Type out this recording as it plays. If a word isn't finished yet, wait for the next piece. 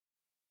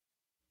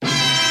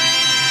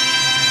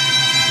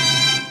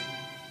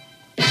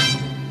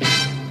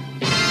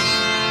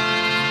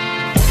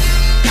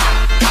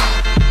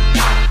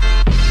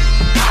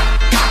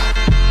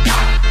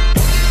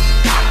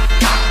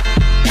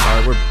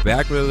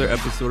for another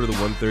episode of the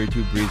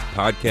 132 Breeze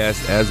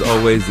podcast. As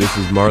always, this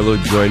is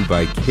Marlo, joined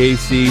by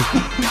Casey.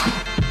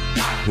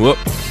 Whoop.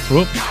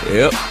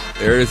 Yep,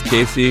 there it is,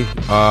 Casey.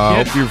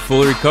 Hope you're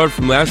fully recovered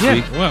from last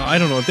week. Well, I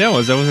don't know what that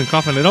was. I wasn't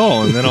coughing at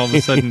all, and then all of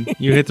a sudden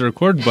you hit the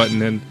record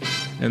button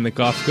and the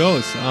cough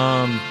goes.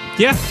 Doing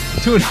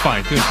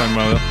fine,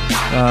 Marlo.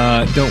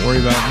 Don't worry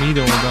about me.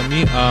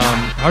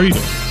 How are you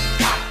doing?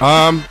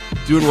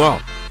 Doing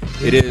well.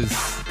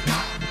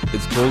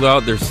 It's cold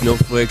out. There's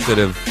snowflakes that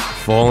have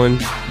fallen.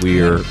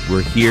 We're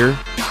here.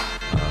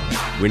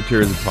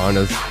 Winter is upon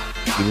us.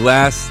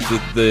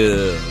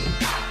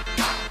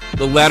 The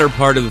latter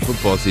part of the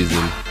football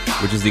season,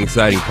 which is the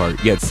exciting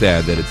part, yet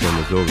sad that it's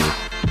almost over.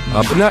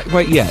 But not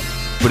quite yet.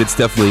 But it's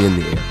definitely in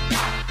the air.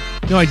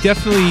 No, I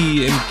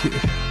definitely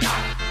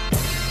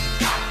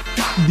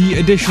the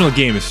additional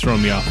game has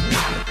thrown me off a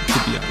little bit, to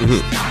be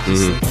honest.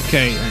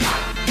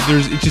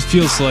 It just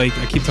feels like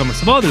I keep telling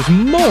myself, there's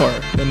more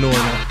than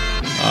normal.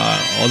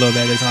 Although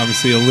that is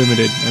obviously a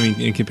limited,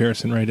 in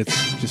comparison, right?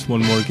 It's just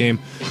one more game.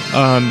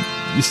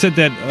 You said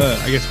that,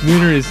 I guess,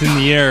 winter is in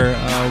the air.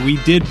 We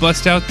did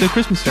bust out the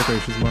Christmas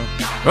decorations, Mark.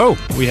 Oh.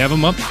 We have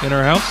them up in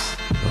our house.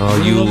 Oh,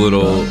 you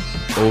little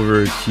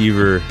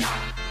overachiever.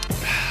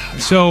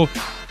 So,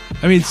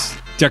 it's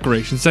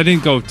decorations. I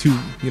didn't go too,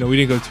 we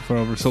didn't go too far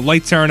over. So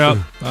lights aren't up,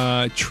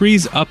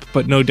 trees up,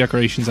 but no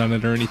decorations on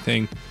it or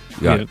anything.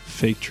 Yeah.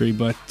 Fake tree.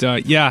 But,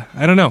 I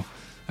don't know.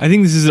 I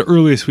think this is the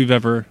earliest we've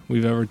ever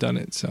done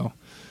it. So,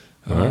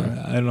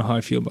 I don't know how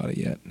I feel about it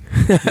yet.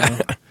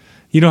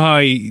 You know how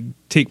I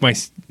take my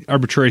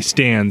arbitrary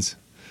stands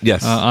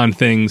on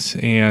things,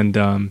 and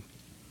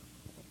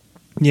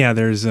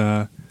there's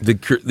the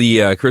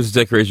Christmas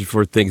decoration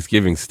for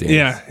Thanksgiving stands.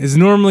 Yeah, is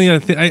normally a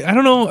thing. I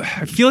don't know.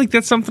 I feel like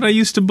that's something I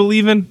used to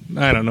believe in.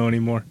 I don't know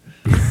anymore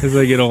as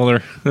I get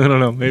older. I don't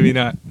know. Maybe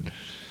not.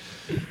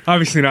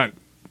 Obviously not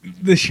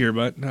this year,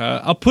 but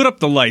I'll put up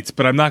the lights,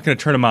 but I'm not going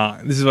to turn them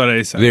on. This is what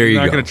I said. I'm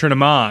not going to turn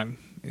them on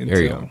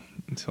until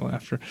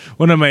after.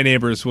 One of my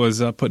neighbors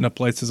was putting up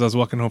lights as I was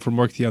walking home from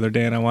work the other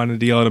day, and I wanted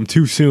to yell at him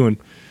too soon.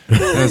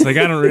 And I was like,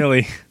 I don't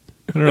really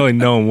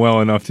know him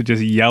well enough to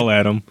just yell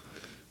at him,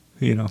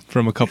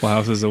 from a couple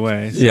houses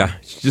away. So. Yeah,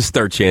 just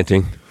start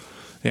chanting.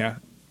 Yeah,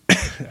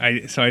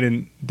 I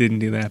didn't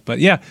do that, but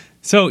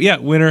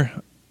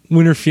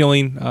winter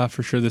feeling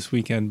for sure this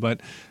weekend. But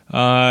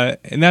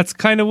and that's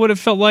kind of what it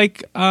felt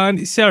like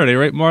on Saturday,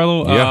 right,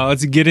 Marlo? Yeah.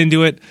 Let's get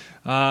into it.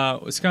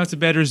 Wisconsin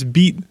Badgers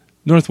beat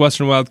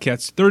Northwestern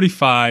Wildcats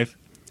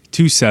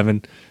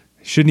 35-7.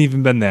 Shouldn't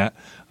even been that.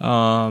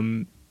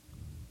 A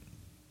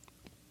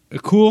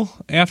cool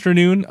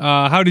afternoon.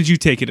 How did you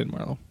take it in,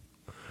 Marlo?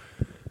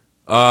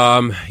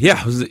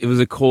 It was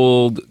a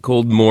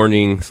cold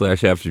morning /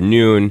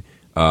 afternoon.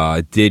 I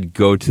did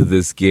go to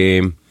this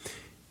game.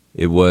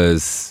 It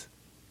was,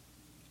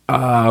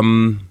 I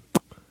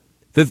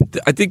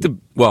think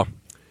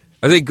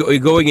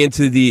going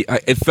into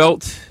it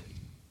felt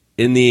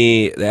in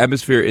the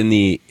atmosphere in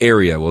the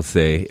area, we'll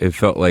say, it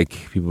felt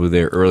like people were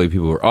there early,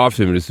 people were off,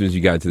 but as soon as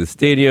you got to the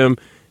stadium,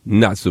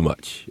 not so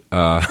much.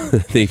 I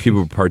think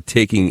people were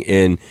partaking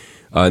in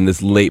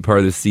this late part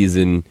of the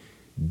season,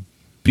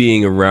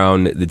 being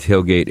around the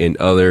tailgate and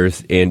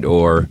others, and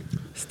or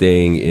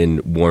staying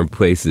in warm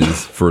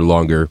places for a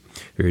longer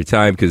period of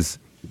time, because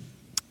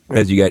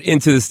as you got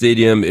into the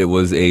stadium, it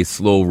was a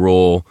slow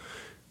roll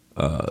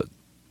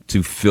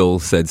to fill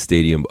said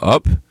stadium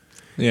up.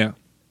 Yeah.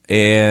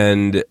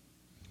 And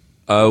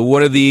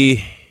one of the,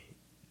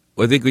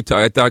 I think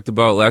I talked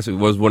about last week,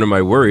 was one of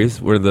my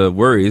worries. One of the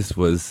worries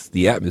was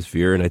the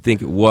atmosphere, and I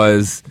think it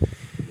was,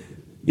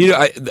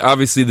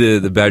 obviously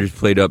the Badgers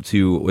played up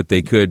to what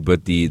they could,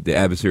 but the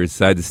atmosphere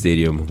inside the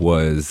stadium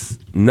was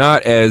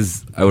not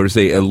as, I would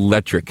say,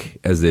 electric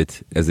as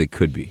it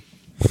could be.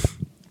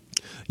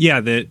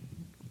 Yeah, they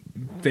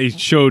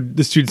showed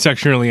the student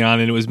section early on,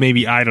 and it was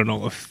maybe,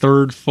 a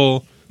third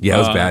full. Yeah, it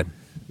was bad.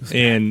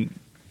 And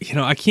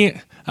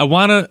I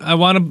want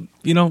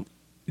to,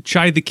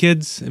 chide the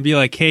kids and be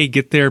like, hey,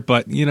 get there.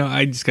 But,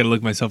 I just got to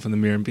look myself in the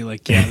mirror and be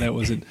like, yeah, that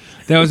was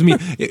me.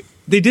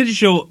 They did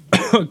show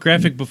a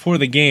graphic before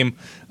the game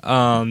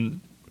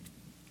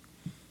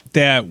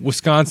that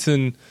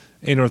Wisconsin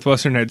and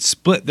Northwestern had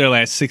split their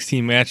last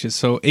 16 matches,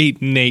 so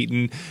 8-8,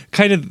 and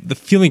kind of the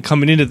feeling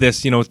coming into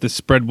this, with the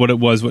spread, what it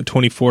was,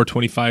 24,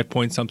 25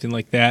 points, something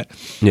like that,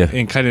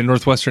 and kind of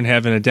Northwestern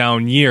having a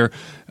down year,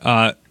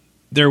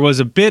 there was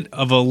a bit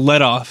of a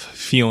let-off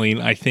feeling,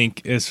 I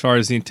think, as far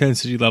as the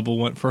intensity level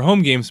went for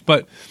home games,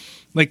 but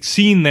like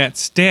seeing that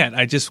stat,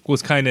 I just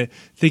was kind of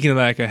thinking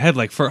back ahead,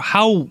 like for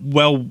how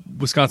well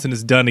Wisconsin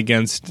has done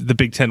against the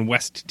Big Ten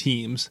West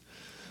teams,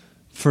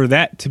 for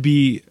that to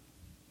be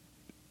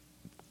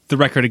the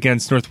record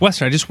against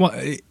Northwestern,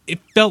 it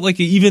felt like,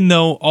 even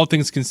though all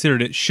things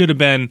considered, it should have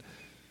been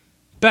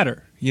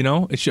better,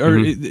 it should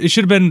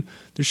have been,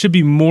 there should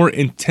be more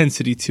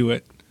intensity to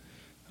it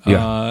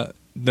than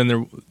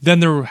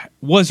there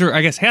was, or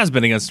I guess has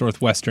been, against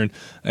Northwestern.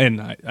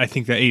 And I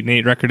think that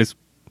 8-8 record is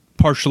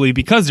partially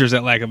because there's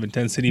that lack of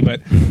intensity,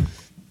 but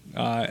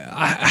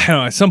I don't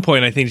know, at some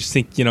point I think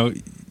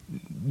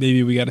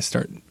maybe we got to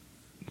start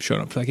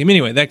showing up for that game.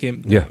 Anyway, that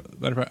game. Yeah.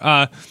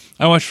 I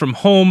watched from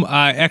home.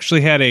 I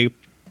actually had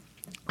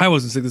I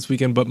wasn't sick this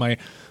weekend, but my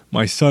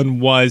son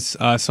was,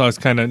 so I was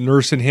kind of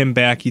nursing him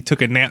back. He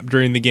took a nap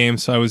during the game,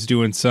 so I was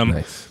doing some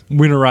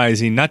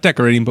winterizing, not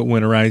decorating, but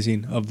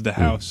winterizing of the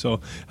house.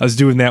 So I was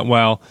doing that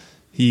while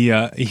he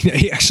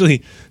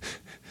actually,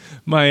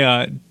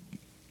 my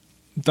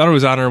daughter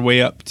was on her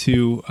way up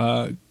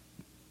to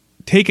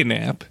take a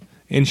nap,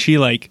 and she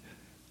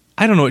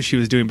I don't know what she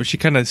was doing, but she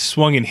kind of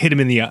swung and hit him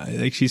in the eye.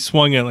 Like she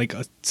swung and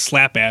a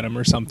slap at him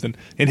or something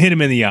and hit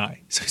him in the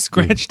eye. So he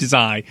scratched his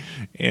eye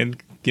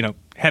and,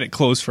 had it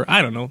closed for,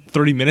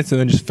 30 minutes and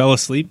then just fell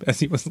asleep as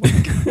he was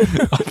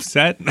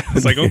upset. I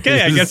was like,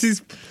 okay, I guess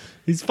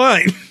he's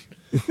fine.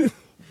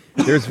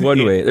 There's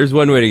one way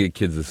to get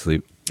kids to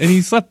sleep. And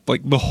he slept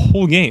the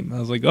whole game. I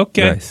was like,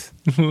 okay. Nice.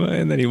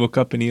 And then he woke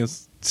up and he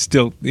was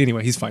still,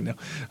 anyway, he's fine now.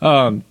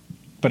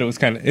 But it was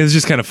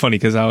just kind of funny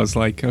because I was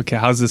like, okay,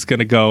 how's this going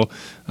to go?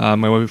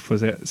 My wife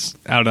was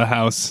out of the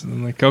house.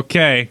 I'm like,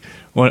 okay.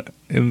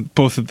 And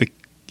both of the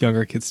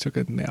younger kids took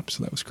a nap,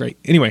 so that was great.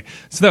 Anyway,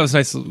 so that was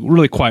nice,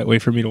 really quiet way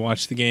for me to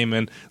watch the game.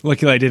 And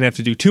luckily I didn't have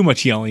to do too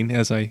much yelling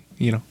as I,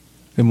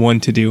 am one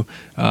to do,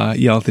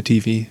 yell at the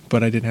TV.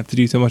 But I didn't have to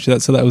do too much of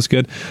that, so that was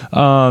good.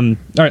 All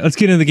right, let's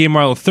get into the game,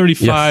 Marlo.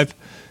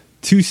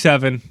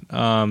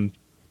 35-7.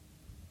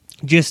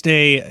 Just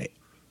a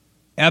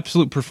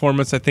absolute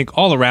performance, I think,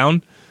 all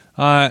around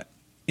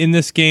in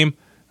this game.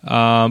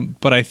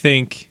 But I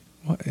think,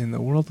 what in the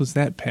world was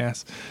that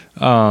pass?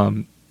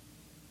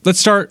 Let's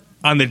start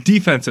on the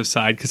defensive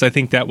side because I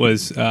think that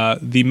was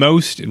the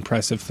most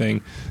impressive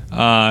thing.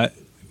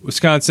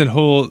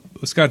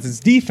 Wisconsin's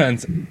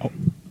defense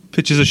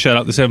pitches a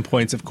shutout, the 7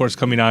 points, of course,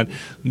 coming on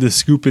the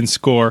scoop and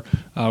score,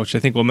 which I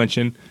think we'll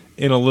mention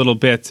in a little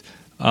bit.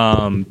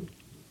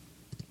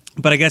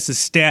 But I guess the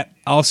stat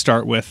I'll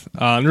start with,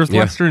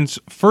 Northwestern's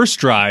first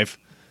drive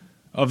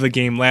of the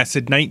game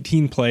lasted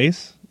 19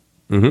 plays.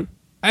 Mm-hmm.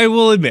 I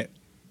will admit,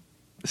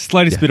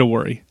 slightest bit of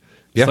worry.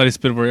 Yeah.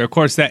 Slightest bit of worry. Of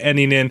course, that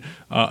ending in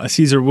a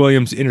Caesar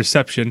Williams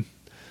interception,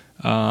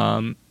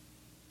 in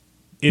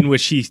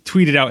which he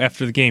tweeted out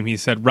after the game. He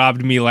said,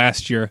 "Robbed me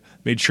last year,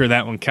 made sure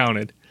that one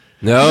counted."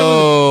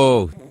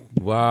 No.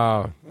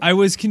 Wow. I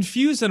was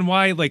confused on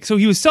why, so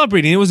he was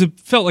celebrating.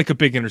 Felt like a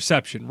big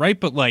interception, right?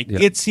 But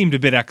it seemed a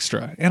bit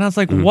extra. And I was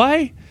like,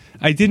 why?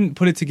 I didn't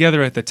put it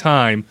together at the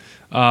time.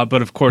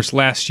 But of course,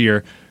 last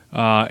year,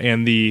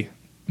 and the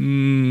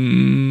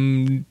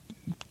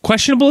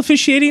questionable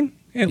officiating,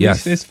 at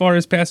least as far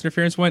as pass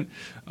interference went,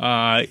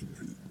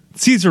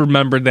 Caesar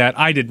remembered that.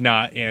 I did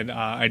not, and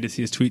I did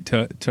see his tweet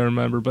to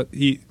remember, but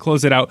he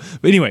closed it out.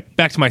 But anyway,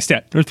 back to my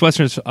stat.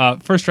 Northwestern's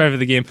first drive of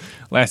the game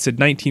lasted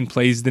 19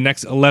 plays. The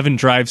next 11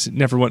 drives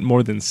never went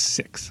more than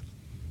 6.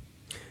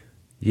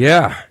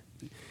 Yeah.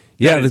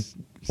 That is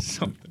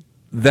something.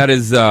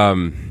 That's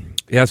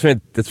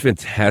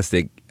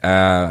fantastic.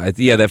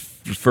 That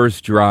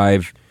first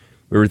drive,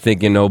 we were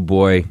thinking, oh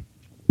boy.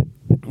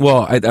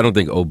 Well, I don't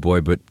think oh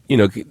boy, but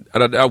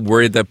I'm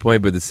worried at that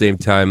point. But at the same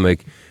time,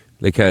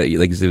 they kind of you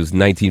said, it was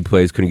 19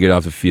 plays, couldn't get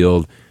off the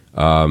field.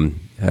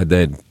 Had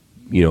that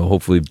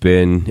hopefully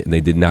been, and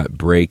they did not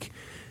break,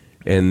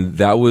 and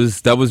that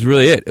was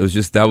really it. It was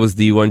just that was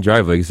the one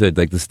drive, like I said,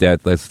 the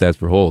stats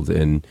were hold,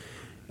 and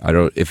I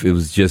don't if it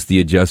was just the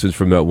adjustments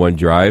from that one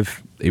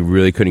drive. They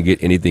really couldn't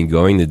get anything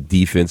going. The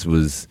defense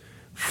was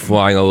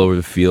flying all over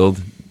the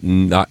field,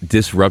 not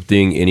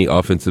disrupting any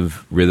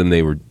offensive rhythm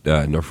they were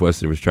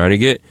Northwestern was trying to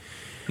get.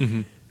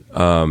 Mm-hmm.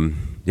 And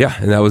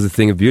that was a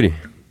thing of beauty.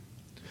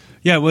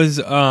 Yeah, it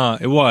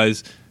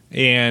was,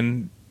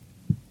 and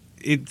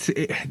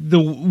the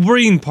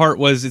worrying part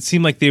was it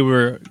seemed like they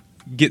were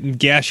getting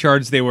gas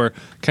yards. They were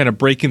kind of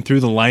breaking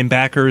through the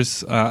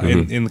linebackers,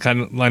 and the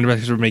kind of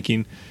linebackers were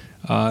making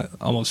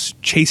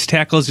almost chase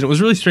tackles, and it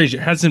was really strange.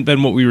 It hasn't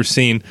been what we were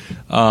seeing,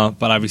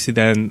 but obviously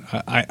then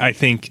I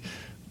think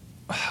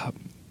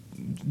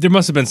there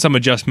must have been some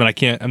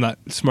adjustment. I'm not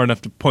smart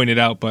enough to point it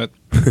out, but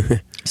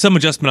some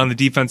adjustment on the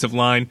defensive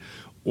line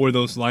or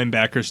those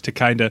linebackers to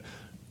kind of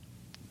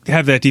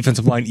have that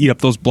defensive line eat up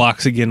those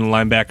blocks again and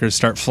linebackers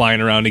start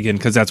flying around again,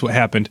 because that's what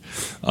happened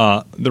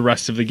the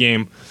rest of the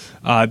game.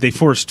 They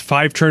forced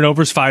 5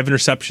 turnovers, 5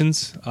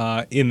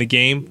 interceptions in the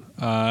game,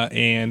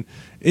 and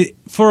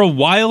for a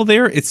while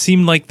there, it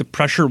seemed like the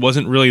pressure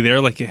wasn't really there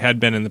like it had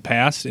been in the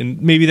past,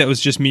 and maybe that was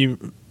just me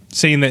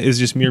saying that is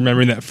just me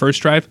remembering that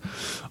first drive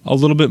a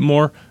little bit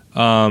more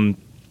than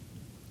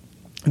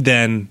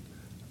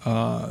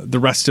the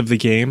rest of the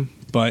game,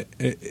 but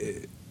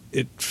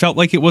it felt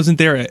like it wasn't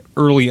there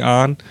early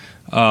on,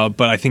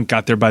 but I think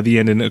got there by the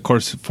end, and of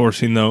course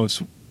forcing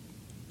those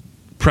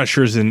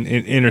pressures and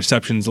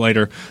interceptions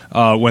later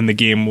when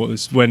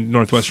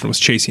Northwestern was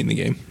chasing the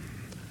game.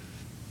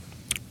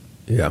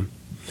 Yeah,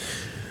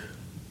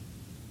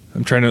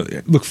 I'm trying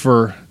to look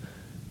for.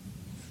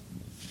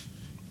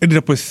 Ended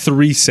up with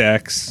 3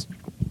 sacks,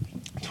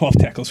 12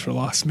 tackles for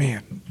loss.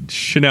 Man,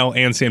 Chanel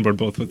and Sanborn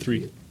both with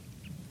 3.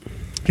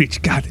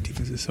 God, the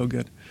defense is so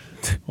good.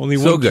 Only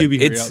So one good. QB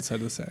hurry It's- outside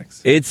the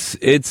sacks.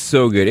 It's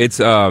so good. It's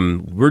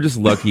we're just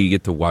lucky you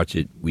get to watch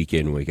it week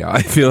in, week out.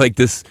 I feel like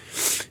this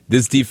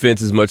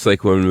defense is much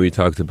like when we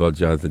talked about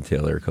Jonathan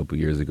Taylor a couple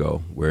years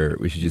ago, where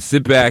we should just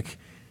sit back.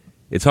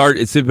 It's hard.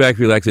 It's sit back,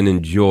 relax, and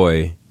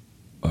enjoy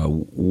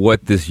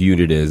what this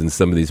unit is and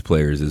some of these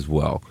players as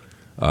well,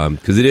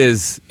 because it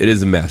is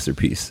a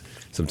masterpiece.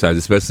 Sometimes,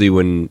 especially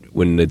when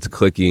it's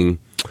clicking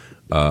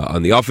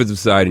on the offensive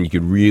side, and you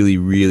could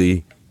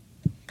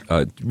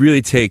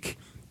really take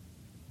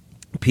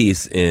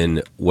piece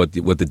in what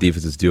the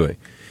defense is doing.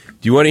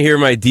 Do you want to hear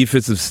my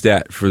defensive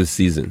stat for the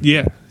season?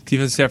 Yeah,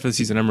 defense stat for the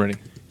season. I'm ready.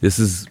 This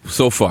is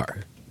so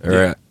far. All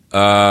right.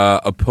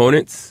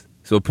 Opponents.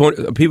 So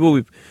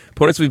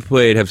opponents we've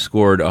played have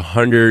scored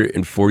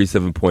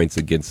 147 points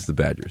against the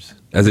Badgers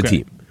as a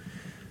team.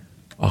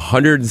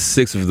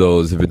 106 of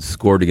those have been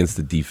scored against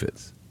the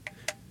defense.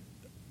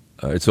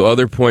 So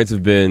other points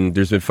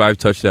there's been 5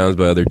 touchdowns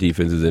by other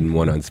defenses and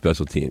 1 on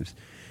special teams.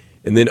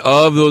 And then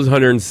of those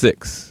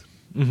 106,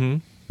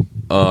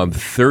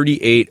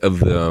 38 of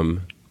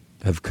them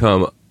have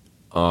come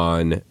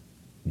on.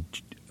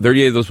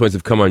 38 of those points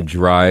have come on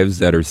drives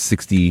that are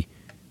 60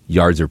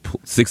 yards or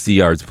 60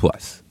 yards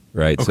plus.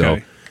 Right, Okay. so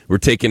we're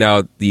taking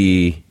out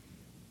the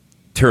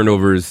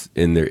turnovers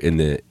in our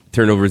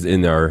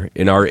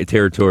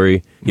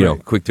territory. You know,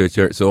 quick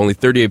territory. So only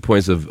 38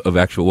 points of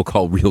actual, we'll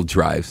call real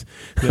drives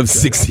of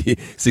 60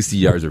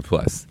 yards or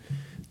plus.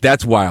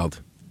 That's wild.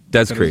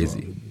 That's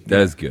crazy. That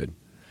is good.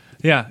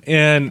 Yeah,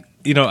 and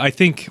I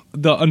think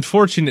the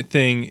unfortunate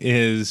thing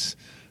is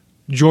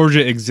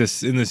Georgia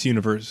exists in this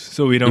universe,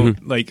 so we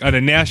don't like on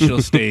a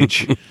national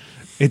stage.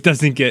 It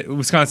doesn't get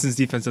Wisconsin's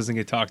defense doesn't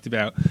get talked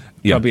about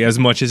probably as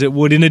much as it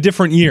would in a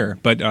different year.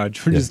 But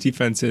Georgia's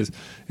defense is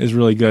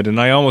really good, and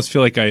I almost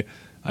feel like I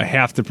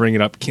have to bring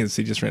it up. Kansas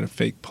City just ran a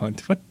fake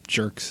punt. What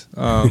jerks!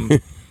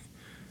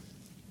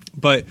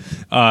 But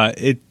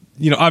it.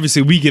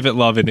 Obviously we give it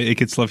love and it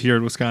gets love here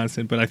in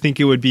Wisconsin, but I think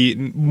it would be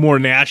more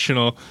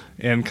national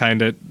and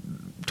kind of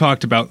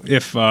talked about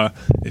if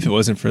it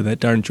wasn't for that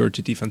darn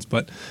Georgia defense.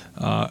 But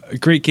a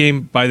great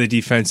game by the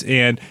defense,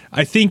 and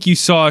I think you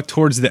saw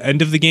towards the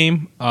end of the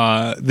game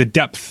the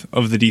depth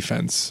of the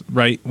defense,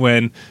 right?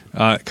 When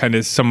kind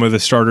of some of the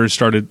starters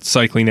started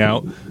cycling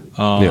out.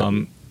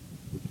 And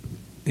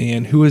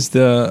who was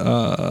the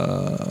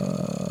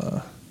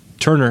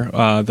Turner,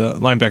 the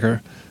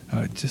linebacker?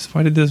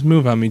 Why did this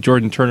move on me?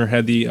 Jordan Turner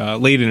had the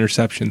late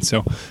interception,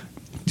 so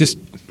just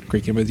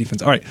great game by the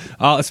defense. All right,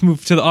 let's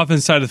move to the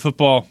offense side of the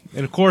football,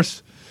 and of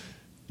course,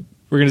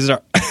 we're going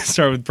to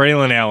start with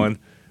Braylon Allen.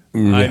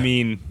 Yeah. I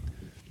mean,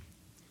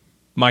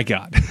 my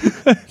God,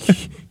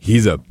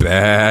 he's a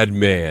bad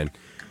man.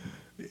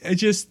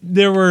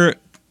 There were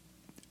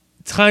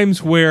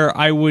times where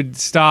I would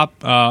stop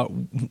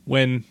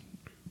when.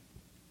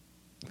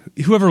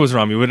 Whoever was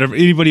around me, whatever,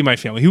 anybody in my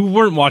family who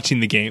weren't watching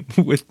the game,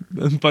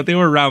 but they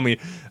were around me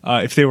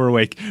if they were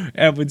awake,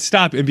 and would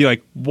stop and be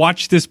like,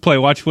 watch this play,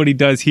 watch what he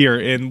does here.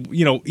 And,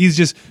 he's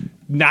just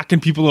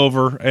knocking people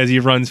over as he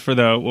runs for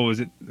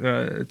the,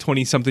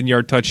 20-something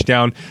yard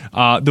touchdown.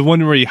 The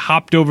one where he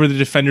hopped over the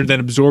defender, then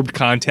absorbed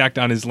contact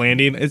on his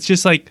landing. It's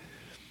just like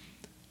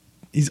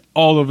he's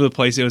all over the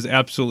place. It was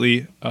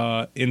absolutely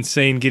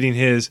insane getting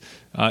his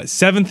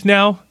 7th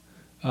now.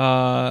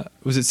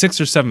 Was it 6th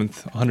or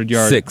 7th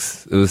 100-yard?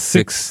 6. It was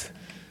 6.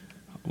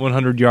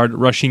 100-yard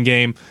rushing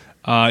game.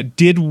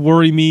 Did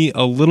worry me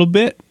a little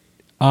bit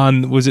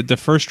on, was it the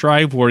first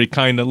drive where he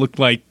kind of looked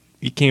like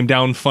he came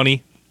down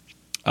funny?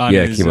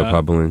 It came up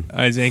hobbling.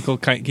 His ankle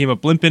came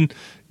up limping.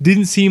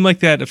 Didn't seem like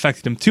that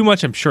affected him too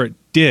much. I'm sure it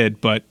did,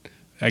 but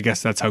I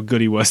guess that's how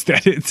good he was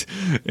that it's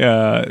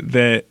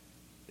the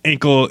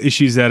ankle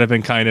issues that have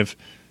been kind of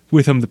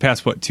with him the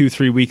past,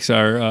 2-3 weeks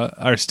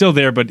are still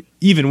there, but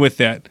even with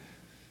that,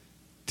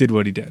 did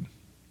what he did.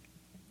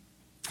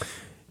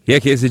 Yeah,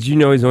 Case, did you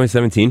know he's only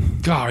 17?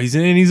 God,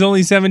 he's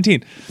only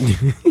 17.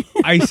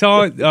 I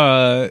saw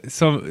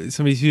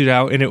somebody tweeted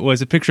out, and it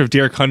was a picture of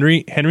Derrick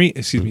Henry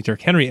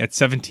at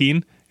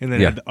 17, and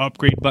then had the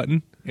upgrade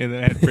button, and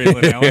then had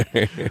Braylon Allen.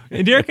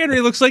 And Derrick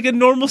Henry looks like a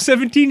normal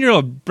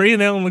 17-year-old.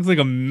 Braylon Allen looks like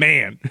a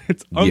man.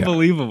 It's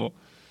unbelievable.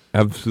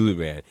 Yeah. Absolute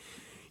man.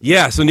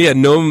 Yeah, so no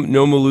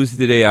Malusi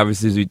today.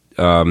 Obviously,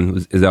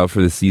 is out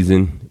for the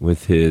season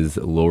with his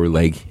lower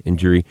leg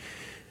injury,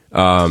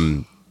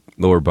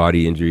 lower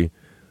body injury.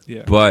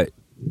 Yeah, but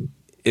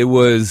that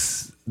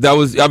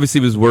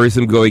was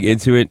worrisome going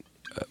into it.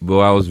 But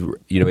I was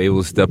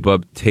able to step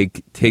up,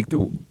 take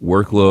the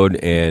workload,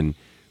 and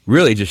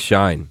really just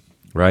shine.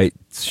 Right,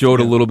 showed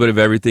a little bit of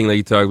everything like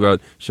you talked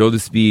about. Showed the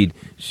speed,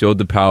 showed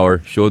the power,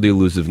 showed the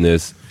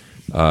elusiveness,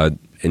 and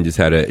just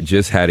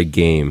had a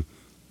game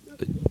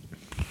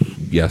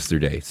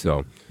yesterday.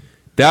 So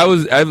that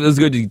was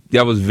good.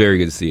 That was very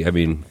good to see. I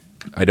mean,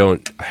 I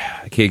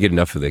can't get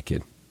enough of that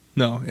kid.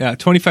 No, yeah,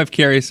 25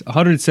 carries,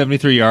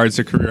 173 yards,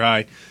 a career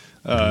high,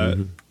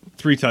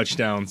 3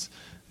 touchdowns,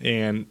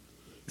 and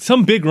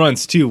some big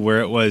runs too. Where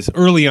it was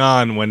early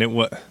on when it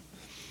was,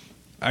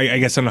 I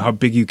guess I don't know how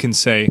big you can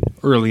say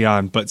early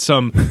on, but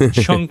some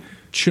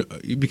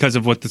because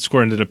of what the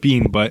score ended up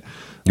being, but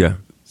Yeah.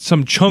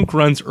 some chunk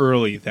runs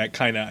early that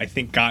kind of I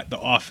think got the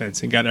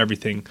offense and got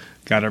everything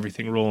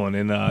rolling.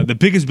 And the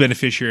biggest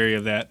beneficiary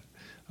of that,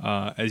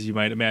 as you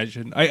might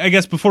imagine, I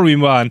guess before we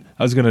move on,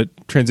 I was going to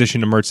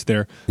transition to Mertz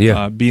there,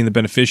 being the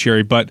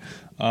beneficiary, but.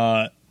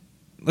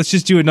 Let's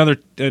just do a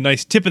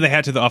nice tip of the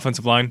hat to the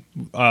offensive line.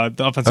 The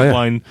offensive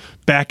line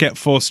back at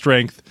full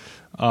strength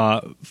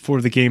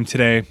for the game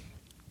today,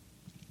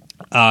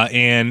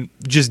 and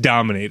just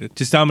dominated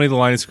the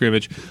line of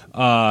scrimmage.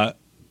 Okay,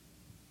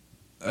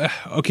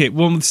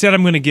 well, the stat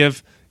I'm going to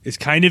give is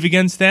kind of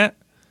against that.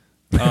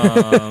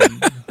 I'm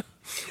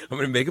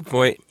going to make a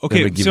point. Okay,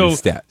 I'm going to give you a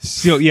stat.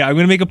 So yeah, I'm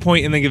going to make a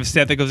point and then give a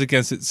stat that goes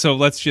against it. So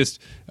let's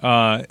just.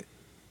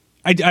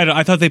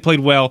 I thought they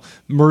played well.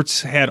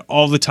 Mertz had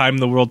all the time in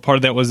the world. Part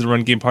of that was the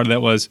run game. Part of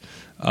that was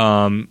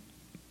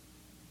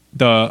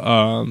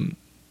the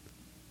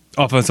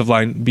offensive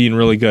line being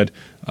really good.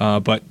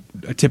 But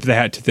a tip of the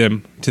hat to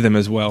them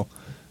as well.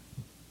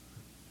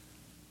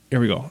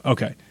 Here we go.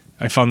 Okay,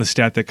 I found the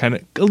stat that kind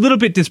of a little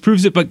bit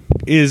disproves it, but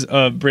is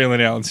a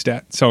Braylon Allen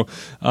stat. So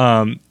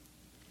Braylon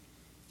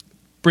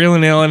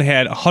Allen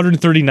had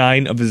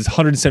 139 of his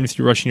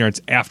 173 rushing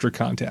yards after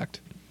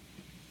contact.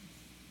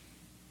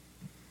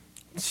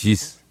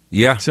 Jeez.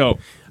 Yeah. So,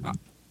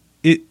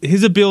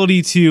 his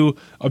ability to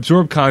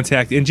absorb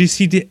contact and just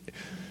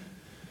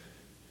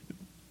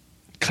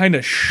kind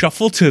of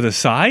shuffle to the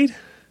side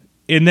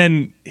and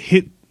then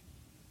hit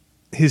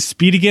his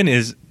speed again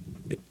is,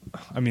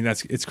 I mean,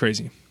 it's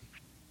crazy.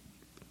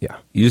 Yeah.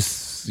 You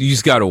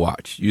just got to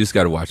watch. You just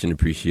got to watch and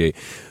appreciate.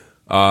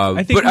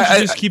 I think we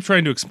should just keep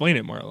trying to explain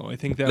it, Marlo. I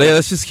think that. Yeah,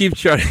 let's just keep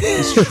trying.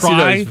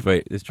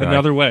 Let's try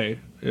another way.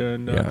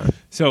 And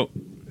so,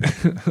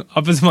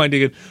 offensive line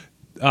again.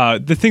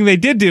 The thing they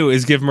did do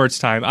is give Mertz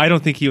time. I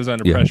don't think he was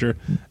under pressure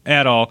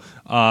at all.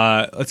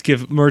 Let's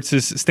give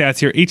Mertz's stats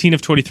here. 18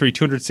 of 23,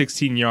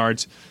 216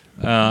 yards,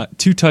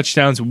 2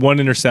 touchdowns, 1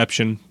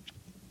 interception.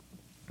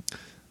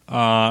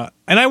 And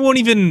I won't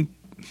even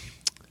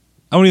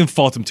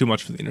fault him too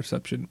much for the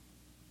interception.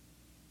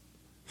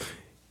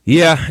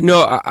 Yeah,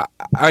 no,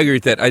 I agree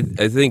with that. I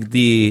think if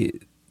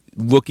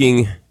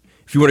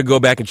you want to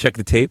go back and check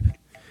the tape,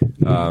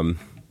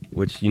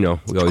 which, we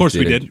always did. Of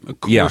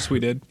course we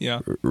did.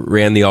 Yeah.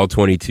 Ran the all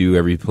 22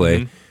 every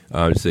play,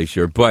 just to make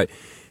sure. But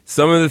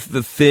some of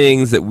the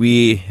things that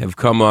we have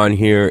come on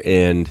here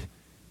and,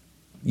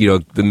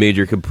 the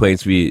major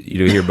complaints we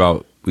hear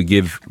about, we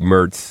give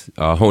Mertz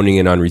honing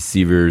in on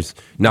receivers,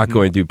 not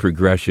going through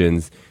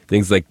progressions,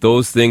 things like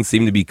those things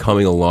seem to be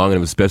coming along, and it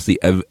was especially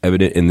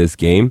evident in this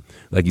game.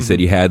 Like you said,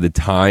 he had the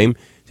time to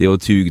be able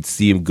to, you could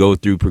see him go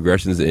through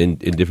progressions in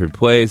different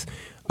plays,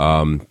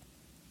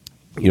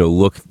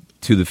 look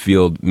to the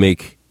field,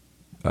 make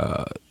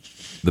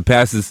the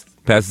passes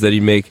that he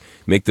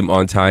make them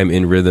on time,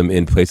 in rhythm,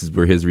 in places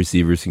where his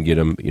receivers can get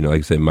him, like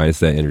I said, minus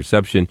that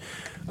interception.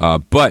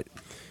 But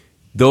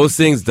those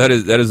things, that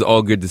is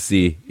all good to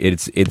see.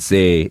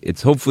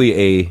 It's hopefully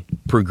a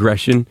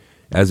progression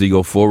as we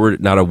go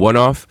forward, not a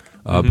one-off,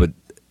 but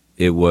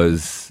it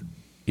was,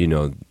 I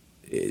thought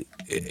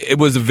it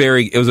was a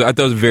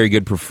very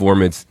good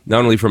performance,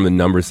 not only from the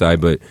number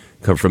side, but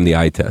from the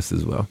eye test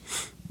as well.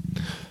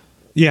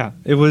 Yeah,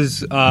 it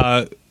was.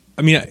 Third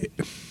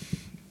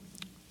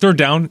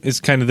down is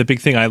kind of the big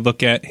thing I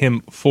look at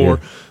him for,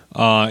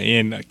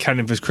 and kind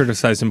of has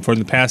criticized him for in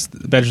the past.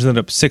 The Badgers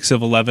ended up 6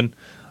 of 11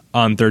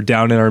 on third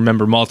down, and I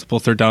remember multiple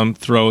third down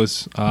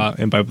throws,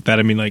 and by that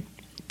I mean like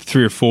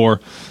 3 or 4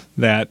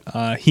 that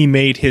he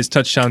made his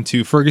touchdown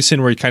to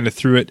Ferguson, where he kind of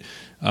threw it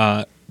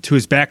to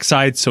his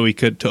backside so he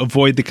could to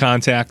avoid the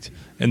contact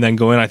and then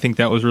go in. I think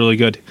that was really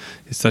good.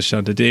 His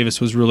touchdown to Davis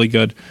was really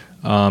good.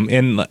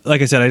 And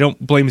like I said, I don't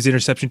blame his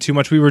interception too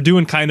much. We were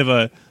doing kind of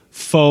a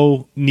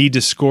faux need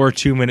to score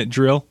 2-minute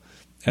drill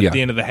at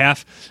the end of the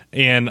half,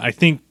 and I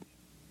think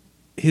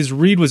his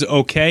read was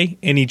okay,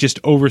 and he just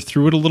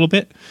overthrew it a little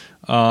bit.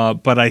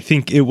 But I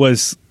think it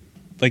was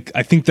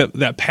I think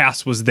that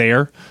pass was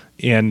there,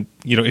 and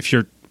if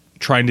you're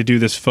trying to do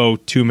this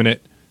faux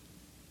 2-minute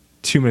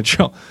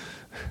drill,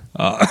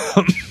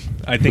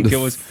 I think it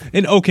was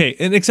an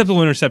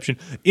acceptable interception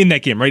in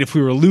that game, right? If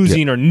we were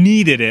losing or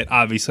needed it,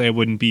 obviously I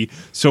wouldn't be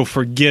so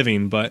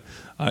forgiving, but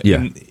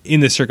in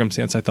this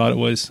circumstance, I thought it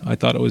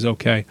was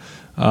okay.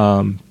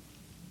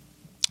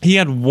 He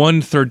had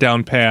one third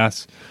down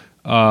pass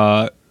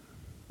that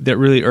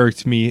really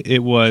irked me.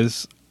 It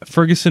was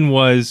Ferguson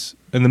was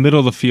in the middle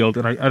of the field,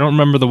 and I don't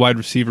remember the wide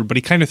receiver, but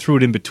he kind of threw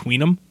it in between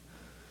them.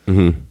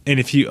 Mm-hmm. And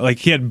if you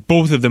he had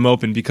both of them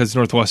open because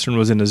Northwestern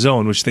was in a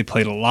zone, which they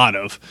played a lot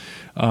of.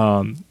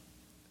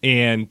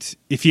 And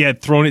if he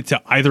had thrown it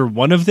to either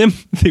one of them,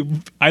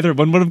 either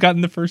one would have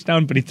gotten the first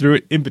down, but he threw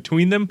it in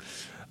between them.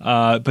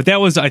 But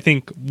that was, I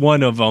think,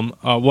 one of them,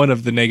 one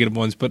of the negative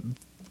ones. But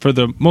for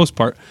the most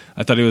part,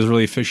 I thought he was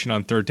really efficient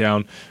on third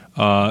down.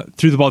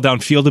 Threw the ball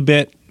downfield a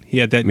bit. He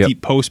had that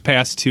deep post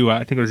pass to,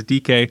 I think it was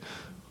DK.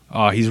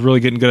 He's really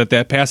getting good at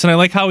that pass. And I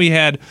like how he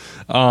had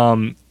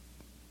some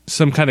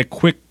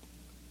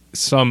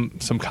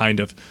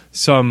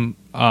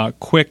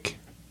quick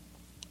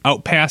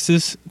out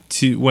passes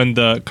to when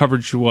the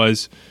coverage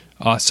was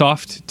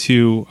soft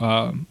to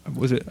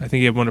was it? I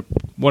think he had one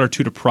or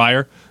two to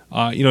Pryor.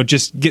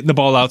 Just getting the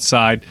ball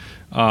outside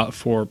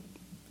for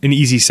an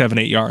easy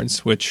 7-8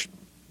 yards, which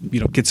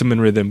gets them in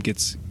rhythm,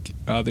 gets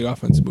the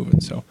offense moving.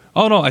 So,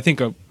 I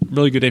think a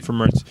really good day for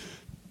Mertz.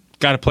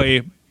 Got to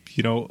play,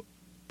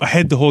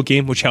 ahead the whole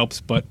game, which helps,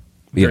 but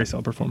very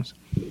solid performance.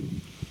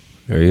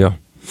 There you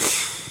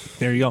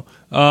go.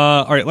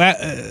 All right,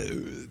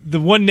 the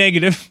one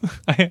negative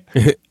I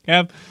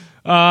have,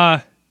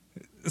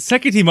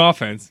 second team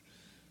offense.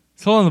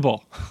 It's holding the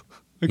ball.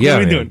 What are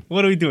we doing?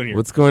 What are we doing here?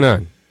 What's going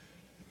on?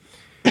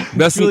 Go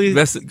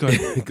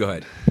ahead. Go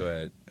ahead.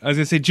 I was going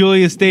to say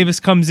Julius Davis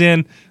comes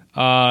in.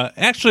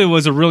 Actually, it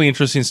was a really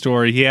interesting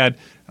story. He had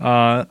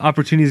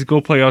opportunities to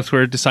go play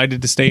elsewhere,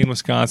 decided to stay in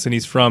Wisconsin.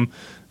 He's from,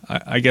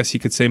 I guess you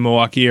could say,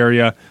 Milwaukee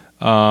area,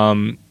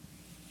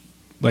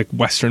 like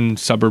western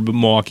suburb of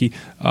Milwaukee.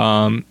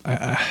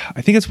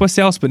 I think it's West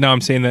Dallas, but now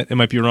I'm saying that it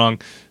might be wrong.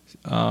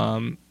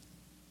 Had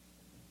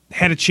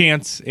a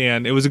chance,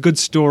 and it was a good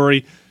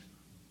story.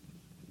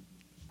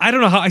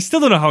 I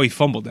still don't know how he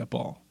fumbled that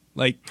ball.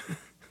 Like,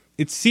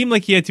 it seemed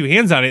like he had two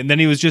hands on it, and then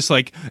he was just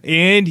like,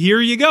 and here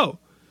you go.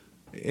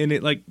 And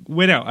it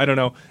went out. I don't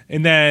know.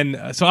 And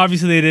then, so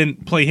obviously they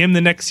didn't play him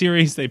the next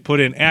series. They put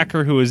in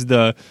Acker, who is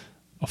a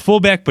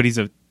fullback, but he's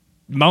a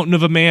mountain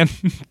of a man.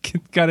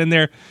 Got in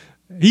there.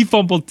 He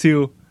fumbled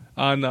too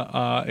on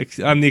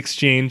the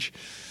exchange.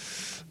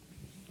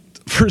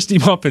 First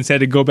team offense had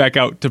to go back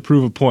out to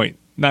prove a point.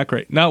 Not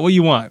great. Not what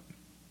you want.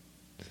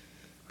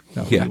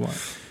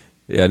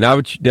 Yeah, not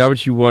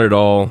what you want at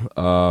all.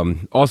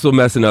 Also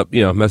messes up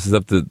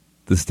the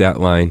stat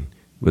line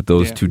with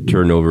those two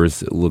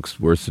turnovers. It looks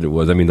worse than it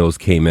was. I mean, those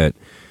came at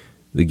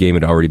the game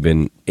had already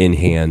been in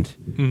hand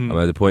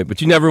at the point.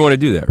 But you never want to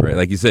do that, right?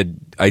 Like you said,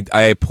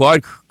 I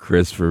applaud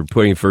Chris for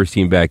putting first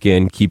team back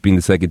in, keeping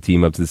the second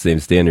team up to the same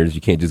standards.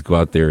 You can't just go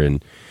out there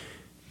and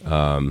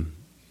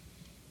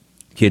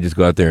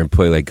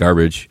play like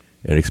garbage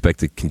and expect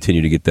to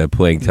continue to get that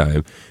playing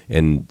time.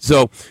 And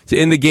so to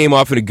end the game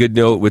off on a good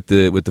note with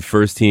the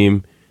first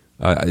team,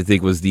 I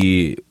think was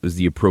the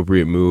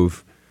appropriate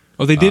move.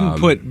 Oh, they didn't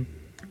put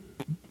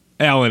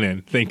Allen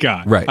in, thank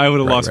God. Right. I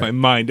would have lost my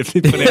mind if they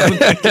put Allen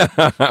back in.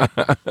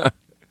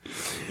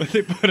 But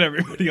they put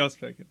everybody else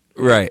back in.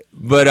 Right.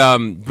 But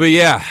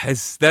yeah,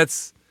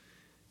 that's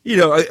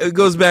it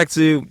goes back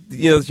to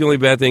it's the only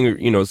bad thing,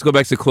 let's go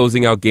back to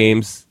closing out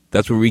games.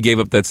 That's where we gave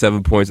up that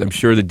 7 points. I'm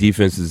sure the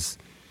defense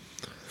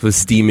was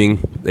steaming.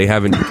 They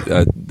haven't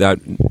not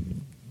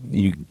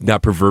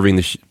preserving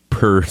the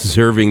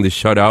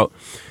shutout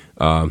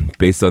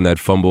based on that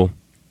fumble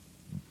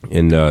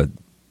and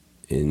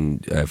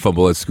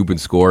fumble at scoop and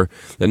score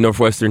that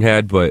Northwestern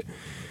had. But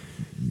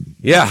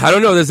yeah, I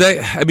don't know.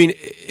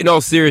 In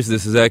all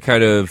seriousness, does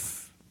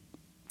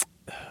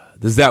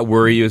that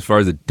worry you as far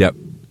as the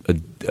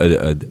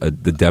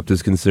depth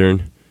is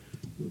concerned?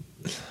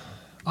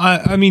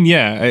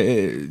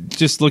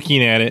 Just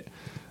looking at it,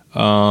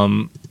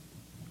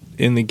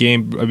 in the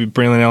game,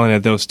 Braylon Allen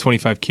had those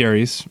 25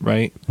 carries,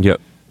 right?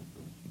 Yep.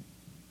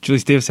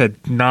 Julius Davis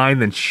had 9,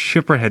 then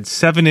Shipper had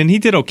 7, and he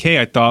did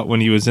okay, I thought, when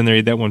he was in there. He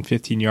had that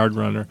 15-yard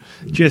runner.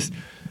 Just,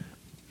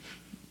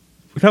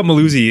 without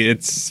Maluzzi,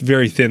 it's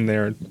very thin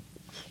there.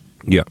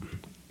 Yeah.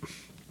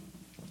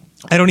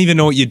 I don't even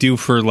know what you do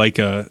for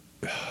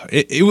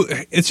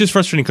it's just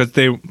frustrating because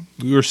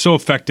we were so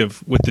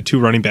effective with the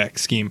 2 running back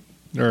scheme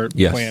or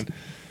plan.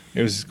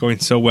 It was going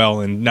so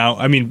well, and now,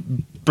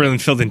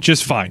 Braylon filled in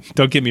just fine.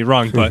 Don't get me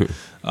wrong, but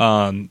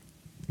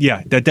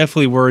that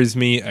definitely worries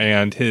me.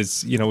 And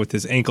his, with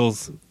his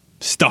ankles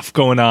stuff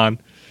going on,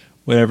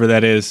 whatever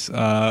that is,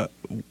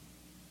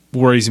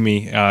 worries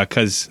me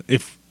because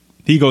if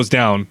he goes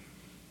down,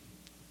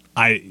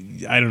 I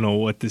don't know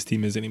what this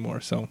team is anymore.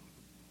 So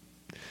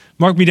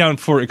mark me down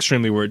for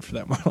extremely worried for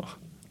that one.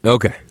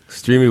 Okay,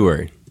 extremely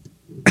worried.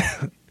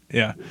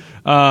 Yeah.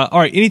 All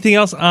right. Anything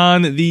else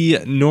on the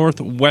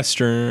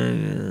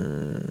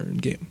Northwestern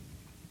game?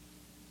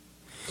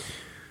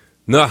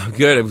 No,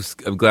 good.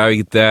 I'm glad we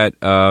get that.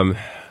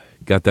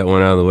 Got that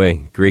one out of the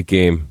way. Great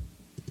game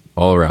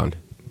all around.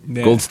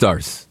 Yeah. Gold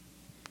stars.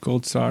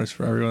 Gold stars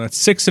for everyone. That's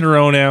 6 in a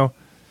row now.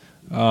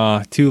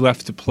 2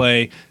 left to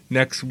play.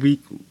 Next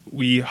week,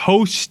 we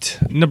host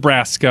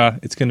Nebraska.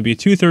 It's going to be a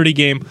 2:30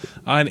 game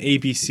on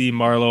ABC,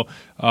 Marlo.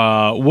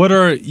 What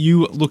are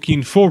you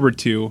looking forward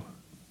to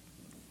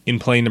in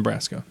playing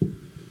Nebraska?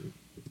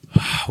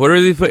 What are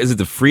they playing? Is it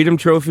the Freedom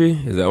Trophy?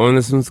 Is that what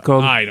this one's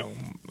called? I don't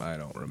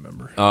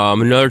remember.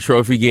 Another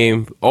trophy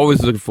game.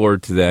 Always looking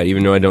forward to that,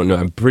 even though I don't know.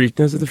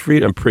 Is it the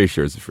Freedom? I'm pretty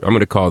sure it's I'm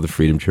going to call it the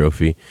Freedom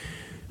Trophy.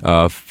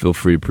 Feel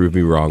free to prove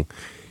me wrong.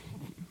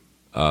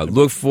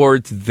 Look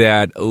forward to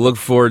that. Look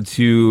forward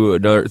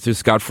to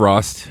Scott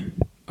Frost.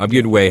 I'm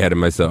getting way ahead of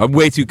myself. I'm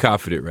way too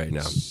confident right now.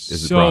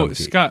 So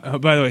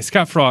Scott, by the way,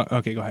 Scott Frost.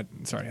 Okay, go ahead.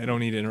 Sorry, I don't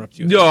need to interrupt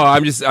you. No,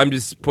 I'm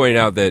just pointing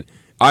out that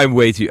I'm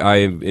way too.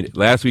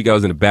 Last week I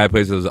was in a bad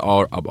place. I was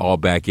all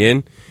back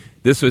in.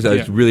 This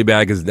was really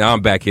bad because now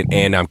I'm back in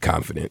and I'm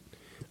confident.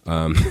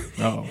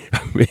 Oh,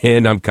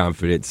 and I'm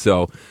confident.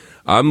 So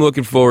I'm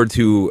looking forward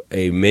to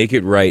a make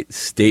it right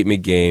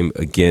statement game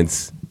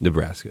against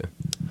Nebraska.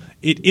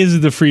 it is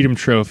the Freedom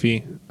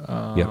Trophy.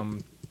 Yeah.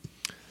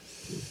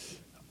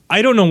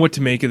 I don't know what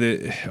to make of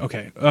it.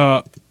 Okay,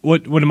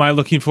 what am I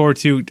looking forward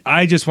to?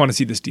 I just want to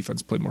see this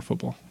defense play more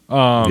football.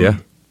 Yeah.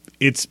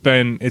 It's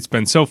been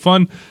so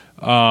fun,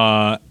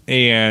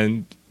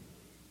 and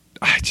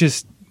I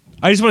just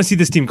want to see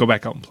this team go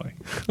back out and play.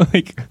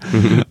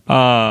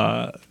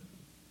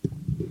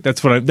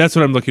 That's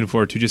what I'm looking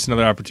forward to. Just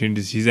another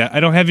opportunity to see that. I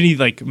don't have any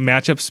like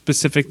matchup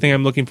specific thing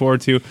I'm looking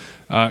forward to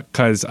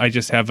because I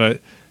just have a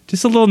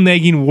little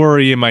nagging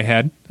worry in my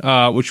head,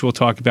 which we'll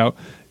talk about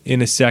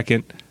in a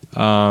second.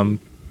 But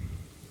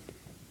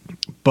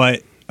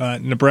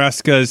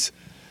Nebraska's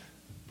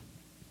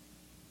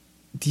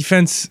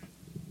defense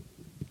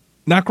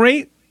not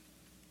great.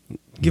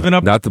 Giving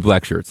up Not the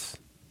black shirts.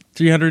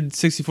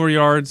 364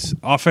 yards.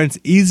 Offense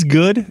is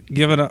good.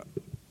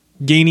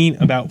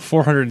 Gaining about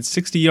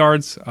 460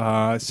 yards.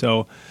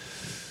 So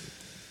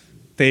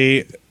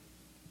they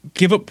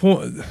give up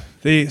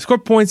they score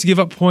points, give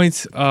up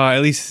points, at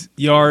least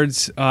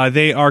yards.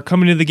 They are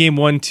coming into the game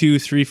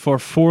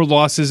 4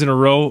 losses in a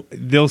row.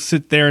 They'll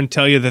sit there and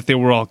tell you that they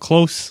were all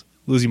close,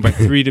 losing by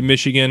 3 to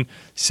Michigan,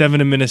 7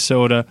 to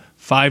Minnesota,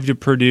 5 to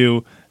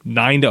Purdue,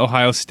 9 to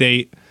Ohio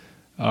State.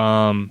 They're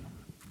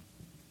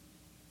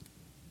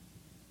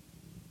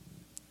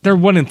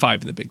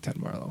 1-5 in the Big Ten,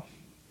 Marlo.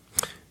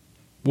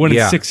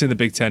 1-6 in the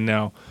Big Ten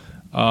now.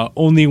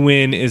 Only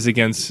win is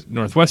against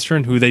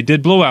Northwestern, who they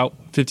did blow out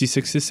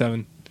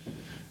 56-7.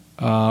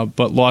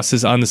 But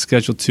losses on the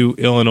schedule to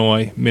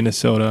Illinois,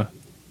 Minnesota.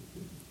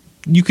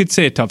 You could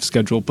say a tough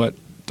schedule, but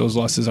those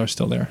losses are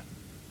still there,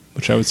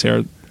 which I would say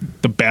are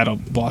the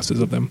bad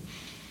losses of them.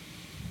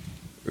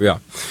 Yeah.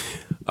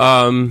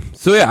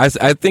 So yeah,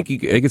 I think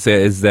I could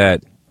say is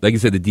that, like you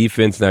said, the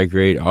defense not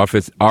great.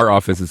 Our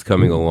offense is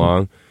coming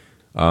along.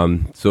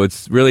 So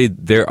it's really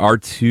there are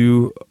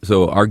two.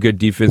 So our good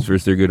defense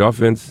versus their good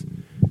offense.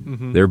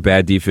 Mm-hmm. Their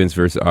bad defense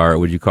versus our,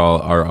 would you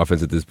call our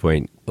offense at this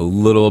point a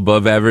little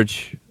above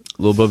average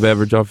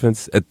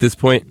offense at this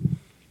point?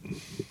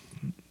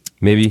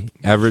 Maybe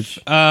average.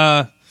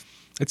 I'd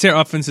say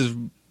our offense is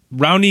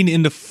rounding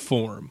into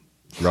form.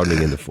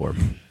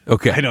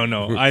 Okay. I don't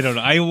know.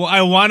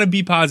 I want to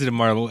be positive,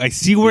 Marvel. I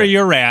see where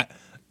you're at,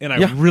 and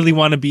I really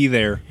want to be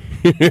there.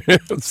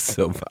 I'm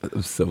so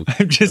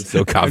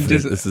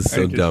confident. This is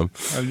so dumb.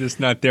 I'm just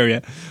not there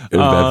yet. In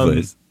a bad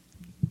place.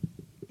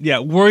 Yeah,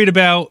 worried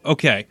about.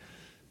 Okay,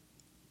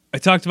 I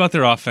talked about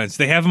their offense.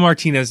 They have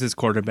Martinez as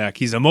quarterback.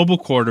 He's a mobile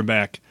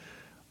quarterback.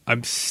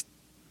 I'm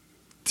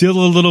still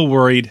a little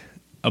worried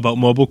about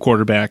mobile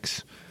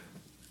quarterbacks.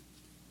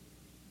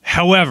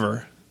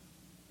 However,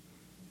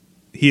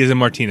 he is a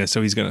Martinez,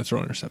 so he's going to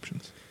throw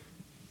interceptions.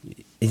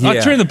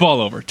 Yeah. Turn the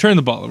ball over.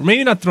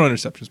 Maybe not throw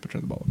interceptions, but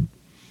turn the ball over.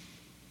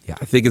 Yeah,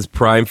 I think it's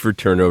prime for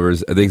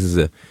turnovers. I think this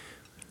is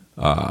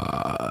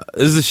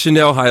a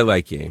Chanel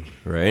highlight game,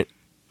 right?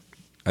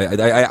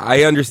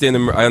 I understand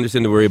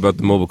the worry about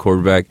the mobile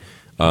quarterback.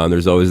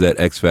 There's always that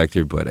X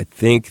factor, but I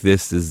think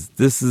this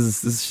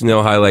is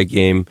Chanel highlight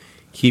game.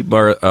 Keep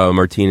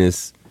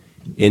Martinez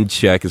in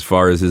check as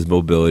far as his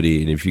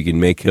mobility, and if you can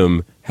make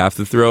him have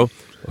to throw,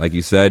 like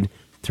you said,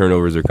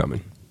 turnovers are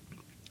coming.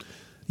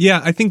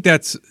 Yeah, I think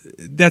that's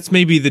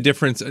maybe the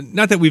difference.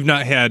 Not that we've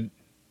not had.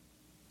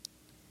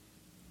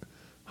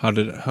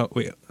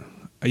 Wait,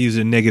 I use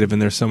a negative in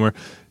there somewhere.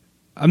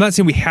 I'm not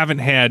saying we haven't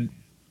had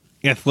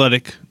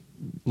athletic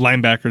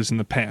linebackers in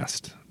the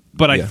past,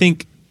 but I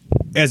think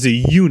as a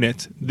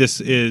unit,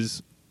 this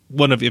is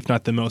one of, if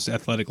not the most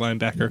athletic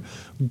linebacker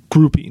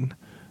grouping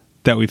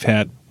that we've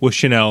had with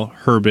Chanel,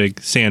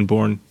 Herbig,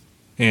 Sanborn,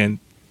 and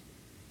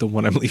the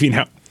one I'm leaving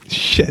out.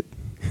 Shit.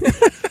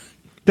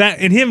 That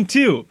and him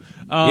too.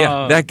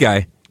 That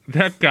guy.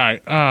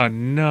 Oh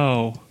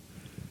no.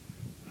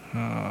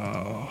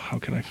 Oh, how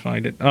can I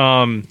find it?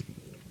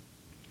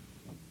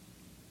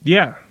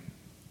 Yeah.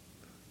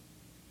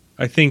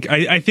 I think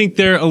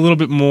they're a little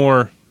bit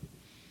more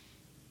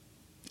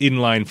in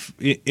line for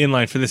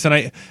this, and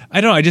I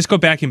don't know. I just go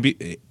back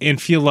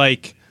and feel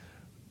like,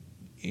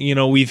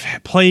 we've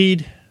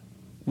played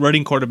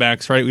running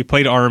quarterbacks, right? We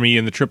played Army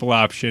in the triple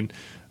option.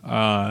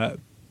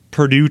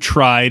 Purdue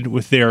tried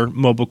with their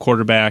mobile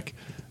quarterback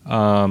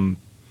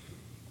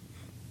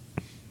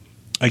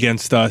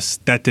against us.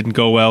 That didn't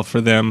go well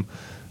for them.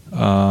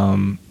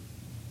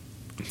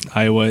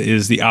 Iowa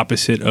is the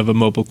opposite of a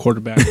mobile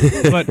quarterback.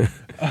 But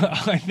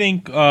I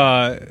think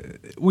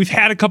we've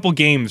had a couple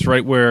games,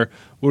 right, where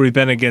we've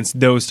been against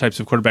those types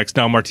of quarterbacks.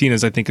 Now,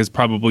 Martinez, I think, is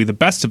probably the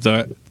best of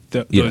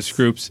those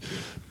groups.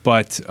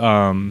 But,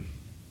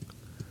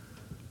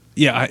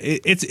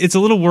 it's a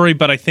little worried,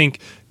 but I think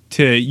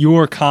to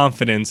your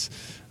confidence,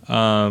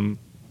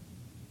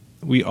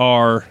 we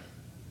are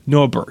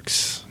Noah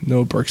Burks.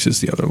 Noah Burks is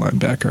the other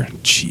linebacker.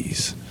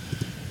 Jeez.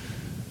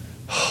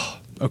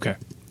 Okay.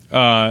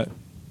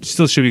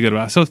 Still should be good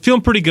about it. So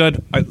feeling pretty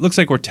good. It looks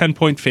like we're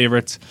 10-point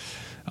favorites.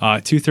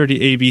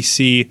 2:30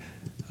 ABC.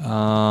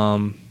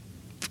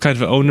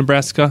 kind of own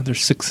Nebraska. We're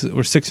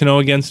 6-0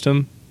 against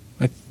them.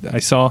 I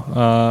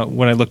saw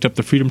when I looked up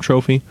the Freedom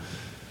Trophy.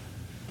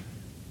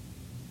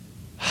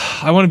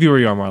 I want to be where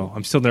you are, Marlo.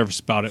 I'm still nervous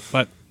about it,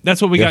 but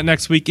that's what we got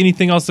next week.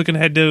 Anything else looking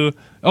ahead to?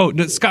 Oh,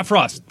 Scott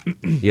Frost.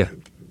 Yeah.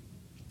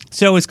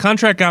 So his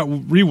contract got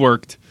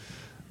reworked,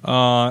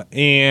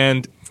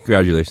 and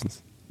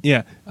Congratulations.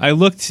 yeah, I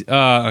looked.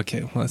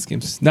 Okay, well, this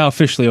game's now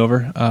officially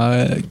over.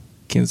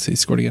 Kansas City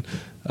scored again.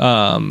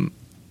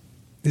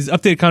 His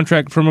updated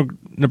contract from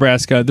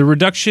Nebraska, the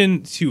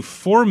reduction to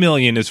 $4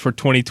 million is for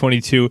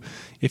 2022.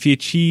 If he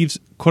achieves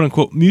 "quote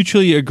unquote"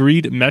 mutually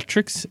agreed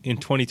metrics in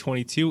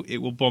 2022, it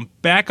will bump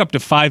back up to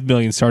 $5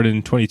 million started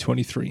in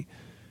 2023,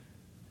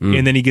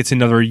 and then he gets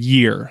another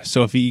year.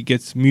 So if he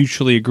gets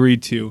mutually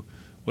agreed to,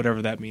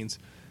 whatever that means.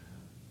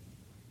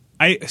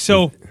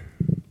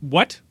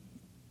 What?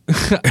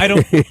 I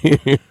don't.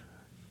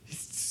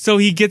 So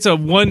he gets a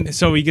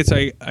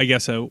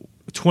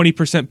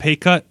 20% pay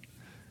cut,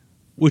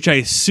 which I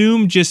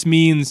assume just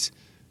means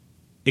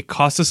it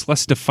costs us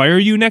less to fire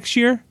you next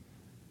year,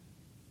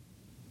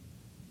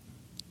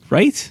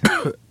 right?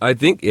 I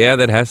think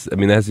that has to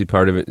be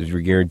part of it. Is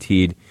you're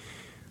guaranteed.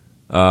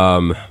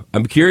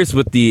 I'm curious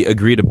what the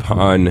agreed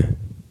upon,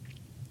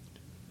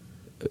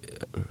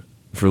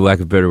 for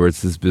lack of better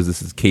words, this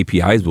business's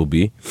KPIs will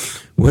be.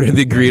 What are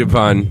the agreed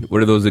upon?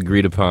 What are those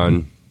agreed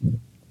upon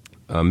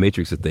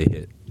matrix that they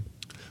hit?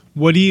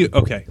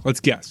 Okay,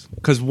 let's guess.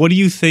 Because what do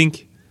you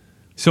think?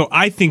 So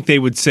I think the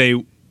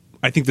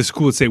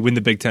school would say win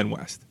the Big Ten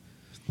West.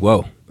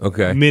 Whoa.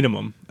 Okay.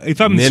 Minimum.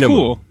 If I'm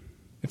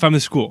the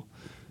school.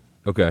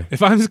 Okay.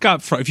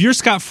 If you're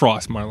Scott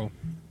Frost, Marlo.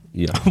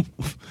 Yeah.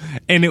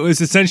 And it was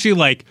essentially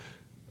like,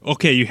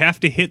 okay, you have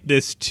to hit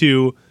this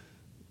to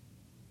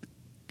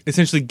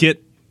essentially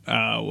get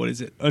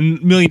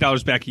 $1 million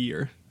back a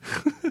year.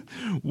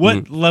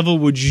 What level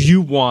would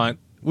you want?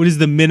 What is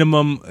the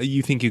minimum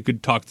you think you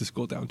could talk the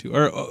school down to?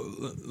 Or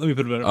let me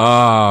put it better.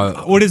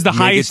 What is the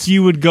highest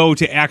you would go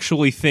to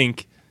actually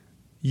think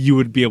you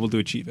would be able to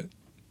achieve it?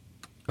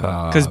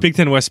 Because Big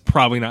Ten West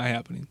probably not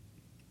happening.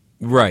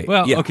 Right.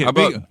 Well, yeah. okay. How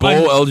about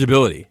bowl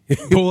eligibility?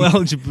 Bowl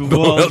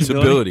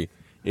eligibility.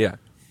 Yeah.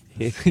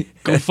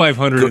 Go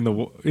 500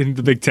 in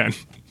the Big Ten.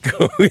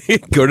 Go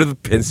to the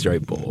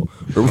Pinstripe Bowl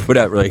or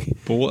whatever.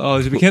 Like bowl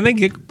eligible. Can they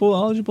get bowl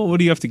eligible? What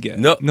do you have to get?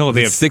 No,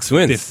 they have 6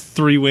 wins. They have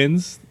 3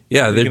 wins.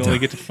 Yeah, they can only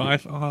get to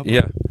 5. Oh,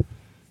 yeah.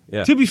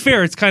 To be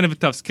fair, it's kind of a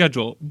tough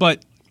schedule,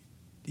 but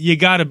you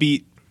got to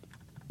beat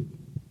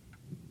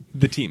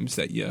the teams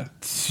that you.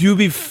 To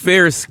be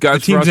fair,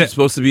 Scott Frost is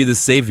supposed to be the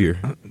savior.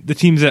 The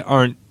teams that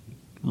aren't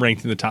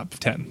ranked in the top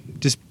 10,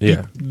 just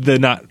the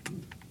not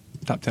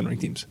top 10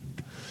 ranked teams.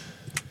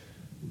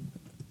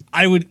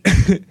 I would.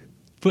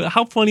 But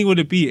how funny would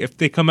it be if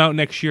they come out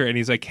next year and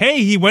he's like,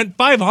 hey, he went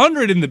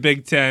 500 in the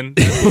Big Ten.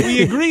 That's what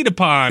we agreed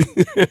upon.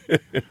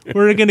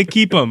 We're going to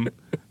keep him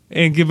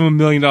and give him $1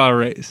 million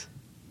raise.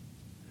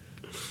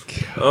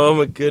 Oh,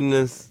 my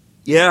goodness.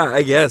 Yeah,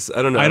 I guess.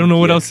 I don't know. I don't know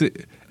what else.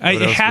 It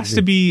has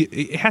to be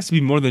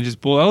more than just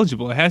bowl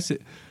eligible. It has to.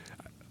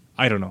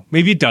 I don't know.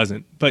 Maybe it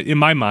doesn't. But in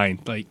my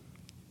mind, like,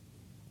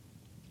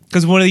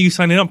 because what are you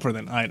signing up for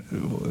then?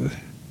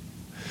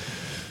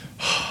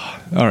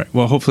 All right.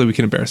 Well, hopefully we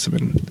can embarrass him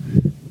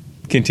and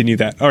continue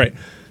that. All right.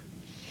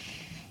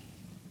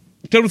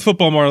 Done with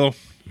football, Marlo.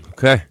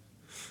 Okay.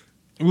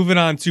 Moving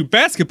on to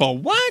basketball.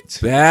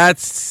 What?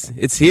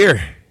 It's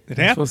here.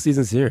 Basketball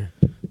season's here.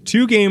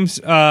 2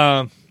 games.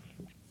 I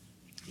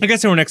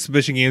guess they weren't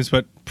exhibition games,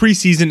 but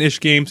preseason-ish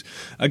games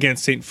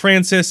against St.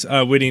 Francis,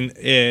 winning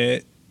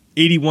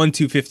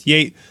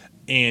 81-58,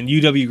 and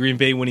UW Green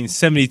Bay winning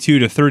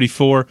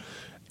 72-34.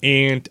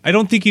 And I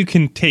don't think you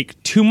can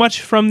take too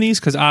much from these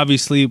because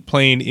obviously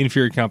playing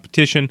inferior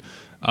competition.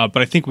 But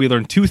I think we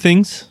learned 2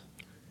 things.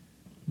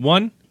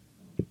 1,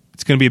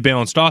 it's going to be a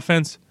balanced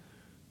offense.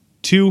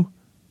 2,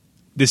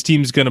 this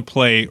team's going to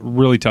play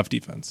really tough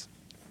defense.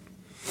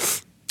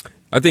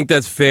 I think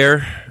that's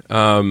fair.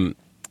 I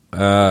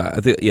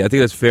think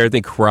that's fair. I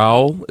think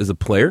Crowell is a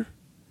player.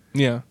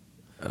 Yeah,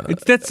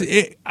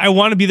 I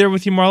want to be there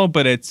with you, Marlo,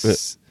 but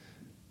it's.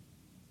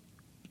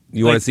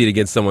 You want to see it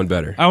against someone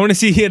better. I want to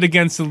see it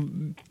against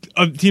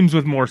teams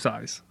with more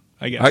size,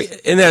 I guess. I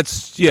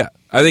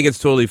think it's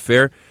totally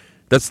fair.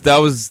 That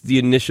was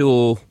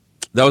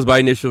my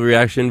initial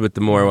reaction, but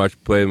the more I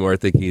watch play, the more I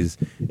think he's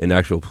an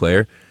actual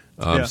player.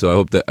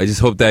 So I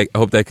hope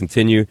that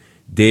continue.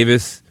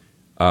 Davis,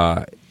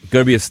 going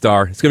to be a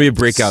star. It's going to be a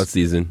breakout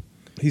season.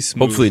 He's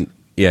smooth. Hopefully,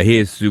 yeah, he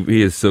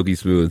is silky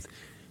smooth,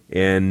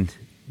 and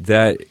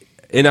I'm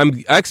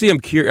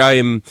curious. I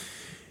am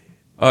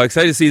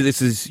excited to see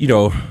this is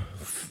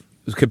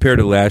compared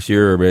to last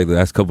year or maybe the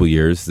last couple of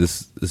years.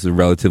 This is a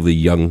relatively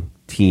young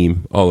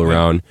team all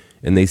around,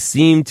 and they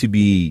seem to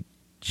be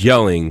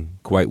gelling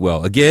quite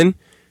well. Again,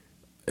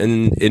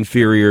 an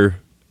inferior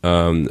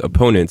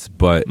opponents,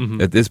 but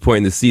at this point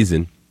in the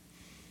season,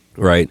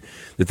 right,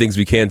 the things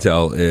we can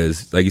tell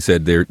is, like you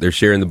said, they're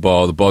sharing the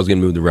ball. The ball's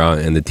getting moved around,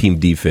 and the team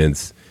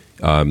defense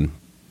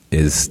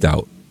is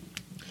stout.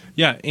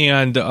 Yeah,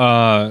 and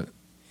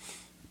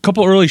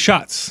couple early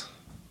shots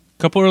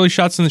in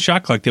the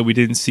shot clock that we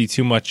didn't see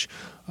too much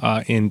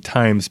in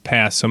times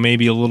past. So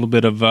maybe a little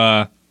bit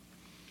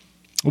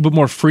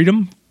more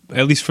freedom,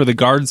 at least for the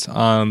guards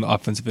on the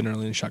offensive and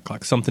early in the shot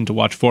clock. Something to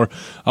watch for,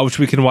 which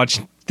we can watch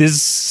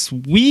this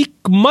week,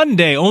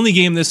 Monday. Only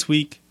game this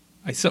week.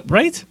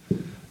 Right?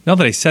 Now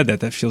that I said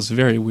that feels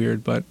very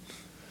weird, but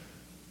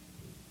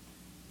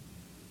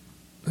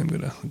I'm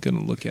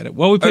gonna look at it.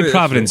 Well, we play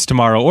Providence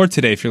tomorrow or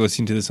today if you're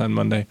listening to this on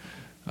Monday.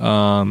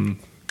 I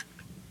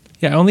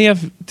only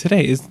have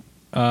today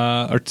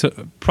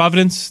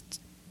Providence.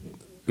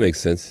 Makes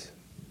sense.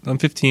 On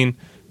 15,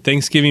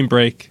 Thanksgiving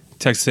break,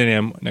 Texas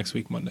A&M next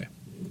week Monday.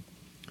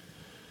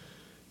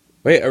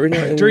 Wait, are we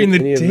not during the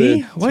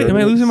day? What? Am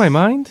I losing my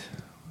mind?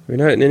 We're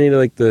not in any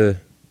like the.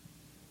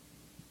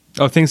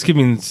 Oh,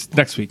 Thanksgiving's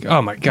next week.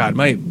 Oh my God,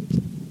 my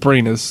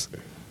brain is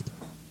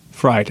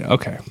fried.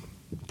 Okay,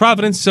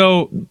 Providence.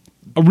 So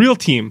a real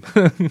team.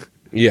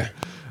 Yeah.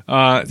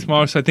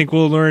 Tomorrow, so I think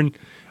we'll learn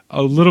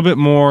a little bit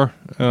more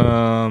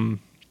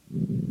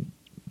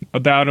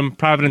about them.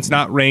 Providence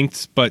not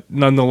ranked, but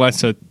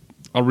nonetheless a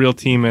real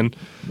team, and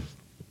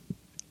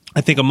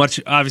I think a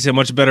much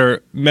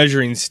better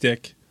measuring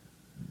stick.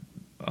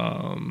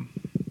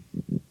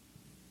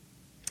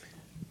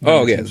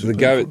 So they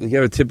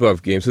have a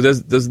tip-off game. So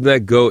doesn't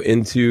that go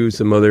into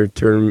some other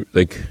term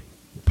like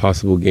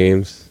possible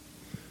games?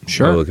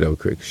 Sure. I'll look it up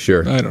quick.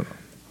 Sure. I don't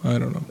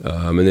know.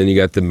 And then you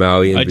got the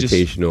Maui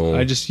Invitational.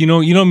 I just you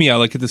know me. I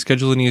like at the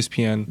schedule in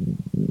ESPN.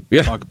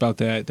 Yeah. Talk about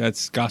that.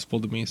 That's gospel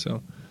to me.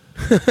 So.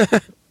 All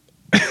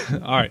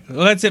right.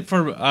 Well, that's it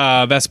for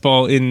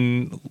basketball.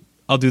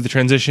 I'll do the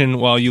transition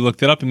while you look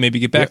that up and maybe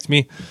get back to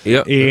me.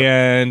 Yeah.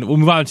 And we'll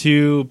move on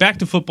to back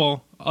to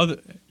football.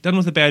 Done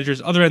with the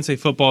Badgers. Other NCAA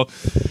football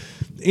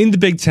in the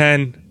Big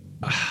Ten.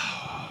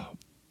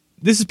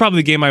 This is probably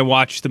the game I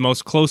watched the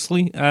most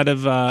closely out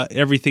of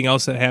everything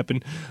else that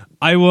happened.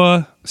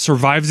 Iowa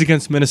survives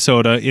against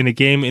Minnesota in a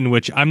game in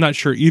which I'm not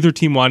sure either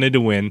team wanted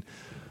to win.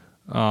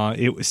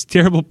 It was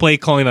terrible play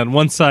calling on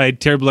one side,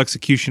 terrible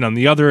execution on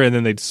the other, and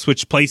then they'd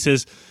switch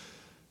places.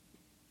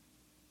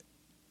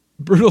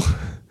 Brutal.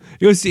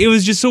 It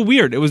was just so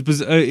weird. It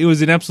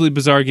was an absolutely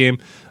bizarre game.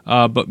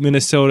 But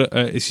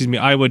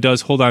Iowa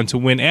does hold on to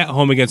win at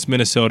home against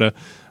Minnesota.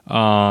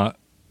 Neither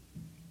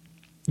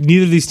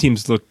of these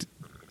teams looked.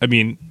 I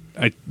mean,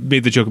 I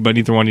made the joke about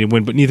neither wanting to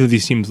win, but neither of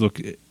these teams look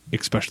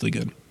especially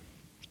good.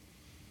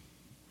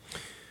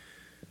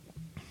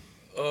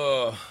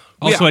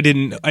 Also, I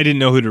didn't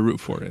know who to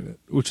root for in it,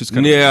 which is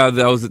kind of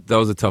that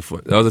was a tough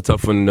one. That was a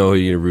tough one to know who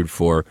you to root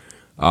for.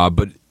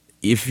 But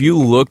if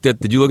you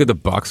did you look at the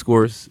box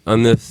scores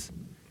on this?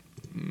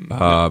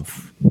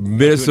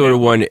 Minnesota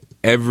won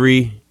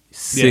every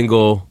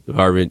single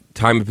department: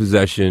 time of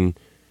possession,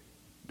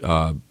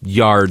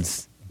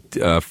 yards,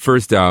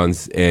 first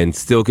downs, and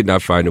still could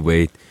not find a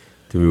way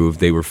to move.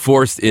 They were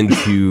forced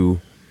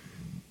into.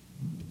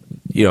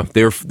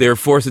 They were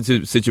forced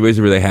into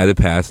situations where they had to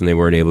pass and they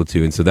weren't able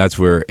to, and so that's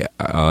where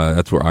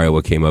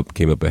Iowa came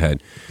up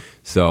ahead.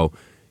 So,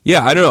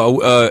 I don't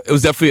know. It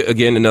was definitely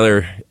again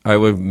another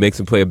Iowa makes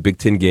them play a Big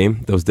Ten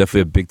game. That was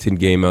definitely a Big Ten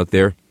game out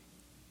there.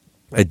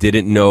 I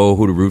didn't know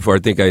who to root for. I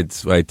think I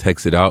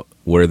texted out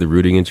what are the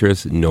rooting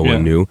interests. No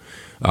one knew,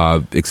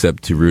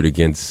 except to root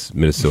against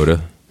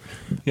Minnesota.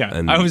 Yeah,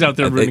 and I was out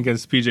there rooting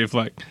against PJ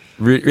Fleck.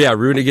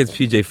 Rooting against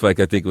PJ Fleck,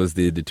 I think, was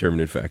the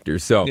determinant factor.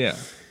 So. Yeah.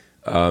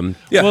 Well,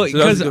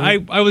 because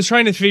I was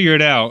trying to figure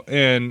it out,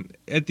 and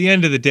at the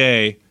end of the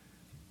day,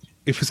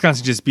 if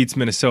Wisconsin just beats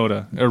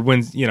Minnesota or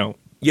wins, then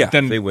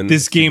they win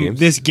this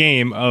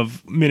game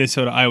of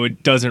Minnesota Iowa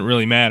doesn't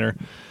really matter.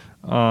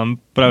 But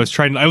I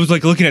was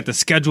like looking at the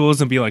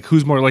schedules and being like,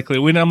 who's more likely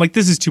to win? And I'm like,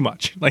 this is too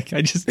much. Like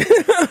I just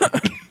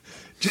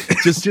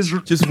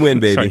just win,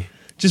 baby. Sorry,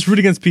 just root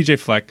against PJ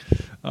Fleck.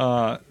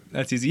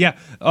 That's easy. Yeah,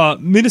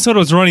 Minnesota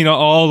was running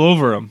all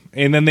over them,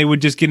 and then they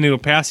would just get into a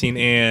passing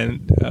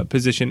and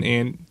position,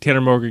 and Tanner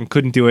Morgan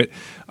couldn't do it.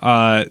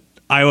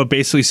 Iowa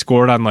basically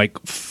scored on like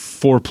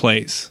 4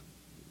 plays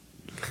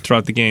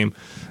throughout the game.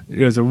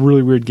 It was a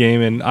really weird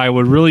game, and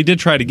Iowa really did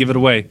try to give it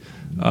away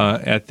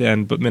at the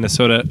end, but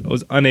Minnesota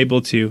was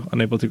unable to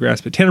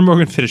grasp it. Tanner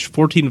Morgan finished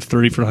 14 of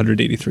 30 for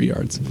 183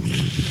 yards.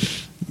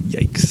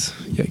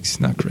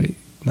 Yikes! Not great.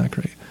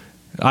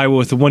 Iowa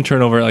with the one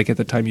turnover, like at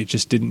the time you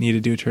just didn't need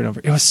to do a turnover.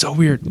 It was so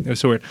weird.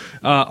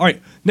 All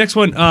right, next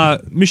one.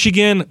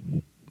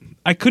 Michigan.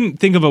 I couldn't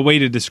think of a way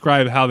to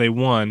describe how they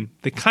won.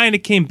 They kind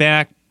of came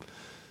back.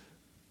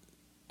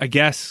 I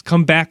guess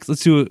come back.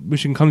 Let's do it.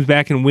 Michigan comes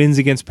back and wins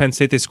against Penn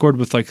State. They scored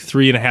with like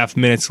 3.5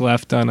 minutes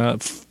left on a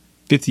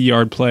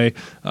 50-yard play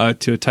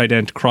to a tight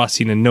end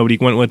crossing, and nobody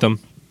went with them.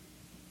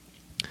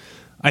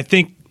 I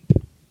think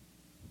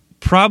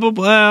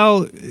probably.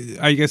 Well,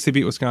 I guess they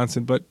beat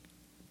Wisconsin, but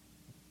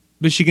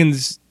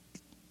Michigan's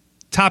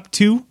top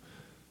 2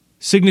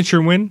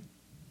 signature win.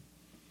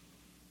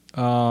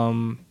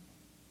 I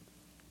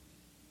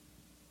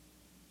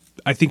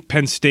think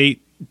Penn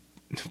State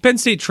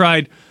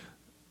tried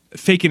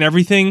faking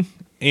everything,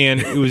 and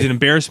it was an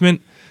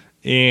embarrassment.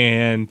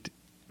 And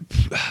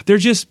they're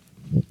just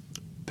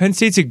Penn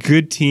State's a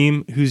good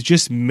team who's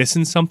just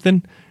missing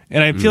something,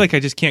 and I feel like I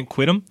just can't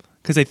quit them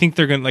because I think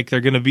they're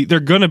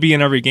gonna be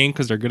in every game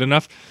because they're good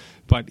enough.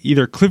 But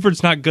either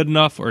Clifford's not good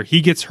enough, or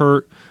he gets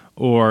hurt,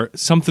 or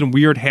something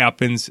weird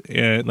happens,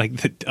 like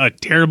a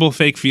terrible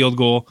fake field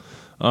goal.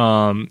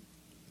 I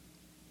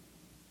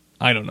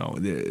don't know.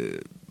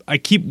 I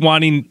keep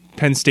wanting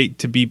Penn State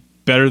to be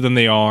better than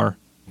they are,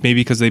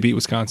 maybe because they beat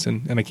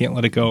Wisconsin, and I can't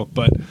let it go.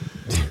 But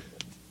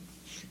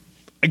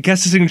I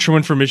guess a signature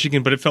win for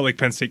Michigan, but it felt like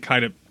Penn State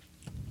kind of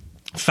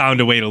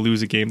found a way to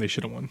lose a game they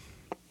should have won.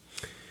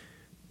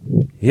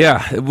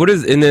 Yeah, what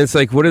is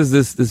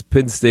this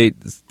Penn State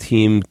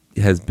team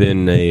has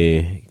been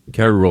a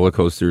kind of roller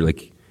coaster.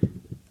 Like,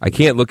 I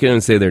can't look at them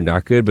and say they're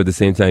not good, but at the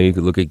same time, you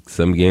could look at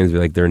some games and be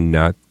like, they're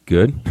not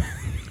good,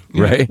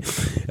 right?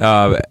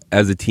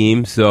 As a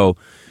team. So,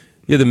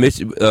 yeah,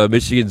 the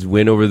Michigan's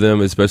win over them,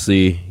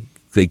 especially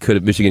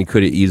Michigan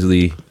could have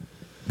easily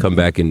come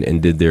back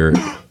and did their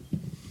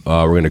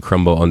we're going to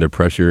crumble under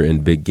pressure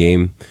in big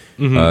game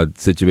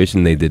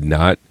situation. They did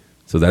not.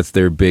 So that's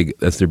their big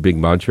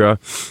mantra.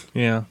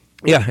 Yeah.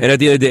 Yeah, and at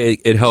the end of the day,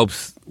 it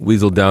helps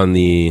weasel down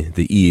the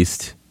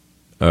East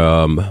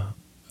on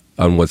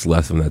what's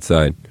left on that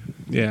side.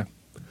 Yeah.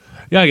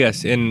 Yeah, I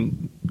guess.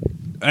 And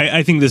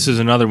I think this is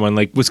another one.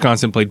 Like,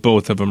 Wisconsin played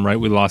both of them, right?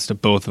 We lost to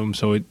both of them.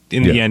 So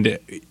in the end,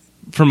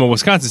 from a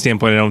Wisconsin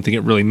standpoint, I don't think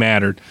it really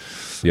mattered.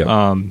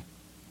 Yeah.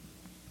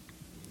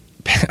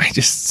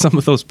 Some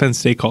of those Penn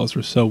State calls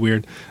were so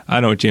weird. I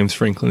don't know what James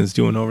Franklin is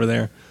doing over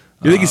there.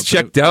 You think he's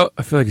checked out?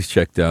 I feel like he's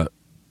checked out.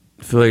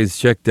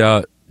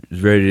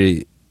 He's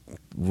ready to.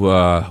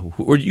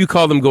 Or you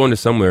called him going to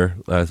somewhere?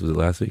 Was it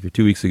last week or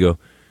 2 weeks ago?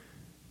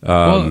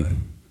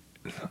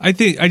 I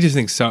just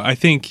think so. I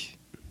think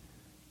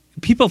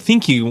people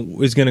think he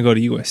was going to go to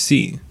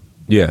USC.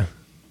 Yeah.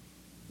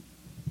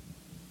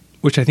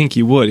 Which I think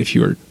you would if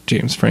you were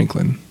James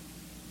Franklin.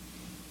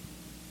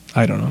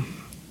 I don't know.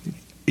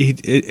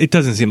 It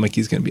doesn't seem like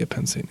he's going to be at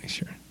Penn State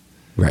next year.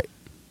 Right.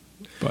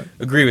 But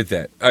I agree with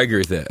that. I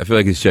feel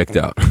like he's checked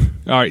out.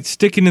 All right,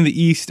 sticking in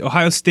the East,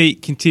 Ohio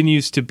State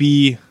continues to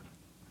be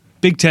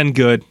Big Ten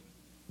good.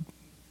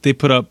 They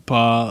put up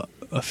a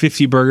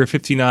 50-burger,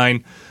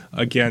 59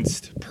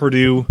 against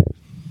Purdue.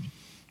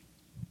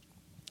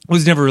 It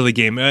was never really a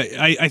game.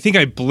 I think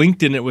I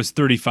blinked and it was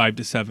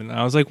 35-7.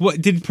 I was like,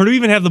 "What? Did Purdue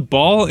even have the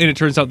ball?" And it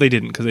turns out they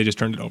didn't because they just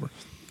turned it over.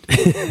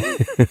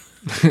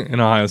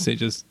 And Ohio State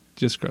just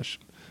crushed.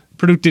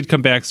 Purdue did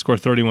come back, score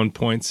 31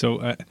 points.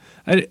 So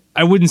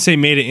I wouldn't say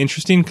made it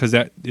interesting because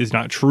that is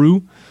not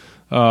true.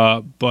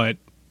 But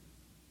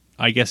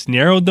I guess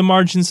narrowed the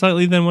margin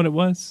slightly than what it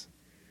was.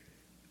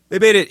 They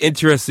made it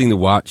interesting to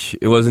watch.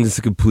 It wasn't just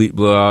a complete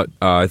blowout.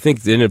 I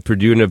think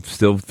Purdue ended up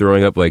still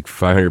throwing up like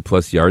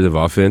 500-plus yards of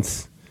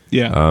offense.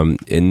 Yeah.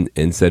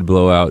 In said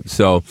blowout.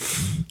 So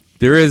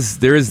there is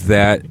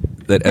that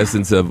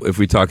essence of, if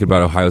we talk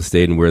about Ohio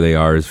State and where they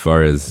are as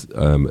far as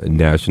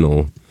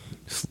national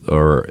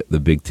or the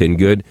Big Ten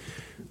good,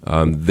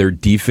 their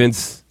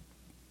defense,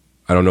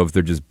 I don't know if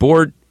they're just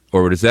bored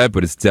or what is that,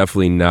 but it's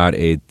definitely not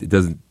it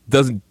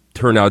doesn't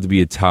turn out to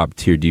be a top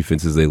tier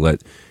defense as they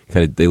let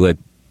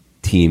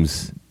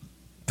teams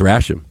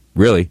thrash them,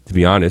 really, to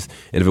be honest.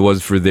 And if it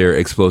wasn't for their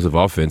explosive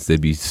offense, they'd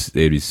be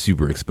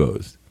super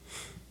exposed.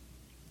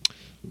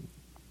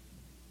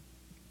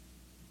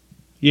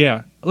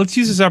 Yeah, let's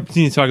use this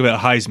opportunity to talk about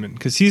Heisman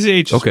because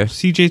C.J.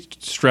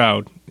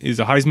 Stroud is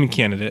a Heisman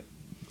candidate.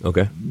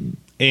 Okay.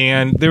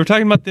 And they were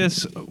talking about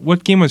this.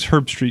 What game was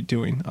Herb Street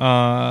doing?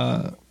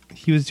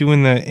 He was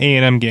doing the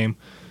A&M game,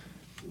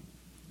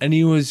 and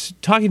he was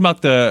talking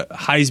about the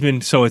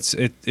Heisman. So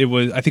it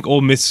was, I think,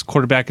 Ole Miss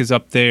quarterback is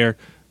up there,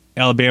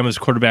 Alabama's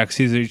quarterback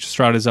C.J.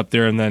 Stroud is up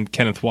there, and then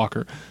Kenneth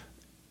Walker.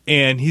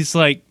 And he's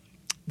like,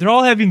 they're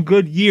all having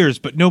good years,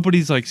 but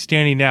nobody's like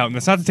standing out. And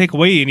that's not to take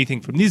away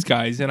anything from these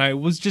guys. And I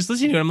was just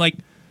listening to it. I'm like,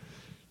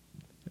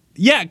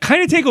 yeah,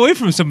 kind of take away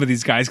from some of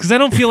these guys because I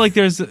don't feel like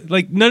there's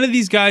like none of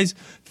these guys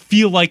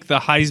feel like the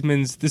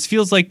Heismans. This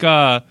feels like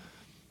a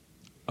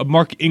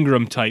Mark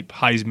Ingram type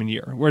Heisman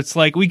year where it's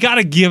like we got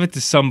to give it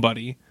to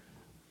somebody.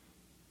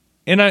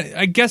 And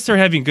I guess they're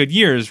having good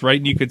years, right?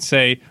 And you could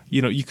say,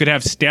 you could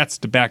have stats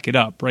to back it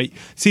up, right?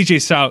 C.J.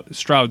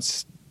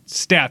 Stroud's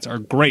stats are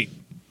great,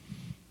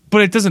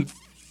 but it doesn't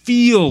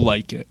feel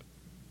like it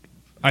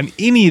on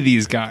any of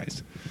these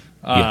guys.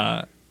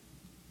 Yeah.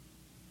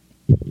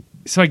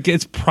 So I guess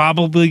it's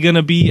probably going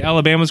to be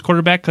Alabama's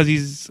quarterback because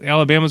he's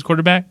Alabama's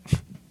quarterback.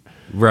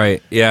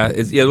 Right. Yeah.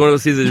 It's one of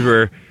those seasons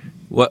where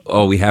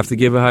we have to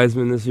give a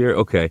Heisman this year?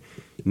 Okay.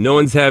 No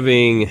one's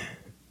having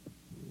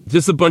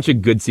just a bunch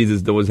of good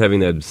seasons. No one's having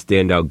that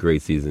standout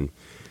great season.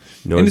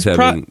 No one's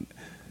having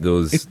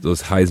those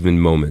Heisman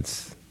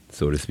moments,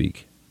 so to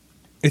speak.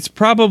 It's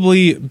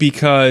probably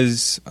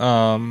because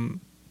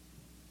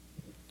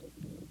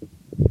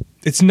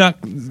it's not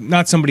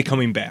somebody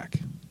coming back,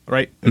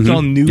 right? It's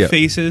all new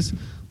faces.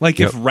 Like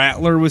if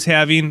Rattler was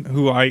having,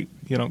 who I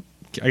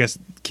guess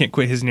can't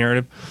quit his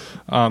narrative.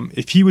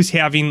 If he was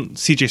having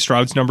C.J.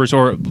 Stroud's numbers,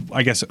 or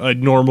I guess a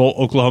normal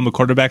Oklahoma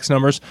quarterback's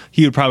numbers,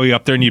 he would probably be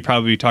up there, and you'd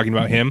probably be talking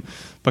about him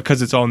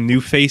because it's all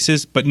new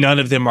faces, but none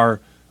of them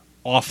are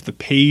off the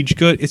page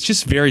good. It's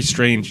just very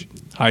strange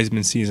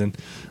Heisman season.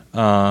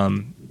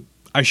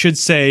 I should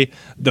say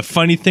the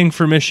funny thing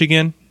for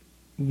Michigan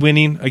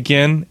winning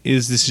again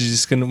is this is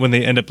just going to, when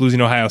they end up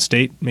losing Ohio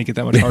State, make it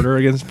that much harder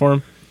against for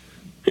them.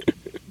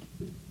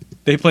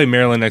 They play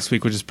Maryland next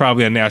week, which is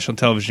probably on national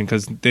television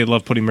because they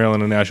love putting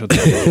Maryland on national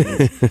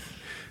television.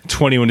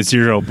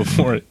 21-0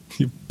 before it.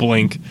 You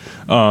blink.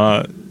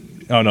 Oh,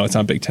 no, it's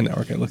on Big Ten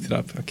Network. I looked it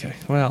up. Okay,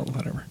 well,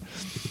 whatever.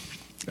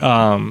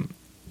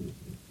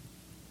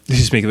 They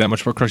just make it that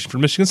much more crushing for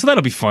Michigan, so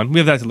that'll be fun. We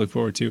have that to look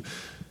forward to.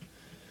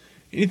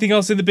 Anything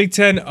else in the Big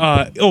Ten?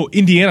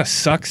 Indiana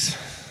sucks.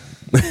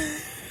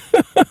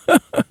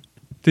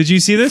 Did you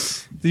see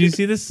this?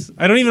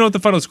 I don't even know what the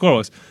final score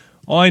was.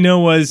 All I know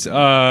was...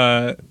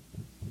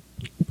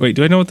 wait,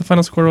 do I know what the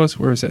final score was?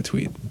 Where was that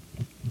tweet?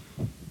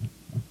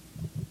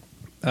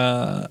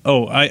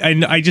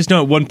 I just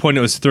know at one point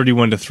it was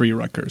 31-3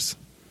 Rutgers.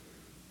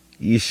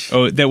 Yeesh.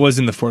 Oh, that was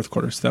in the fourth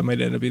quarter, so that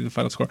might end up being the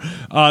final score.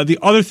 The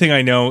other thing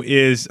I know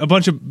is a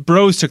bunch of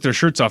bros took their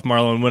shirts off,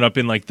 Marlo, and went up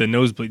in like the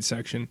nosebleed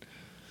section.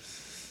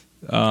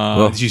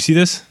 Did you see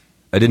this?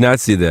 I did not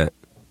see that.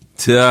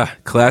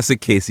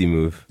 Classic Casey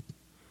move.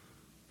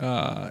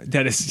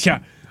 That is, yeah.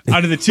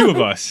 Out of the two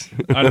of us,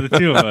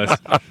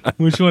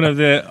 which one of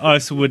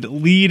us would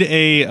lead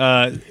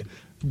a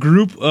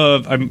group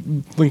of?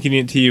 I'm linking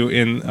it to you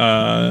in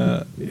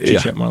chat,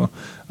 Marlo,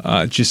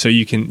 just so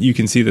you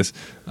can see this.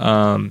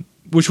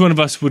 Which one of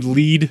us would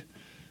lead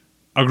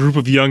a group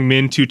of young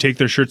men to take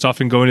their shirts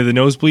off and go into the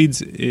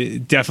nosebleeds?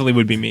 It definitely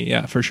would be me.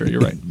 Yeah, for sure. You're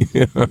right.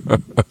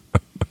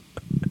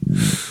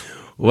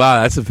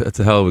 Wow, that's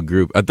a hell of a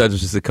group. I thought it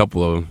was just a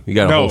couple of them. You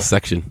got a whole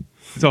section.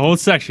 It's a whole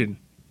section.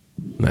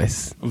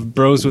 Nice. Of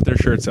bros with their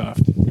shirts off.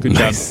 Good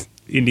job,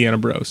 Indiana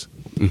bros.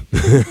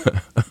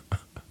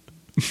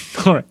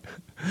 All right.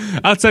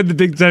 Outside the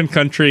Big Ten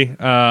country,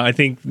 I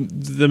think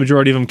the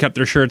majority of them kept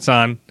their shirts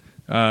on.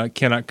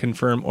 Cannot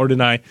confirm or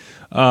deny.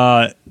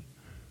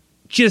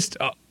 Just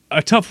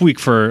a tough week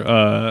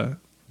for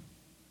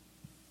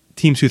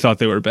teams who thought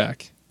they were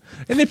back.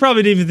 And they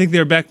probably didn't even think they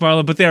were back,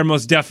 Marlon, but they are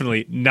most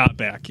definitely not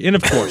back. And,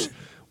 of course,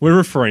 we're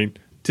referring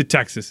to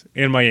Texas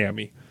and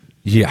Miami.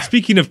 Yeah.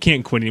 Speaking of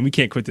can't quitting, we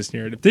can't quit this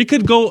narrative. They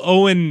could go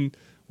 0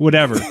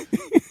 whatever,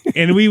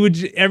 and we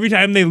would every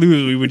time they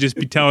lose, we would just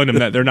be telling them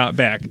that they're not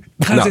back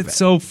because it's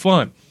so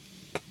fun.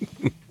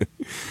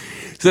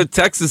 So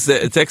Texas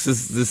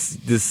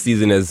this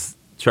season has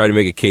tried to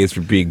make a case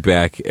for being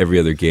back every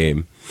other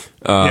game,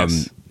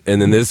 yes.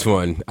 And then this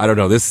one, I don't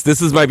know.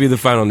 This might be the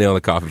final nail in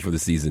the coffin for the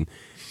season.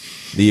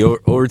 The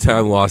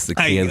overtime loss to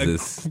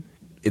Kansas.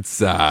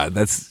 I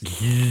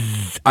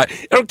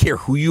don't care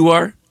who you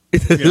are.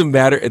 It doesn't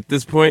matter at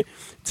this point.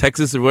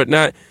 Texas or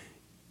whatnot,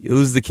 you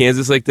lose to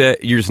Kansas like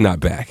that, you're just not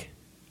back.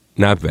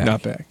 Not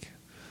back.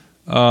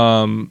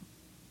 No.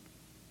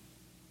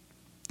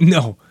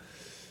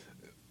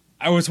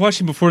 I was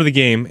watching before the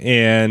game,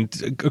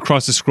 and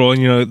across the scroll,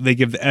 they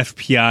give the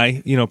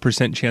FPI,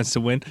 percent chance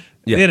to win.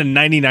 Yeah. They had a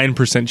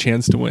 99%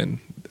 chance to win,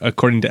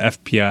 according to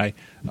FPI.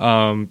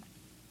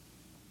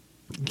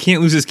 You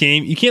can't lose this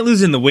game. You can't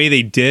lose in the way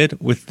they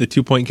did with the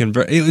 2-point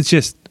convert. It was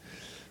just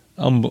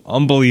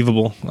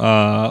unbelievable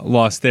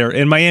loss there.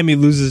 And Miami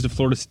loses to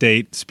Florida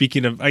State.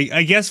 Speaking of,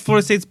 I guess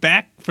Florida State's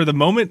back for the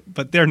moment,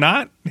 but they're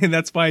not, and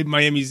that's why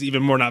Miami's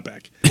even more not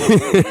back.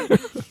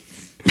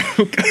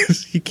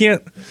 Because you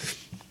can't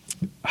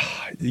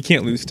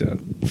lose to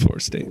Florida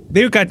State.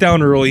 They got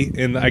down early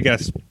and I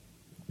guess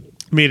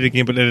made it a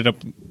game, but ended up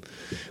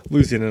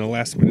losing in a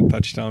last-minute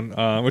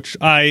touchdown, which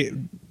I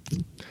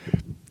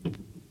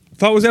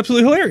thought was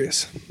absolutely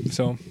hilarious.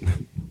 So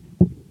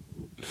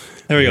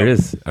there we go. There it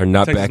is. Are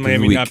not Texas, back.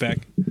 Miami week. not back.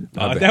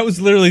 Not back. That was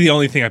literally the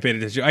only thing I paid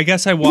attention to. I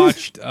guess I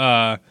watched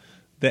the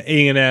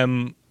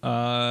A&M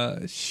Ole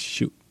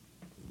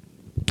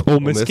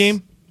Miss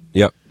game.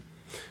 Yep.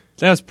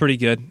 That was pretty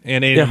good,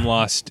 and A&M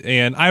lost.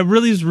 And I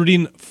really was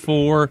rooting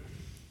for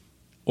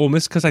Ole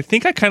Miss because I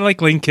think I kind of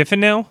like Lane Kiffin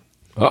now.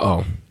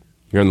 Uh-oh.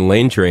 You're on the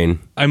Lane train.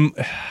 I don't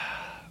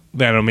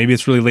know. Maybe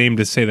it's really lame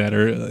to say that,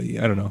 or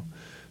I don't know.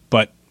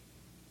 But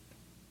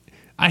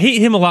I hate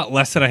him a lot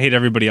less than I hate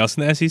everybody else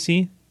in the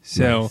SEC.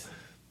 So nice.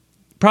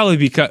 Probably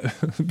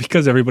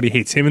because everybody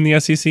hates him in the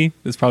SEC.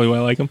 That's probably why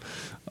I like him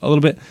a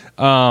little bit.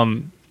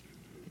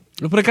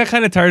 But I got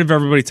kind of tired of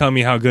everybody telling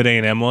me how good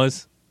A&M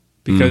was.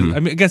 Because, I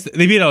guess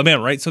they beat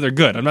Alabama, right? So they're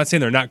good. I'm not saying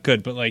they're not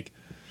good, but,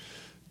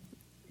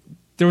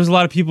 there was a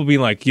lot of people being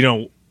like,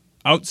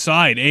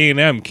 outside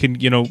A&M can,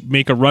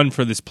 make a run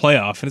for this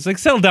playoff. And it's like,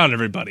 settle down,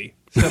 everybody.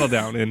 Settle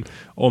down. And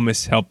Ole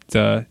Miss helped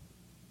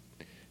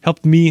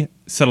me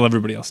settle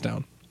everybody else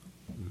down.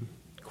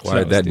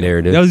 Quiet that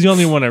narrative. That was the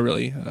only one I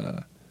really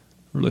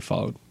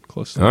followed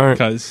closely. All right.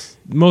 Because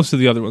most of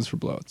the other ones were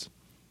blowouts.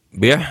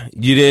 But yeah,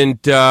 you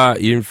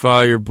didn't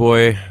follow your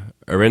boy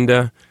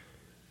Arenda.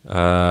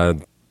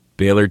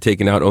 Baylor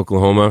taking out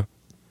Oklahoma.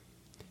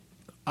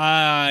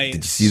 I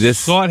Did you see this?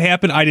 saw it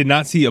happen. I did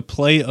not see a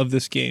play of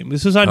this game.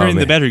 This was on during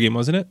the man. Badger game,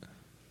 wasn't it?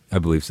 I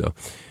believe so.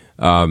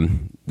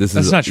 This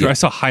That's is not true. yeah. I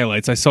saw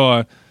highlights. I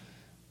saw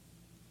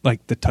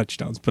like the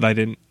touchdowns, but I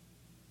didn't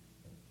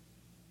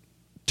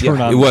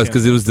turn on. It was the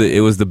because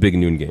it was the big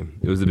noon game.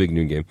 It was the big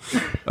noon game.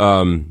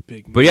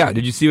 Big But yeah,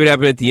 did you see what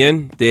happened at the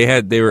end?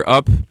 They were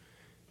up.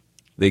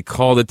 They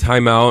called a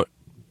timeout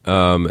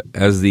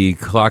as the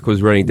clock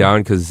was running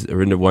down because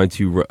Orinda wanted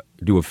to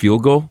do a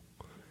field goal.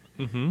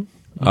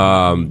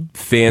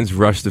 Fans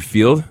rushed the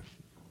field.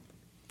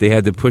 They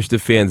had to push the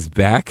fans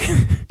back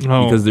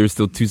because there was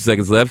still 2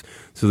 seconds left,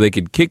 so they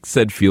could kick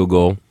said field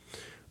goal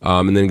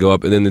and then go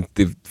up, and then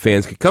the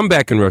fans could come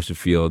back and rush the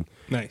field.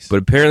 Nice. But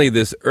apparently,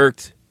 this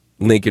irked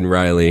Lincoln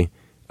Riley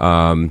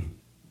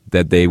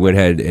that they went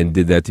ahead and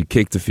did that to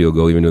kick the field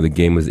goal, even though the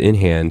game was in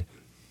hand.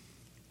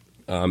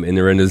 And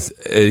Orinda's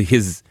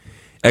his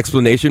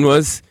explanation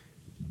was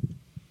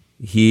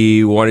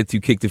he wanted to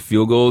kick the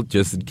field goal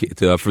just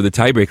for the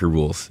tiebreaker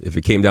rules. If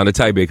it came down to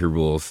tiebreaker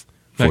rules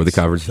for Nice. the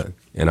conference,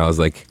 and I was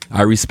like,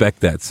 I respect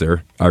that,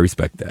 sir. I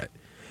respect that.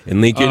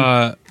 And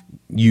Lincoln,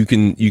 you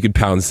can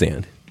pound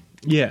sand.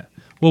 Yeah.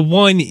 Well,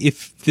 one,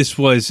 if this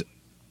was,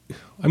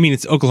 I mean,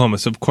 it's Oklahoma,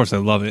 so of course I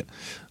love it.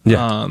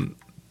 Yeah.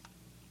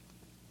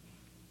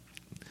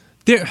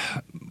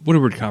 What a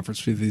weird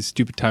conference with these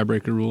stupid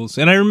tiebreaker rules.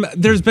 And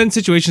there's been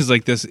situations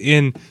like this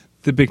in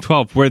the Big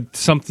 12 where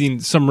some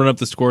run up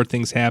the score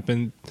things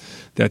happen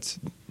that's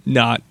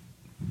not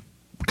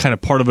kind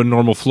of part of a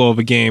normal flow of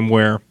a game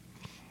where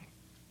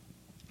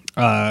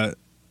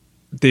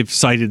they've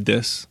cited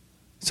this.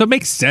 So it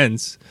makes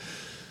sense.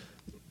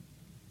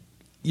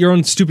 Your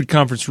own stupid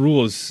conference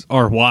rules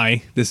are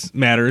why this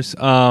matters.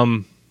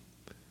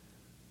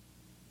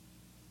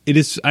 It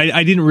is.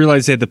 I didn't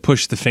realize they had to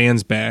push the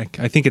fans back.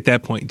 I think at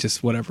that point,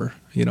 just whatever,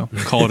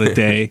 call it a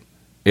day.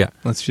 Yeah.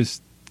 Let's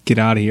just get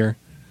out of here.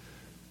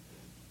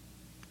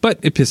 But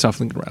it pissed off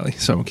Lincoln Riley,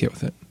 so I'm okay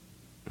with it.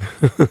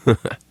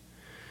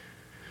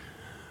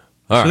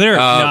 All So they're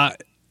right.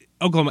 not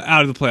Oklahoma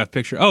out of the playoff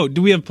picture. Oh,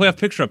 do we have a playoff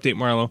picture update,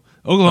 Marlo?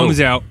 Oklahoma's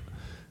out.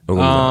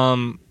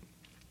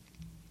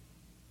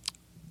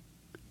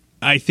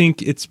 I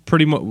think it's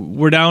pretty much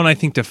we're down. I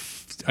think to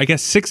I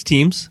guess 6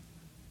 teams,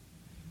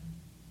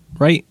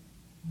 right?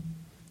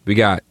 We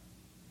got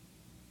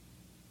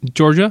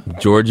Georgia,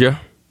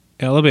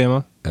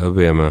 Alabama,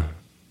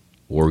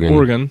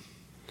 Oregon,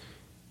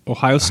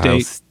 Ohio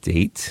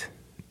State,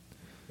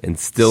 and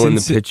still in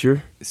the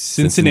picture,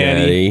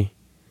 Cincinnati,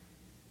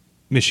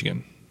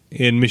 Michigan.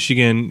 In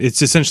Michigan,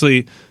 it's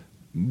essentially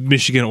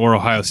Michigan or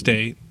Ohio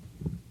State.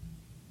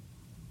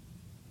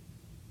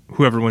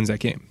 Whoever wins that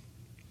game.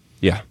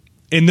 Yeah.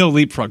 And they'll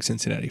leapfrog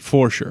Cincinnati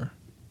for sure.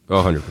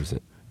 Oh, 100%.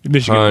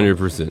 Michigan.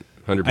 100%.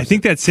 I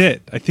think that's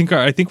it. I think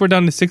we're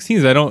down to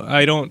 16s.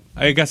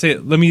 I guess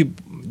let me,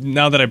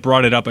 now that I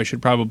brought it up, I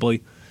should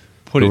probably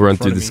put it in run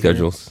front through of the me here.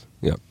 schedules.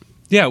 Yep.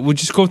 Yeah, we'll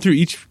just go through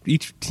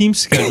each team's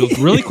schedules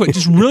really quick.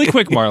 Just really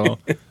quick, Marlo.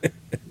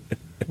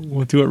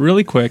 We'll do it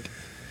really quick.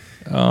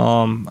 I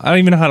don't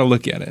even know how to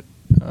look at it.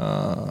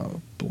 Oh,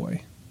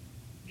 boy.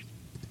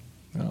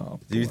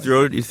 Do you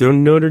throw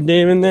Notre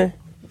Dame in there?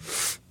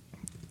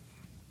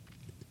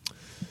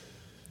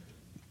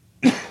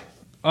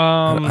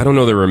 I don't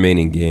know the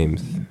remaining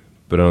games,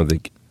 but I don't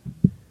think.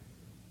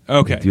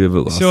 Okay. Do you have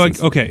a loss? So,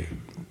 okay.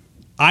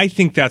 I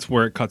think that's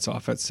where it cuts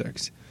off at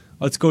 6.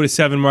 Let's go to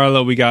 7,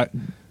 Marlo. We got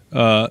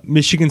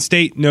Michigan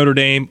State, Notre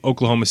Dame,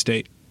 Oklahoma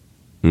State.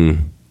 I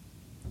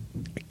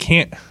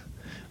can't.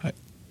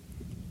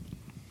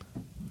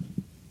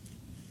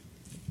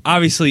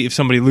 Obviously, if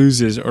somebody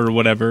loses or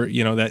whatever,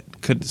 that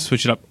could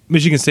switch it up.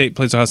 Michigan State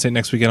plays Ohio State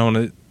next week. I don't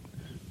want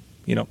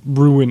to,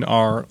 ruin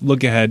our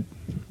look ahead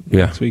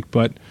next week,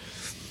 but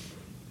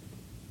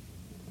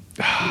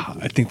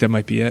I think that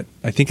might be it.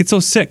 I think it's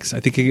those 6. I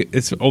think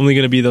it's only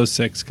going to be those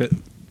 6.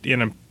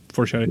 And I'm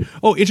foreshadowing.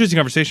 Oh, interesting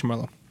conversation,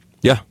 Marlo.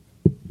 Yeah.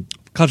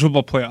 College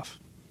football playoff.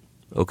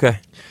 Okay.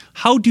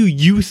 How do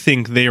you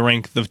think they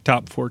rank the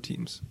top 4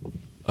 teams?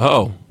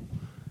 Oh.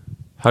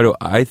 How do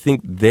I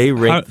think they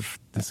rank?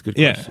 That's a good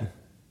question.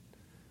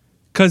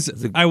 Because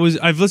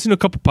I've listened to a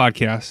couple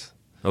podcasts.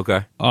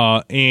 Okay.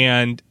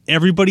 And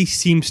everybody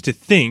seems to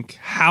think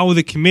how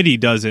the committee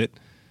does it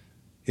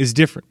is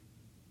different.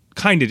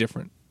 Kind of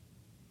different.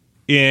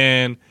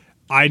 And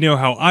I know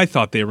how I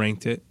thought they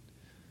ranked it.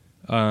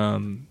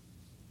 But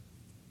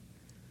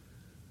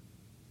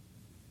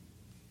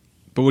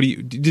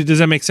does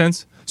that make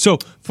sense? So,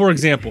 for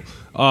example,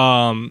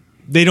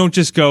 they don't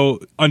just go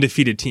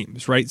undefeated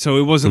teams, right? So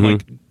it wasn't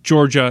like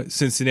Georgia,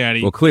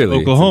 Cincinnati, clearly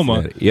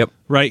Oklahoma, Cincinnati. Yep.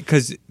 right?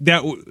 Because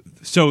that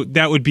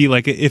would be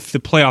like if the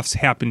playoffs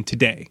happened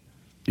today.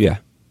 Yeah.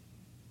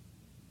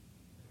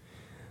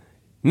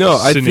 No,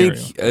 Scenario.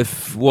 I think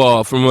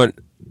from what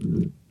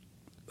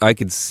I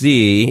could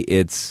see,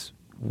 it's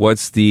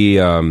what's the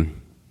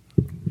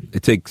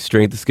it takes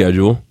strength of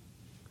schedule,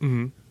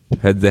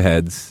 head to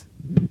heads,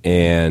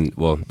 and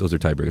those are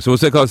tiebreakers. So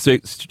what's that called?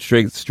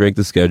 Strength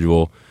of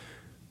schedule,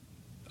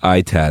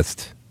 eye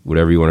test,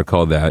 whatever you want to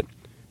call that,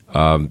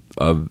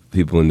 of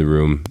people in the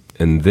room,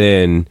 and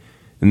then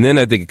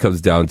I think it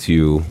comes down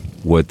to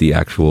what the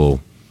actual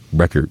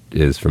record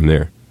is from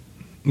there.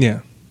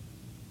 Yeah.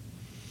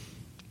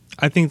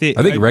 I think the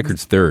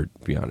record's third,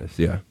 to be honest.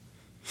 Yeah.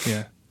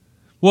 Yeah.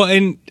 Well,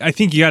 and I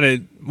think you got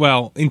to,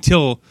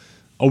 until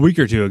a week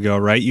or two ago,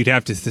 right? You'd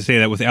have to say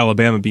that with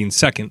Alabama being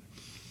second.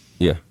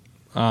 Yeah.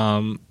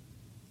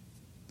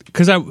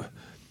 Because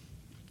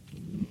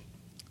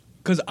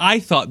I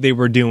thought they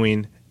were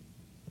doing,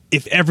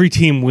 if every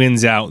team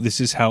wins out,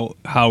 this is how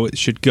it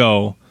should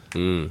go.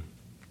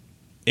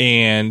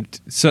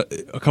 And so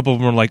a couple of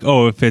them were like,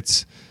 oh, if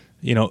it's,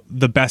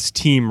 the best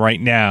team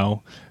right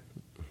now.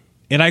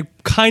 And I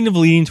kind of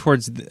lean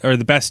towards, or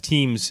the best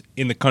teams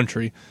in the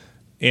country.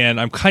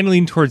 And I'm kind of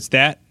leaning towards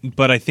that,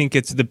 but I think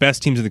it's the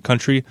best teams in the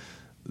country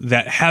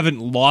that haven't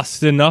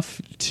lost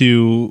enough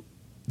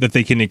that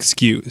they can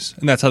excuse.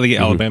 And that's how they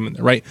get Alabama in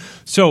there, right?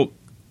 So,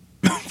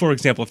 for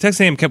example, if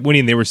Texas A&M kept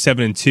winning, they were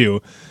 7-2.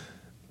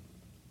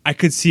 I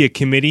could see a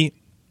committee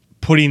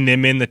putting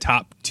them in the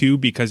top 2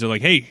 because they're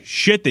like, hey,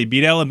 shit, they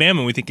beat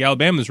Alabama, and we think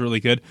Alabama's really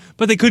good.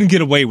 But they couldn't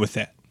get away with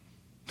that.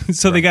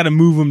 So They got to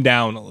move them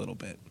down a little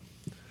bit.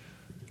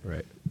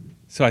 Right.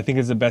 So I think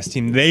it's the best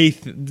team the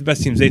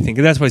best teams they think,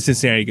 and that's why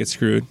Cincinnati gets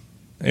screwed,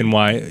 and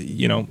why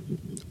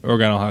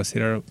Oregon, Ohio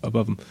State are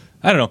above them.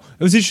 I don't know.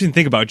 It was interesting to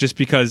think about just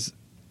because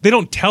they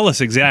don't tell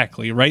us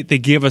exactly, right? They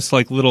give us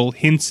like little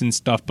hints and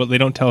stuff, but they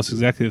don't tell us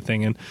exactly the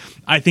thing. And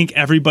I think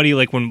everybody,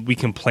 like when we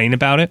complain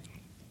about it,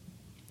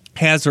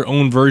 has their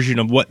own version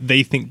of what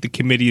they think the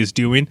committee is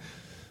doing.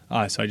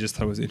 So I just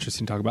thought it was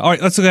interesting to talk about. All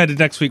right, let's look ahead to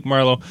next week,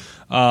 Marlo.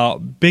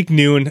 Big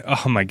noon.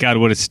 Oh, my God,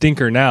 what a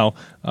stinker now.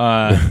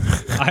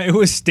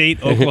 Iowa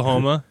State,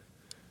 Oklahoma.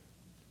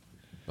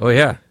 Oh,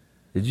 yeah.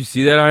 Did you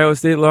see that Iowa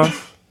State loss?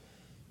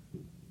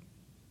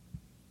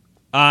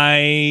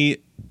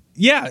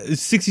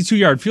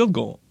 62-yard field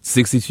goal.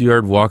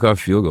 62-yard walk-off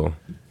field goal.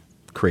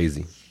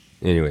 Crazy.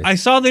 Anyway. I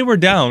saw they were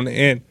down,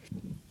 and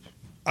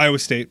Iowa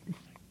State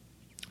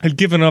had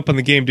given up on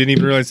the game, didn't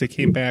even realize they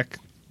came back.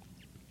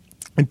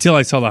 Until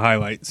I saw the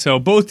highlight. So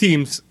both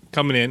teams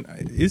coming in.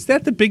 Is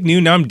that the big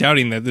noon? Now I'm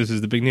doubting that this is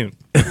the big noon.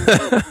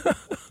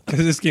 Because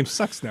this game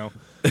sucks now.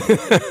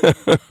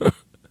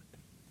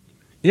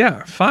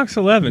 Yeah, Fox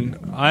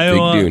 11.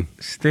 Iowa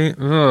State.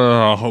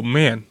 Oh,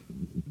 man.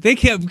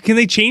 Can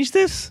they change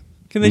this?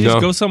 Can they just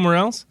go somewhere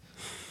else?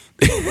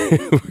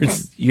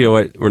 You know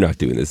what? We're not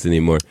doing this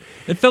anymore.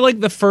 It felt like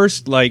the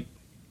first 5-6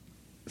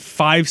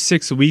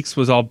 weeks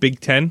was all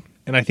Big Ten.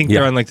 And I think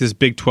they're on this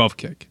Big 12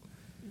 kick.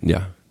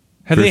 Yeah.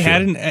 Have they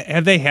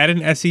had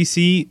an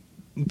SEC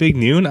Big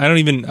Noon? I don't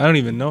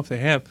even know if they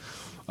have.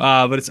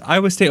 But it's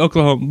Iowa State,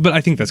 Oklahoma. But I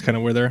think that's kind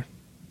of where they're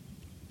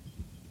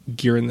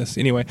gearing this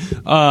anyway.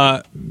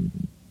 Why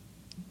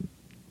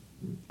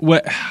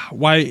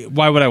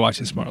would I watch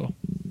this, Marlo?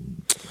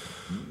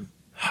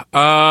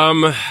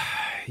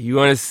 You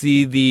want to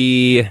see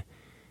the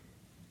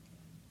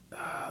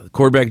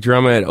quarterback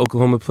drama at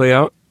Oklahoma play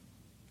out?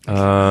 I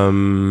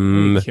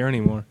don't care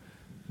anymore.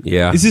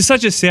 Yeah. This is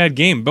such a sad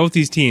game. Both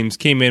these teams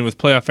came in with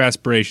playoff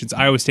aspirations.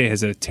 Iowa State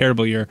has a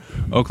terrible year.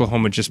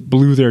 Oklahoma just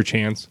blew their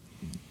chance.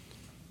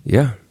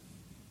 Yeah.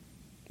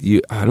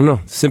 I don't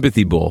know.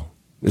 Sympathy Bowl.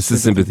 This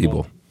is Sympathy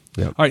Bowl.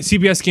 Yeah. All right,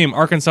 CBS game,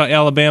 Arkansas,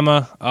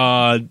 Alabama.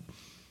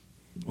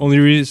 Only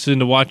reason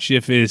to watch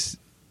if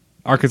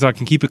Arkansas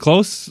can keep it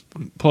close,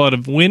 pull out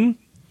a win.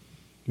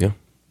 Yeah.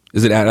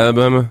 Is it at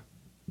Alabama?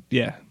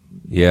 Yeah.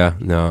 Yeah.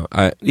 No.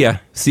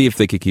 See if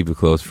they could keep it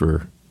close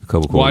for a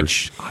couple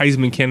quarters. Watch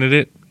Heisman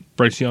candidate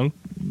Bryce Young.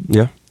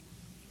 Yeah.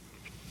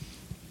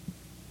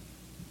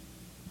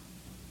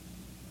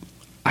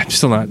 I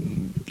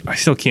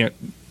still can't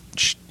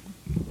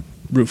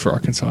root for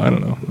Arkansas. I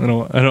don't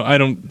know. I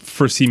don't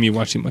foresee me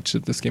watching much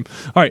of this game.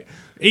 All right,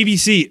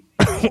 ABC.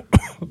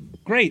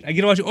 Great. I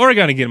get to watch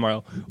Oregon again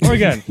tomorrow.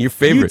 Oregon. Your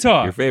favorite.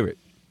 Utah. Your favorite.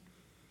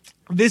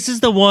 This is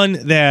the one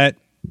that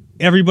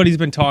everybody's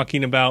been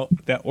talking about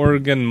that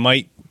Oregon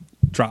might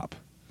drop.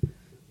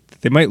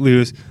 They might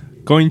lose.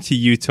 Going to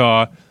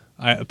Utah.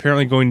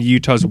 Apparently going to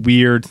Utah is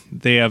weird.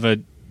 They have a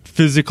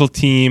physical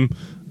team.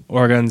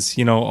 Oregon's,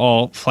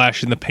 all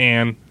flash in the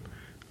pan.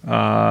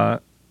 Who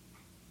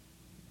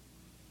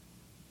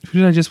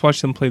did I just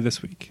watch them play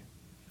this week?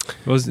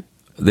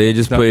 They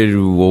just played,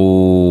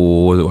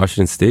 was it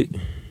Washington State?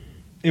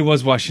 It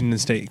was Washington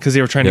State because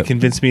they were trying to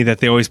convince me that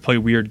they always play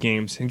weird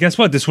games. And guess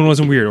what? This one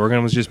wasn't weird.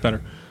 Oregon was just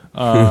better.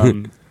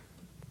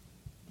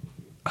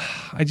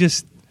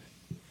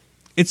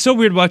 It's so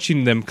weird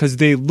watching them because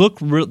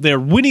they're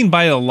winning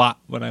by a lot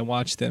when I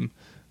watch them.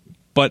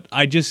 But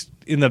I just,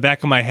 in the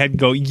back of my head,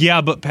 go,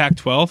 yeah, but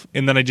Pac-12.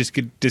 And then I just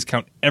could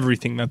discount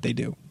everything that they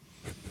do.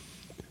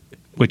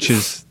 Which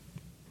is,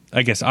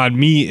 I guess, on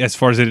me as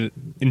far as an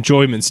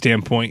enjoyment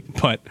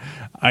standpoint. But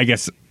I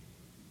guess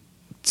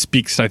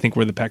speaks, I think,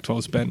 where the Pac-12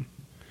 has been.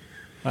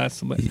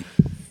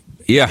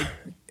 Yeah.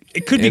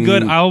 It could be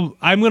good.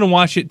 I'm going to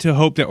watch it to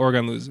hope that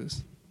Oregon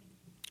loses.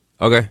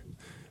 Okay.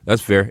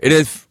 That's fair. It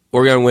is.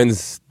 Oregon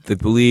wins. They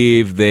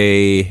believe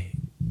they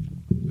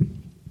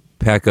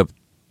pack up.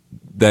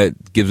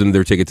 That gives them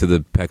their ticket to the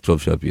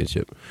Pac-12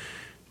 championship.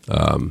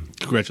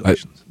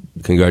 Congratulations.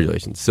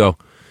 Congratulations. So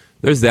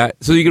there's that.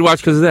 So you can watch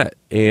because of that.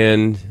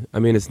 And I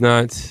mean, it's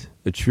not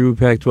a true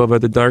Pac-12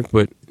 at the dark,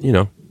 but you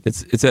know,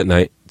 it's at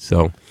night.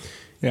 So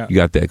Yeah. you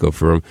got that go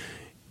for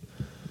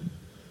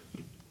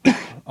them.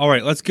 All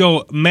right, let's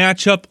go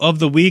matchup of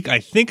the week. I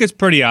think it's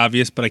pretty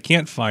obvious, but I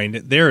can't find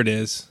it. There it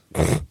is.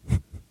 It's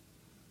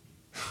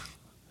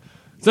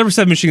number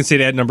 7, Michigan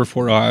State at number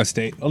 4, Ohio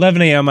State.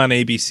 11 a.m. on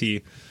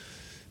ABC.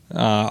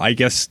 I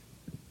guess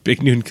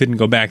Big Noon couldn't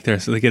go back there,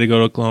 so they got to go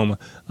to Oklahoma.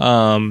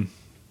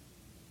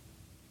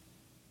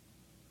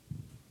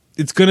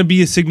 It's going to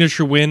be a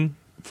signature win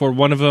for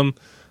one of them.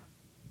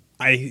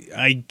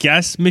 I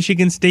guess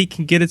Michigan State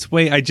can get its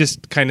way. I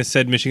just kind of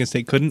said Michigan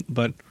State couldn't,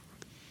 but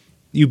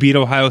you beat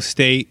Ohio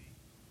State.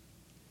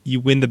 You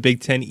win the Big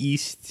Ten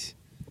East.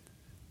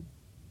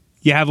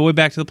 You have a way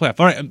back to the playoff.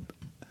 All right,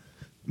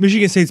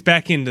 Michigan State's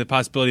back into the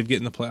possibility of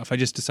getting the playoff. I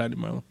just decided,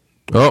 Marlon.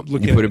 Oh,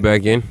 you put it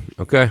back in?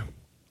 Okay.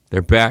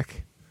 They're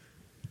back.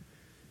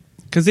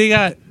 Because they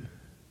got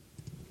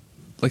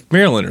like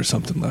Maryland or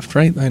something left,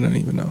 right? I don't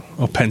even know.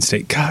 Oh, Penn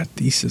State. God,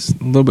 the East is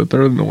a little bit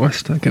better than the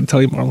West. I can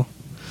tell you, Marlon.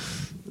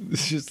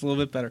 It's just a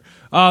little bit better.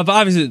 But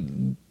obviously,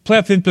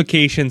 playoff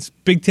implications,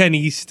 Big Ten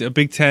East,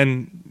 Big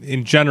Ten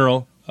in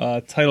general,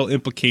 title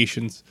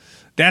implications.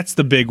 That's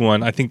the big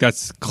one. I think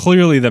that's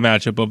clearly the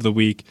matchup of the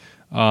week.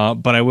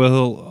 But I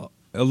will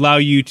allow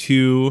you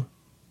to,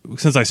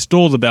 since I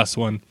stole the best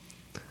one,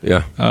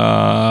 you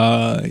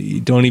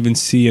don't even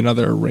see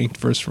another ranked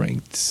versus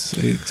ranked,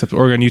 except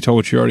Oregon, Utah,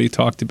 which you already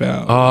talked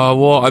about.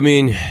 Well, I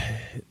mean,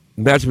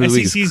 matchup of the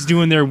week. SEC's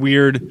doing their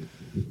weird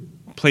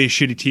play a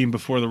shitty team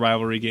before the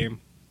rivalry game.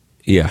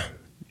 Yeah.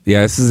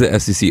 This is the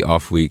SEC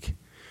off week,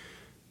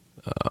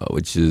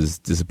 which is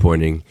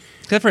disappointing.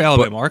 Except for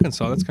Alabama,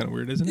 Arkansas. That's kind of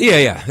weird, isn't it?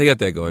 Yeah, they got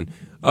that going.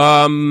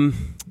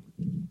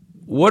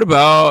 What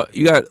about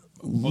you got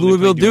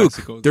Louisville Duke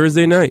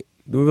Thursday night?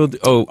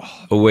 Louisville.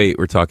 Wait,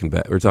 we're talking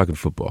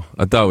football.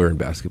 I thought we were in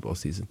basketball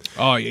season.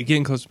 Oh, yeah,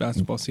 getting close to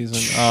basketball season.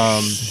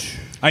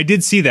 I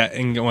did see that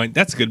and going,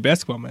 that's a good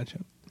basketball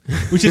matchup,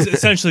 which is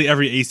essentially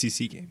every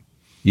ACC game.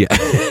 Yeah.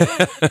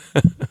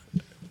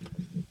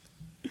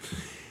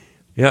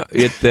 Yeah,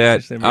 get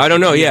that. I don't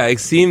know. Yeah, it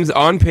seems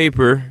on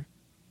paper,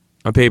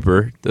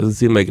 doesn't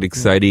seem like an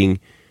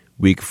exciting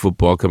week of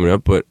football coming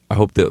up, but I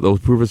hope that they'll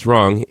prove us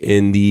wrong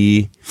in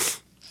the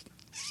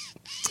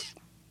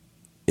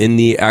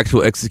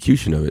actual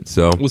execution of it.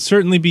 So we'll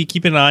certainly be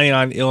keeping an eye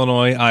on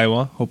Illinois,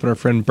 Iowa. Hoping our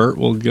friend Bert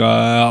will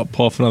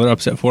pull off another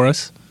upset for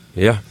us.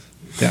 Yeah.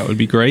 That would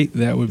be great.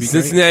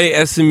 Cincinnati,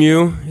 great.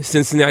 SMU,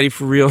 Cincinnati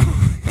for real.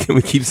 Can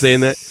we keep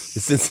saying that?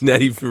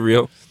 Cincinnati for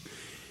real.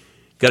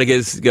 Got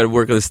to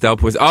work on the style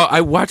points.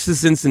 I watched the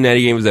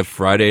Cincinnati game. It was that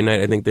Friday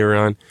night I think they were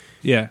on.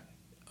 Yeah.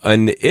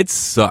 And it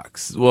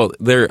sucks. Well,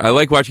 I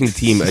like watching the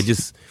team.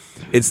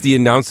 It's the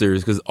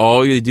announcers because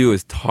all you do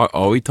is talk.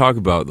 All we talk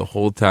about the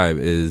whole time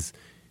is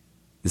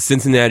the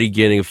Cincinnati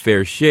getting a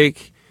fair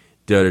shake.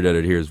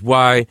 Here's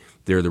why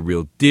they're the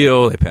real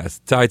deal. They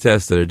passed the tie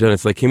test.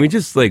 It's like, can we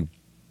just like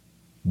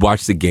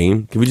watch the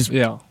game? Can we just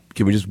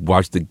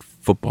watch the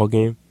football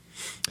game?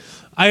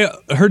 I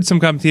heard some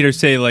commentators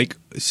say like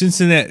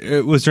Cincinnati.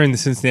 It was during the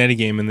Cincinnati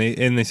game, and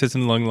they said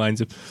something along the lines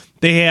of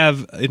they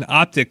have an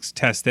optics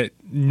test that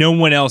no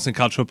one else in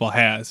college football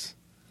has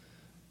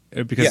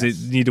because they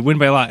need to win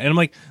by a lot. And I'm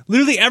like,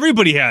 literally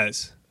everybody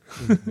has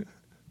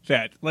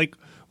that. Like,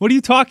 what are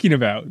you talking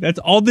about? That's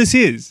all this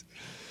is.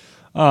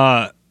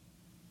 All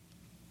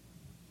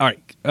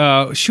right.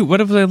 Shoot,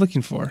 what was I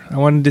looking for? I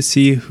wanted to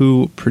see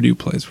who Purdue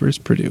plays. Where's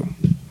Purdue?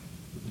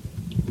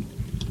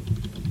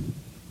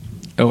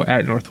 Oh,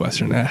 at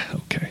Northwestern.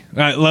 Okay.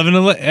 11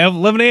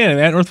 a.m.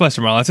 at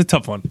Northwestern. That's a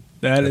tough one.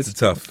 That's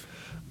tough.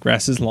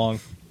 Grass is long.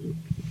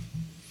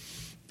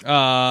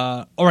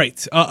 All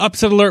right.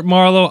 Upset alert,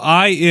 Marlo.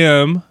 I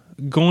am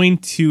going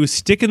to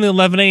stick in the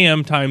 11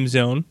 a.m. time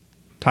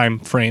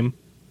frame.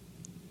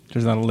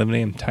 There's not an 11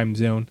 a.m. time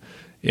zone.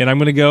 And I'm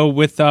going to go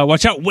with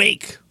watch out,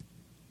 Wake.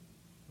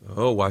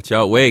 Oh, watch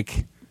out,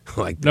 Wake.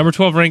 Like that. Number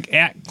 12 rank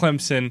at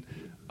Clemson.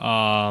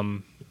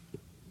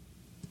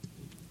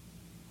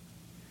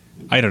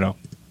 I don't know.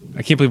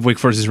 I can't believe Wake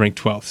Forest is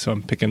ranked 12th, so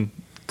I'm picking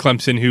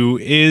Clemson, who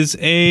is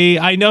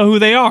I know who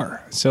they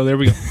are. So there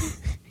we go.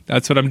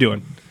 That's what I'm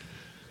doing.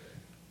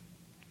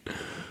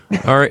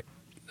 All right.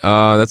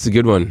 That's a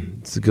good one.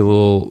 It's a good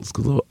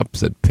little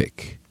upset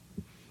pick.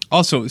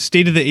 Also,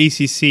 state of the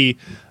ACC,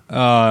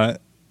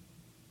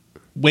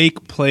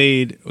 Wake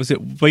played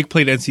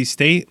NC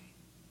State?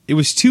 It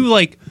was two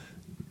like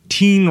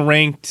teen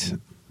ranked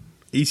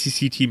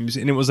ACC teams,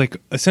 and it was like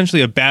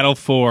essentially a battle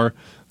for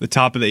the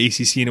top of the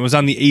ACC, and it was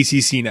on the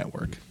ACC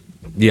network.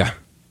 Yeah.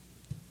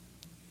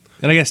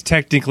 And I guess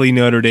technically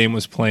Notre Dame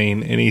was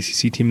playing an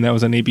ACC team that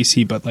was on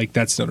ABC, but like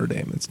that's Notre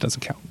Dame. It doesn't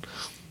count.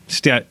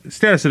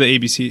 Status of the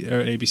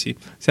ABC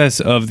status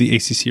of the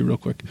ACC real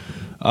quick.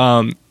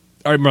 All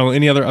right, Marlon,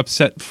 any other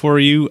upset for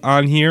you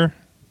on here?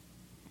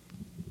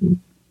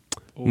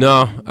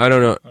 No, I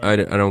don't know. I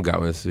don't got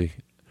one this week.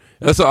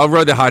 So I'll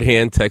run the hot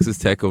hand, Texas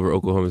Tech over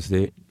Oklahoma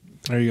State.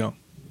 There you go.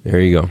 There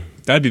you go.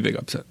 That'd be a big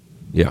upset.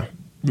 Yeah.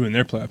 ruin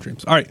their playoff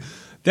dreams. All right,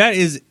 that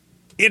is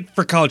it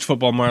for college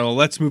football, Marlo.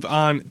 Let's move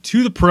on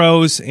to the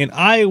pros, and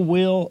I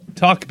will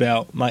talk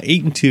about my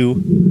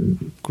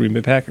 8-2 Green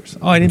Bay Packers.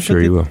 Oh, I didn't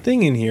put the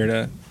thing in here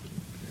to.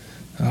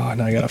 Oh,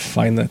 now I gotta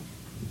find the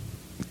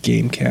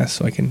game cast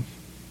so I can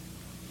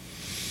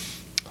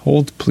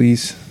hold,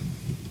 please.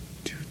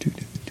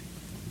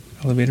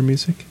 Elevator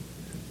music.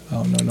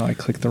 Oh no, I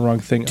clicked the wrong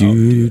thing.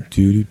 Oh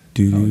dear,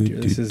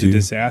 this is a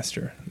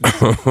disaster.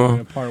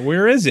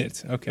 Where is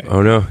it? Okay.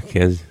 Oh no,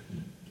 Kansas.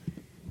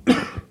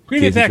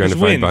 Green Bay Packers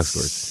win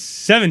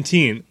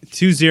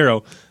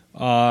 17-0.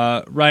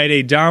 Right,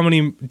 a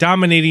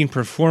dominating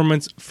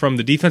performance from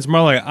the defense.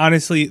 Marlo, I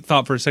honestly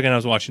thought for a second I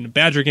was watching a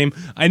Badger game.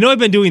 I know I've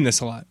been doing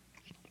this a lot,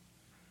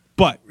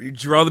 but you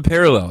draw the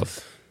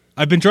parallels.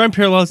 I've been drawing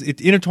parallels. It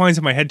intertwines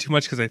in my head too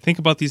much because I think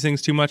about these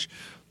things too much.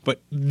 But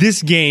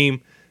this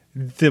game,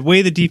 the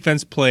way the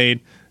defense played,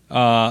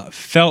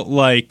 felt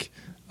like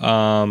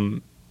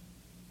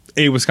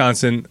a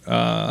Wisconsin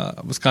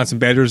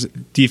Badgers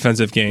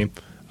defensive game.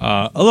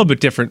 A little bit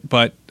different,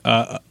 but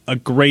a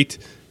great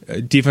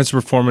defensive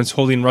performance,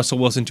 holding Russell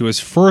Wilson to his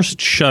first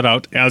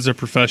shutout as a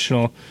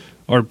professional,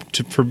 or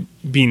for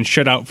being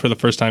shut out for the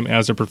first time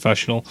as a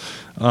professional.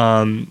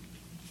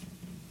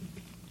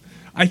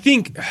 I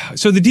think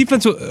so. The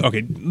defense.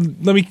 Okay,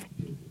 let me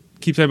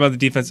keep talking about the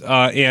defense.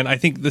 And I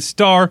think the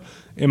star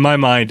in my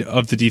mind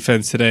of the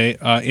defense today,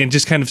 and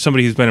just kind of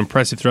somebody who's been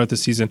impressive throughout the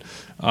season,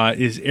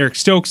 is Eric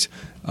Stokes,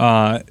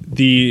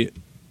 the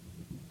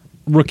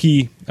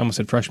rookie. I almost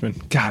said freshman.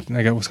 God,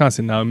 I got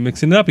Wisconsin now. I'm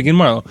mixing it up again,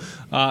 Marlo.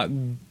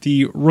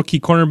 The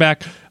rookie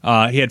cornerback.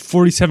 He had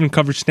 47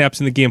 coverage snaps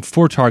in the game,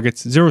 4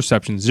 targets, 0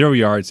 receptions, 0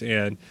 yards,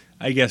 and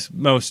I guess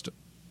most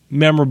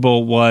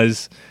memorable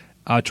was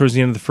towards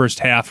the end of the first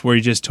half where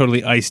he just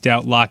totally iced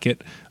out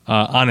Lockett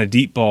on a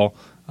deep ball.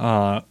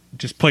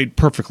 Just played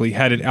perfectly.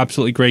 Had an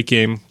absolutely great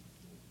game.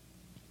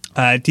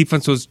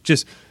 Defense was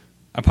just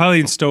I'm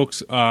piloting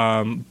Stokes,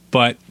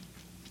 but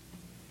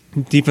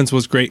defense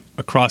was great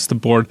across the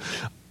board.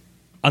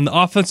 On the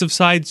offensive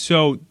side,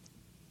 so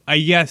I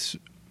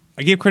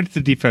gave credit to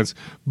the defense,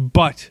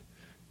 but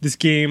this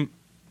game,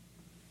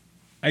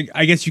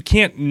 I guess you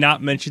can't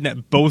not mention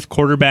that both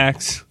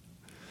quarterbacks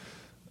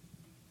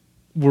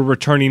were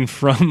returning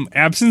from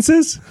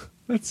absences,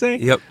 let's say.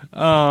 Yep.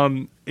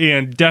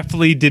 And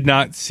definitely did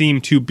not seem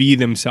to be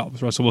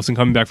themselves. Russell Wilson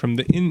coming back from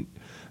the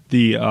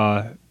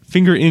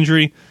finger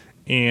injury,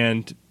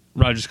 and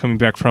Rodgers coming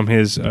back from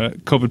his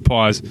COVID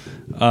pause,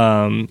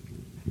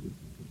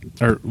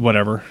 or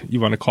whatever you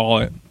want to call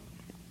it.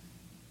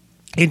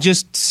 It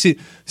just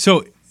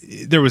so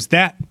there was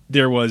that.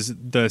 There was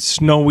the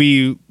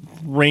snowy,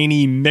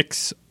 rainy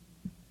mix,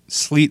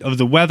 sleet of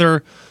the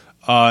weather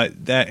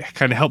that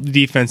kind of helped the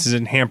defenses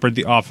and hampered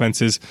the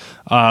offenses.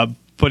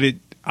 But it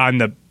on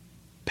the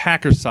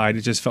Packers side,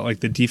 it just felt like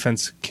the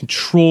defense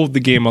controlled the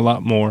game a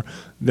lot more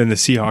than the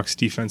Seahawks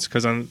defense.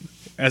 Because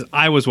as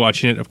I was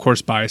watching it, of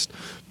course biased,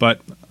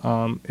 but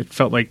it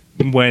felt like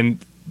when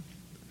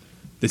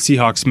the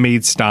Seahawks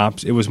made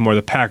stops, it was more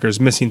the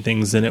Packers missing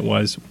things than it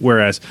was,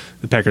 whereas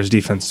the Packers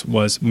defense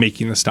was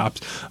making the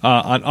stops.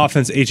 On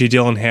offense, A.J.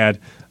 Dillon had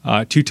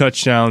 2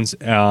 touchdowns,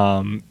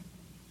 some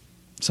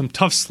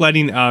tough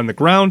sledding on the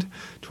ground,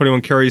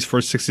 21 carries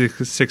for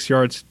 66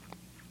 yards.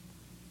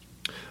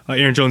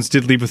 Aaron Jones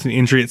did leave with an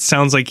injury. It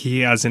sounds like he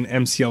has an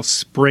MCL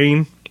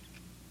sprain,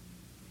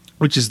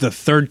 which is the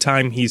 3rd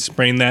time he's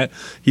sprained that.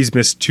 He's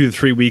missed 2 to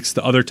 3 weeks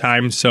the other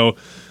time, so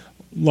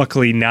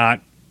luckily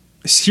not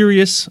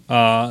serious.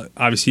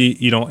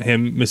 Obviously, you don't want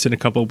him missing a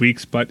couple of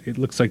weeks, but it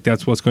looks like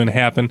that's what's going to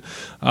happen.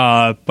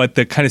 But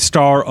the kind of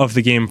star of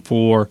the game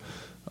for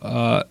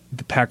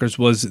the Packers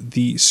was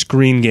the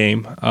screen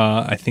game.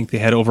 I think they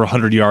had over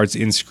 100 yards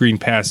in screen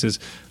passes,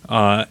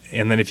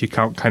 and then if you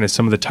count kind of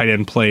some of the tight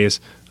end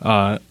plays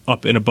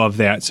up and above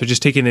that. So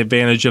just taking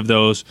advantage of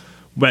those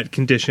wet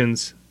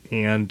conditions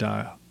and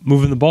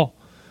moving the ball.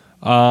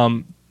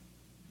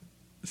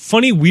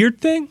 Funny, weird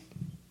thing,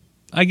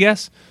 I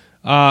guess.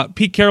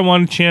 Pete Carroll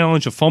wanted to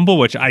challenge a fumble,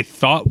 which I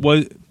thought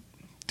was,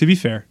 to be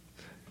fair,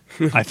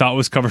 I thought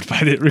was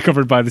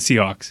recovered by the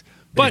Seahawks.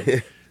 But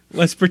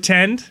let's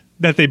pretend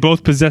that they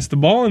both possess the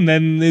ball, and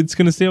then it's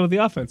going to stay with the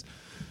offense.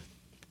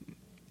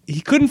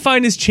 He couldn't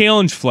find his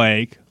challenge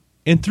flag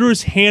and threw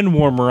his hand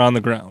warmer on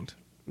the ground.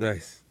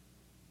 Nice.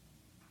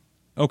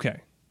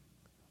 Okay.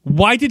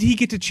 Why did he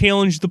get to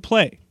challenge the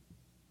play?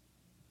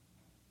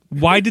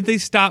 Why did they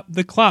stop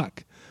the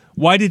clock?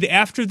 Why did,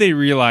 after they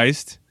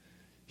realized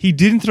he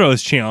didn't throw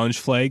his challenge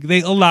flag,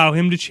 they allow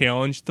him to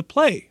challenge the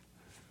play?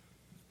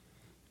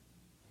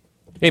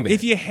 Hey man,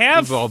 if you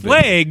have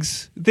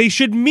flags, they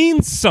should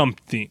mean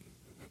something.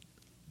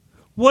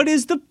 What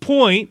is the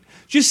point?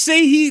 Just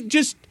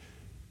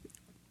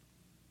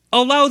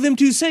allow them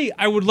to say,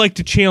 I would like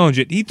to challenge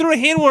it. He threw a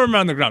hand warmer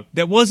on the ground.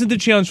 That wasn't the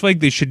challenge flag.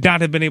 They should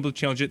not have been able to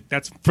challenge it.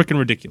 That's freaking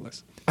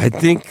ridiculous. I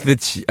think the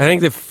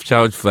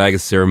challenge flag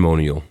is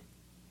ceremonial.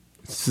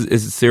 It's a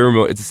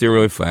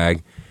ceremonial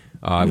flag.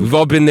 We've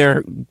all been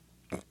there.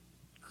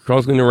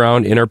 crawling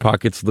around in our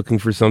pockets looking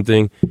for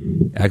something,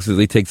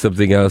 accidentally take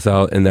something else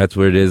out, and that's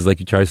what it is. Like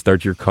you try to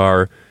start your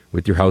car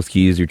with your house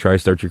keys, you try to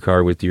start your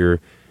car with your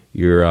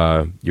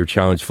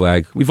challenge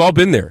flag. We've all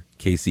been there,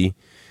 Casey.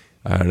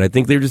 And I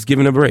think they're just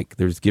giving him a break.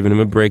 They're just giving him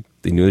a break.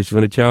 They knew they should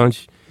win a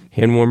challenge.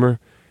 Hand warmer.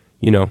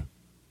 You know,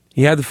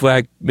 he had the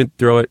flag, meant to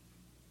throw it.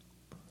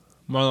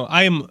 Marlo,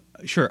 I am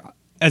sure,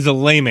 as a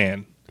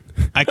layman,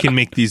 I can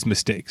make these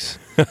mistakes.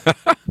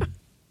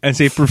 As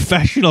a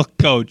professional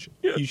coach,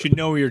 you should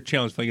know where your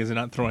challenge flag is and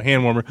not throw a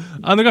hand warmer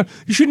on the ground.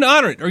 You shouldn't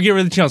honor it or get rid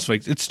of the challenge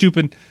flag. It's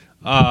stupid.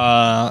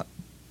 Where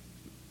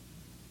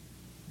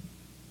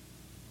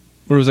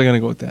was I going to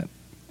go with that?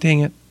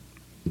 Dang it.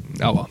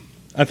 Oh, well.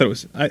 I thought it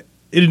was...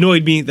 It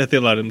annoyed me that they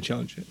allowed him to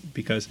challenge it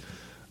because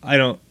I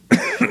don't...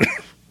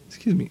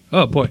 Excuse me.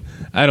 Oh, boy.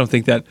 I don't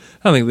think they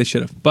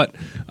should have. But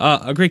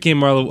a great game,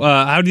 Marlo.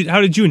 How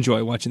did you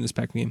enjoy watching this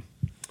Pack game?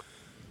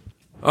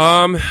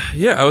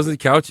 Yeah, I was on the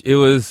couch. It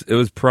was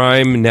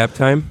prime nap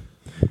time.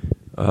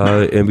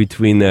 In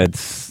between that,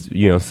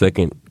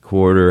 second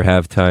quarter,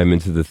 halftime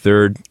into the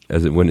third,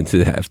 as it went into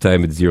the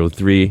halftime at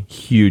 0-3.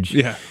 Huge.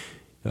 Yeah.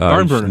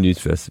 Barn burner. News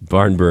fest.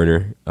 Barn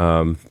burner.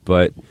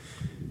 But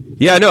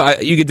yeah, no,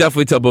 you could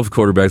definitely tell both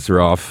quarterbacks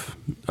are off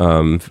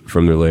from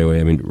their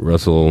layaway. I mean,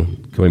 Russell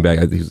coming back,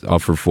 I think he was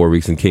off for 4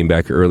 weeks and came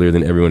back earlier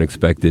than everyone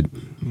expected.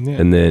 Yeah.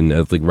 And then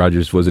I think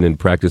Rodgers wasn't in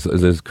practice,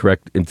 is this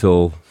correct,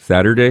 until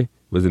Saturday?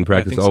 Was in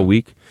practice all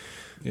week.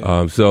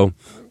 Yeah. So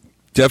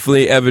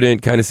definitely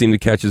evident, kind of seemed to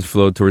catch his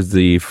flow towards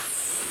the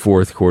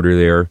fourth quarter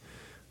there.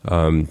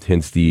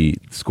 Hence the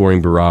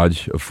scoring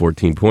barrage of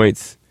 14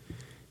 points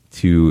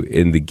to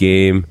end the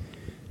game.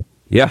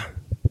 Yeah,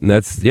 and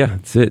that's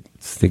it.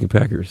 Stinking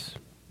Packers.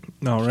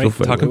 All right,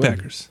 talking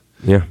Packers.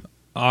 Yeah.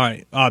 All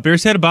right.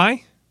 Bears had a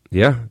bye.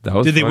 Yeah, that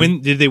was. Did they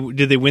win? Did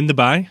they win the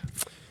bye?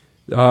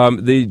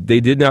 They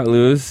did not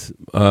lose.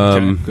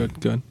 Okay,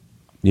 good.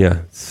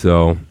 Yeah.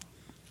 So.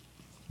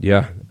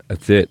 Yeah,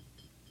 that's it.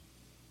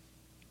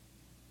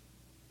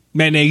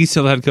 Matt Nagy's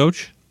still the head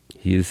coach?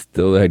 He is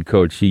still the head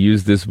coach. He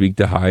used this week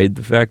to hide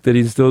the fact that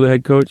he's still the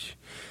head coach.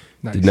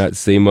 Nice. Did not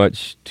say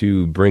much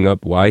to bring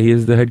up why he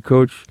is the head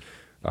coach.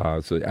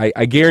 So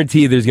I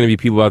guarantee there's going to be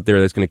people out there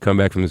that's going to come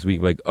back from this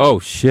week like, oh,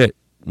 shit,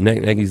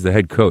 Nagy's the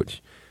head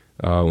coach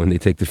when they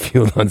take the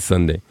field on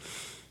Sunday.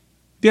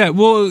 Yeah,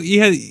 well, he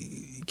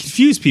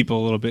confused people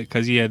a little bit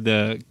because he had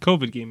the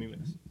COVID game he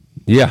missed.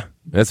 Yeah.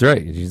 That's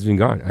right. He's been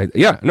gone.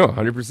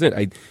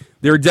 100%.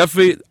 There are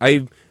definitely.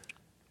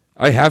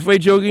 I halfway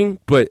joking,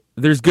 but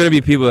there's going to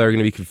be people that are going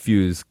to be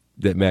confused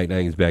that Matt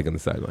Nagy is back on the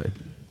sideline.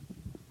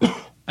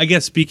 I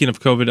guess speaking of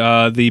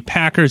COVID, the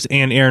Packers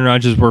and Aaron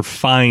Rodgers were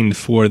fined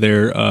for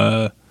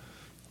their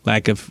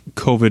lack of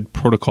COVID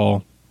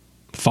protocol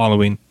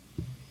following,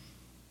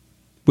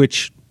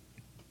 which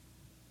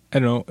I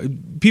don't know.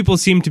 People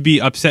seem to be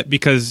upset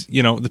because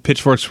the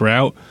pitchforks were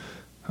out.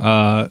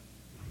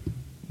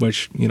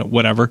 Which,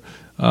 whatever.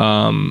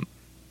 But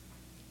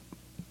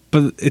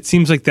it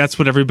seems like that's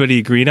what everybody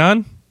agreed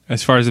on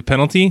as far as a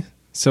penalty.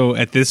 So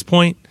at this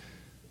point,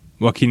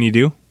 what can you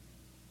do?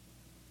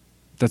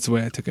 That's the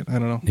way I took it. I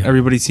don't know. Yeah.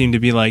 Everybody seemed to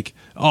be like,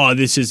 oh,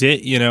 this is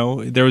it.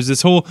 There was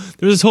this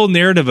whole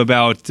narrative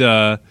about,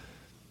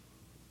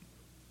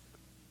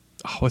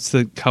 what's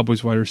the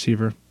Cowboys wide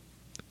receiver?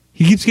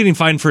 He keeps getting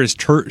fined for his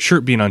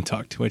shirt being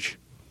untucked, which...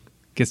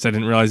 Guess I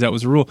didn't realize that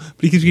was a rule,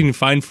 but he keeps getting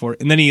fined for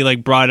it. And then he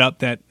brought up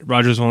that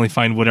Rodgers only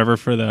fined whatever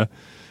for the.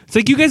 It's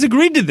like you guys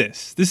agreed to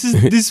this. This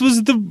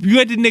was you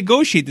had to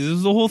negotiate. This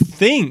was the whole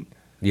thing.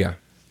 Yeah.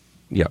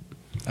 Yep.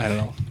 I don't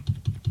know.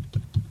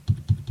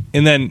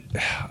 And then,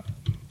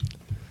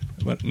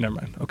 but never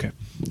mind. Okay.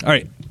 All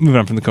right. Moving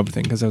on from the COVID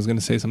thing because I was going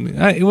to say something.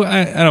 I don't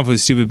know if it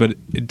was stupid, but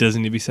it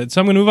doesn't need to be said.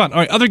 So I'm going to move on. All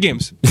right. Other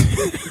games.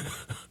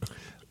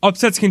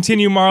 Upsets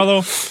continue,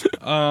 Marlo.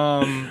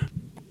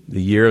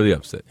 The year of the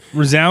upset.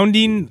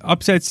 Resounding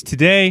upsets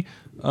today.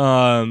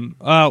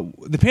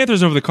 The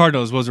Panthers over the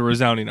Cardinals was a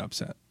resounding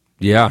upset.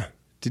 Yeah.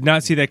 Did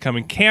not see that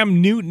coming.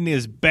 Cam Newton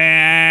is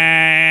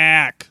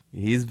back.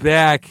 He's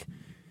back.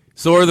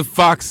 So are the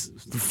Fox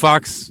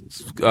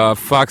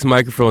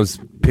microphones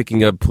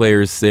picking up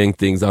players saying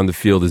things on the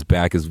field is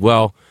back as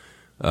well.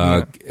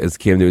 As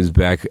Cam Newton's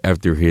back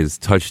after his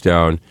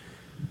touchdown.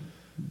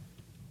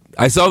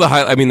 I saw the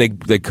highlight. I mean,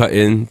 they cut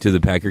into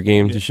the Packer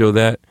game to show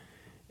that.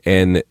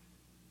 And...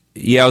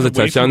 Yeah, it was a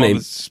touchdown.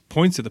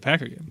 Points of the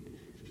Packer game.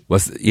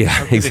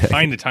 Exactly. They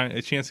find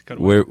a chance to cut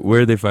away. Where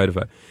did they find a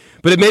fight?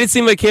 But it made it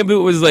seem like Cam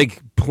Newton was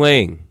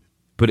playing,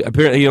 but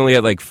apparently he only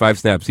had 5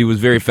 snaps. He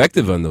was very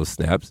effective on those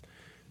snaps.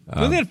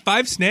 He only had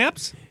 5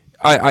 snaps.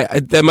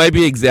 I that might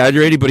be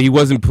exaggerated, but he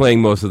wasn't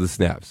playing most of the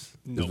snaps.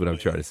 Is what I'm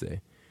trying to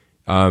say.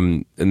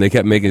 And they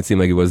kept making it seem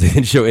like it was. They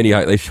didn't show any.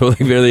 They showed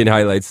barely any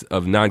highlights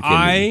of non-Cam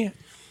Newton.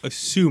 I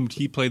assumed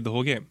he played the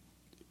whole game.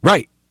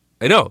 Right.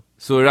 I know.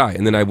 So did I.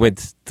 And then I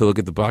went to look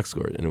at the box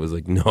score, and it was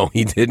like, no,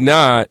 he did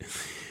not.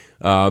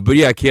 But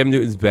yeah, Cam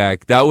Newton's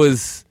back. That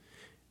was,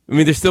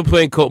 they're still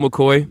playing Colt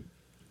McCoy.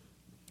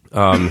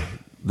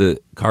 The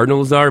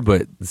Cardinals are,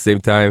 but at the same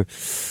time,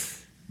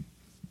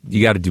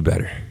 you got to do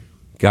better.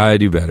 Got to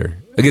do better.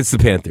 against the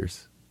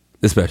Panthers,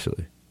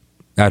 especially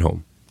at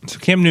home. So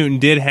Cam Newton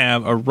did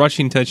have a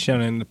rushing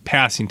touchdown and a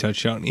passing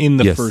touchdown in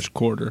the first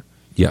quarter.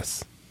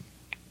 Yes.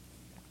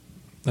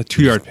 A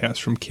 2-yard pass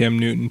from Cam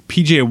Newton.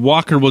 P.J.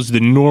 Walker was the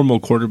normal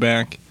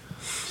quarterback.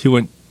 He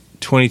went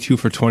 22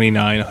 for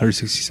 29,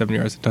 167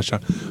 yards and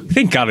touchdown.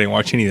 Thank God I didn't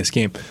watch any of this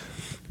game.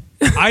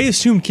 I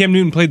assumed Cam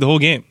Newton played the whole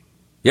game.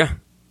 Yeah.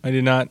 I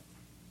did not.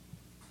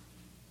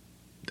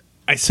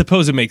 I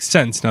suppose it makes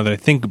sense now that I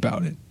think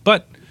about it.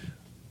 But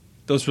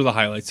those were the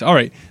highlights. All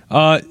right.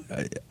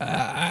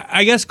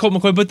 I guess Colt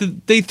McCoy,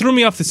 but they threw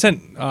me off the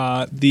scent.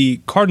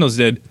 The Cardinals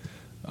did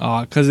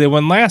because they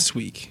won last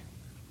week.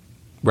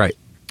 Right.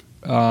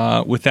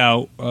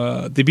 Without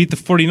they beat the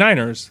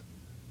 49ers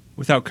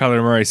without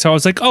Kyler Murray. So I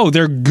was like, oh,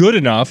 they're good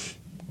enough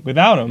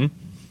without him.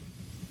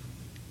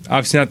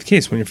 Obviously not the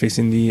case when you're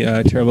facing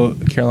the terrible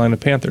Carolina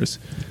Panthers.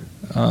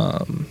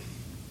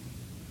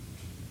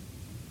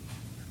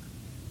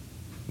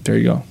 There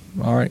you go.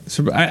 All right.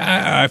 So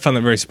I found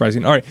that very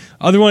surprising. All right.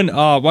 Other one,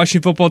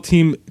 Washington football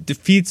team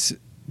defeats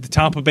the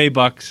Tampa Bay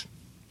Bucks.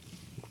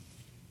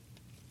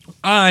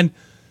 I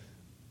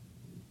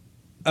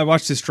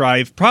watched this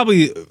drive,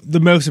 probably the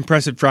most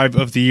impressive drive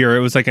of the year. It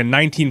was like a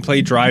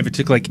 19-play drive. It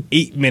took like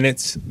 8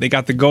 minutes. They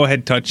got the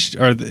go-ahead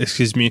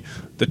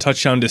the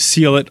touchdown to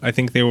seal it. I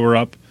think they were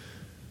up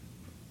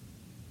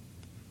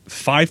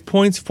 5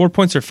 points, 4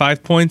 points or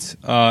 5 points,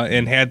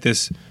 and had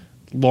this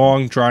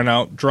long,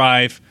 drawn-out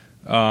drive.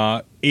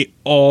 Ate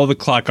all the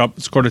clock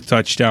up, scored a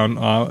touchdown.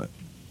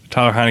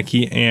 Tyler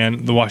Heineke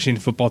and the Washington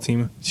football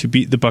team to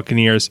beat the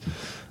Buccaneers.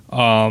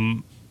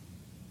 Didn't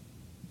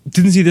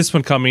see this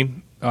one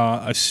coming.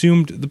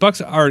 Assumed the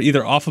Bucs are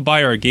either off a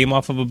bye or a game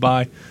off of a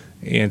bye,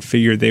 and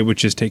figured they would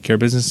just take care of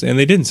business, and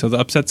they didn't. So the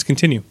upsets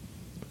continue.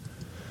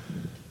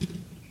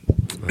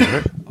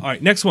 All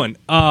right, next one.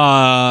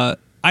 I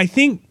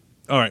think.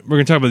 All right, we're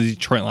gonna talk about the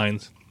Detroit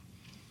Lions.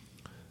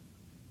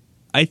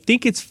 I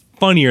think it's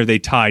funnier they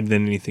tied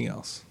than anything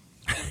else.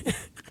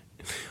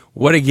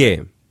 What a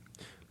game!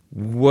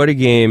 What a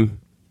game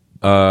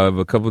of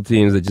a couple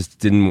teams that just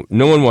didn't.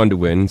 No one wanted to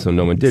win, so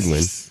no one did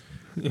win.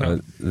 Yeah.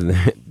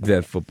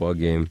 That football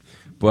game,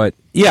 but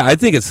yeah, I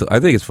think it's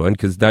fun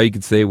because now you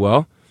could say,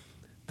 well,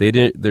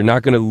 they're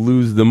not going to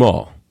lose them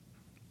all.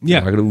 Yeah,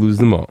 they're not going to lose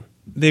them all.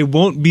 They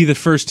won't be the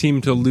first team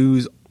to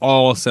lose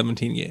all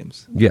 17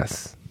 games.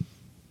 Yes,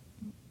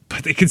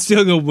 but they could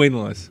still go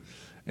winless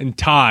and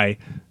tie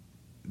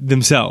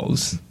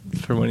themselves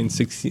for winning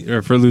 16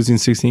 or for losing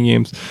 16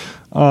 games.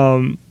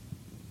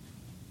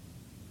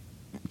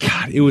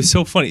 God, it was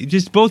so funny.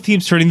 Just both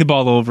teams turning the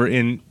ball over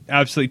in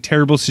absolutely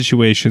terrible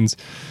situations.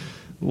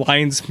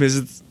 Lions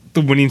missed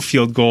the winning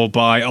field goal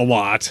by a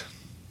lot.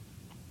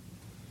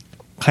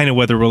 Kind of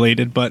weather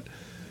related, but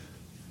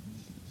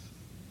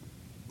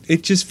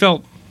it just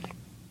felt.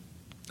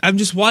 I'm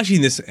just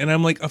watching this and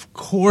I'm like, of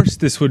course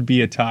this would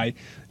be a tie.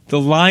 The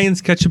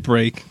Lions catch a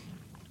break.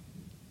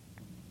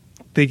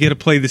 They get to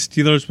play the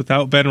Steelers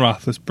without Ben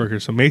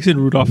Roethlisberger, so Mason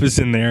Rudolph is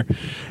in there,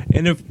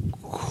 and of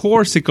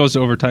course it goes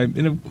to overtime,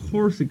 and of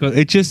course it goes.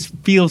 It just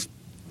feels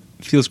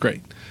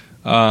great,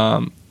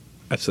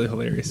 absolutely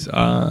hilarious.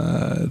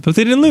 But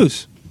they didn't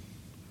lose.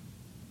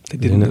 They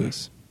didn't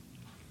lose.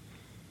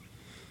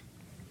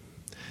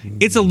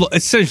 It's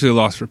essentially a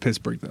loss for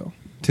Pittsburgh, though,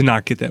 to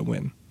not get that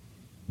win.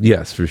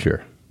 Yes, for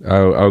sure.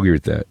 I'll agree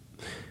with that.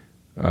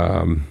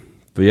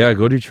 But yeah,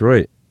 go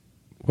Detroit.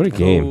 What a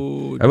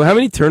game. How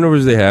many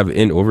turnovers do they have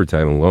in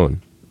overtime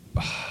alone?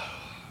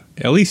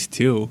 At least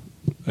 2.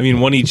 I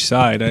mean, one each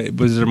side.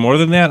 Was there more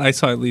than that? I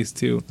saw at least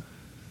 2.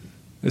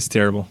 It's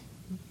terrible.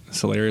 It's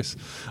hilarious.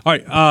 All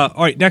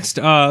right. Next,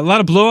 a lot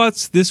of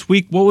blowouts this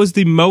week. What was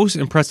the most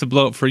impressive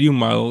blowout for you,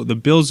 Marlo? The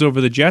Bills over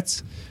the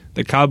Jets,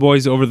 the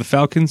Cowboys over the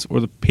Falcons,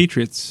 or the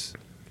Patriots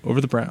over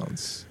the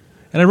Browns?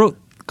 And I wrote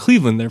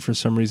Cleveland there for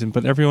some reason,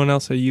 but everyone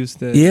else I used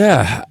the.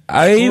 Yeah,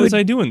 what was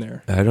I doing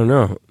there? I don't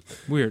know.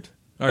 Weird.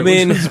 All right, I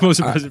mean, what's most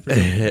impressive for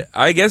you?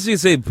 I guess you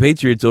say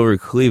Patriots over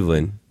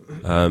Cleveland.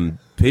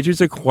 Patriots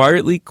are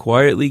quietly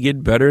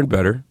getting better and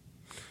better.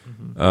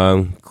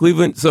 Mm-hmm.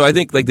 Cleveland. So I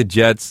think like the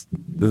Jets,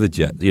 they're the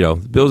Jets.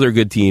 The Bills are a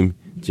good team.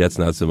 Jets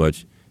not so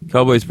much.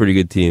 Cowboys pretty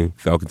good team.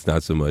 Falcons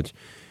not so much.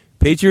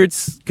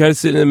 Patriots kind of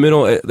sitting in the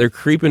middle. They're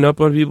creeping up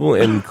on people,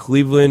 and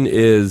Cleveland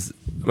is.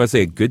 I'm not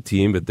saying a good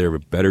team, but they're a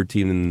better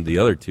team than the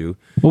other two.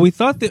 Well, we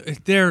thought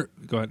that they're.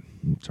 Go ahead.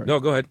 Sorry. No,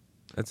 go ahead.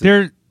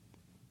 They're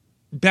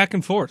back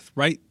and forth,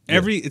 right?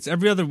 Yeah. It's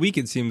every other week.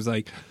 It seems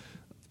like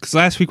because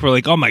last week we're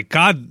like, oh my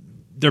god,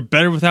 they're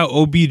better without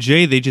OBJ.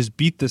 They just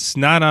beat the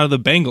snot out of the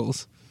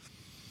Bengals,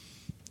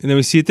 and then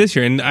we see it this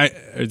year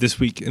or this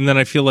week, and then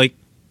I feel like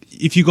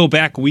if you go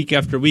back week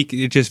after week,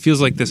 it just feels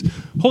like this.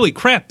 Holy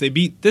crap! They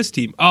beat this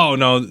team. Oh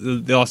no,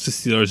 they lost to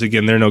Steelers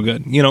again. They're no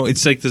good.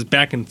 It's like this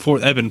back and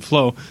forth ebb and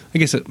flow. I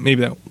guess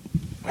maybe that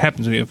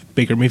happens when you have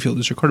Baker Mayfield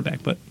as your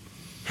quarterback, but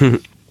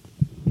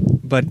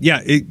but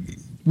yeah,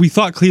 we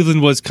thought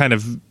Cleveland was kind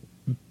of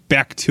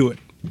back to it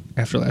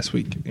after last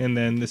week, and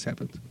then this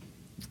happened.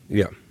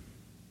 Yeah,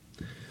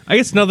 I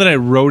guess now that I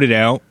wrote it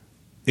out,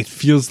 it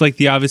feels like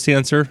the obvious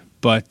answer,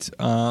 but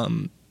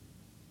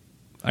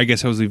I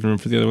guess I was leaving room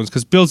for the other ones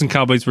because Bills and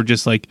Cowboys were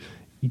just like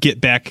get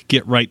back,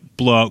 get right,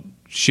 blow out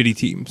shitty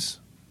teams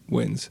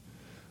wins,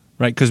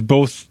 right? Because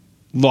both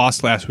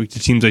lost last week to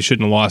teams they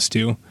shouldn't have lost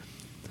to.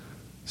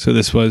 So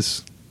this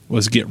was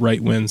get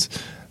right wins.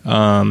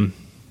 I'm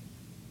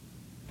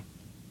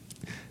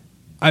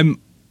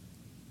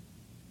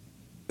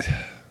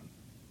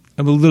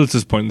a little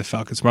disappointed in the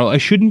Falcons, Marlo. I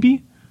shouldn't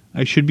be.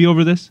 I should be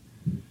over this.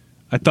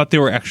 I thought they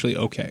were actually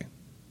okay.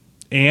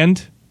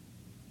 And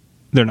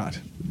they're not.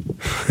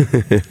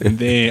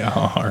 They're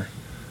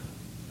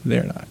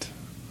not.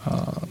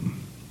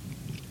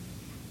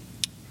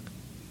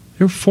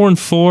 They were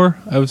 4-4.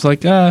 I was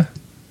like,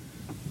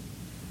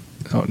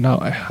 Oh, no.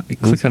 I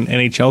clicked on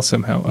NHL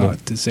somehow. Oh,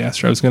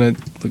 disaster. I was going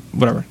to...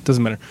 Whatever.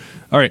 Doesn't matter.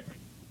 All right.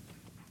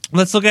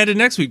 Let's look at it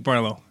next week,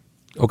 Barlow.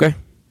 Okay.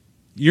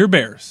 Your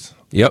Bears,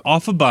 Yep.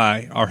 off a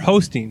bye, are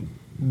hosting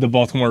the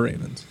Baltimore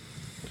Ravens.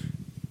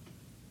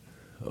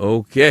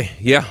 Okay.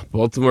 Yeah.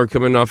 Baltimore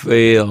coming off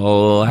a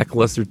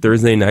lackluster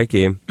Thursday night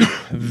game.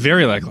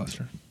 Very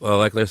lackluster. Well,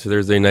 lackluster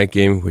Thursday night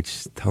game,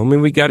 which tell me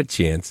we got a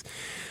chance.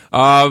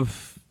 Yeah,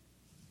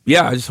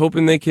 I'm just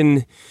hoping they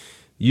can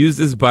use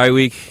this bye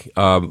week.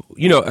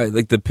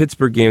 Like the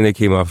Pittsburgh game they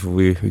came off of,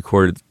 we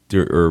recorded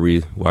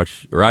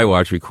I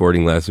watched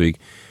recording last week.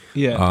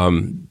 Yeah.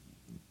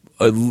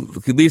 At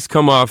least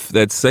come off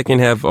that second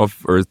half or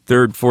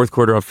fourth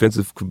quarter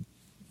offensive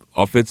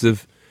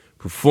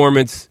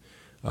performance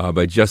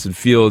by Justin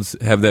Fields.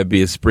 Have that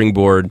be a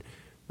springboard.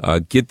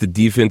 Get the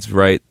defense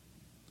right.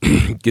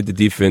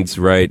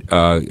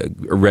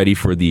 Ready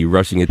for the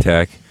rushing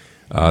attack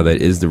that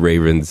is the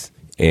Ravens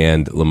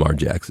and Lamar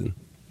Jackson.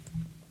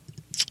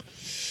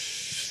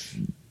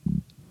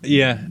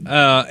 Yeah.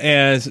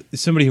 As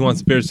somebody who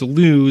wants the Bears to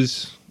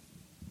lose,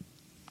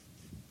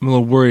 I'm a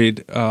little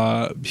worried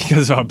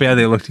because of how bad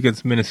they looked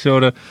against Miami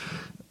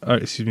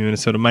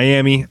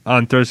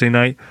on Thursday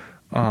night.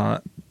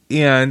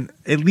 And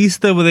at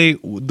least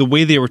the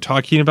way they were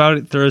talking about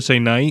it Thursday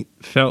night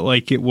felt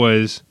like it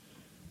was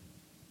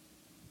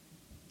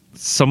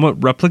somewhat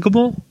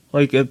replicable.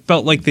 Like it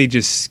felt like they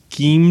just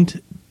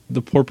schemed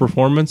the poor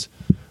performance.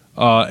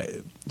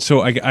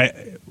 So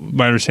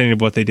my understanding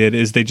of what they did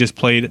is they just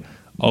played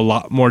a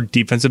lot more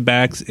defensive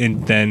backs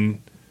and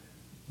then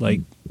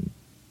like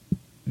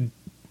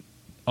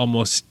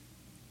almost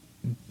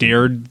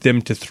dared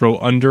them to throw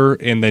under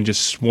and then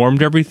just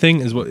swarmed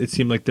everything is what it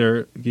seemed like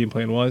their game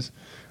plan was.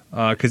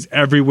 Because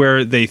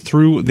everywhere they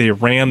threw, they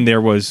ran, there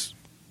was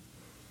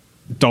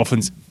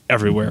Dolphins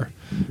everywhere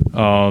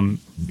in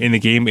the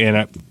game,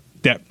 and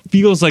that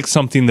feels like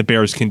something the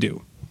Bears can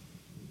do.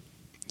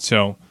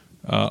 So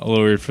a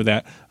little weird for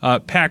that.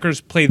 Packers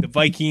played the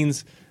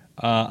Vikings.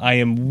 I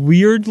am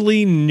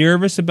weirdly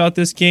nervous about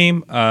this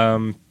game.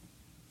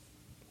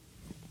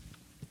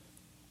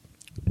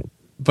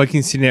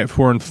 Vikings sitting at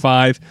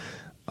 4-5,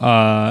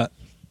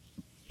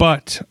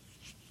 but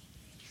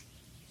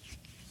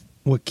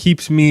what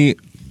keeps me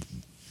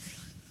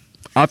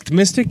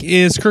optimistic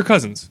is Kirk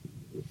Cousins.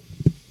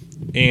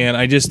 And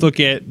I just look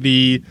at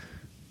the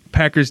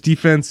Packers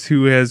defense,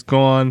 who has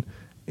gone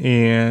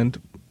and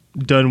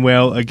done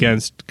well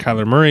against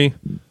Kyler Murray,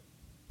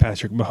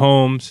 Patrick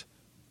Mahomes,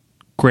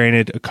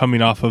 granted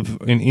coming off of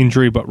an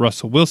injury, but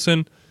Russell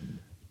Wilson,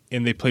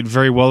 and they played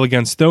very well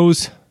against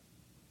those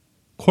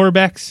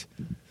quarterbacks.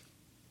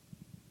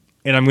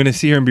 And I'm going to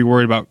sit here and be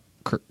worried about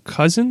Kirk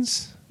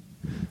Cousins.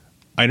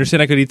 I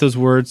understand I could eat those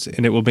words,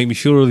 and it will make me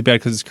feel really bad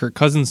because it's Kirk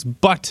Cousins,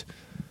 but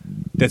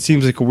that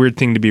seems like a weird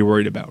thing to be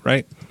worried about,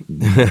 right?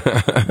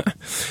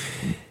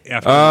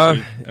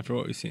 After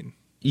what we've seen.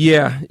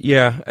 Yeah.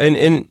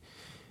 And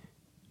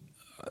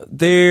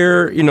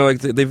they're, like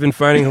they've been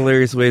finding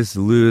hilarious ways to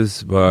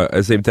lose, but at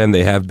the same time,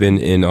 they have been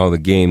in all the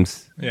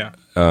games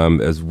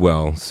as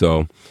well.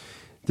 So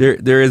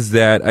there is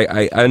that.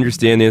 I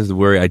understand there's the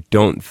worry. I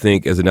don't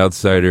think, as an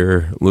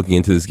outsider looking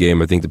into this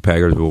game, I think the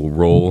Packers will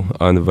roll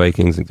on the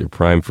Vikings. I think they're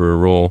primed for a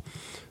roll.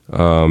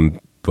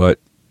 But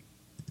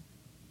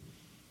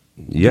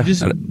yeah,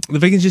 the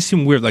Vikings just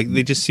seem weird. Like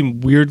they just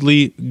seem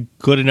weirdly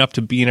good enough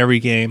to be in every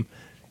game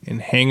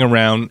and hang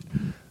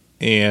around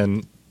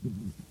and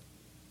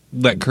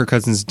let Kirk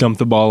Cousins dump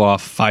the ball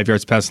off 5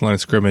 yards past the line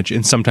of scrimmage,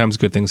 and sometimes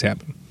good things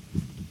happen.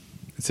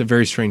 It's a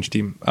very strange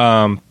team.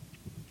 All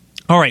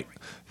right.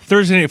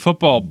 Thursday Night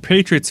Football,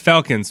 Patriots,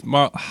 Falcons.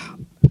 I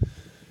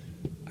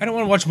don't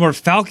want to watch more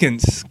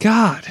Falcons.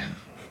 God.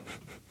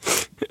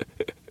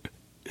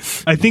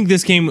 I think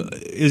this game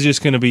is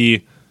just going to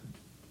be,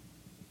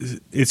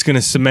 it's going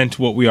to cement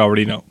what we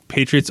already know.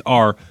 Patriots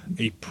are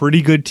a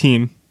pretty good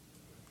team.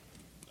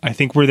 I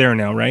think we're there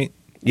now, right?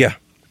 Yeah.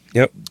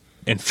 Yep.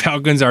 And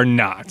Falcons are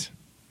not.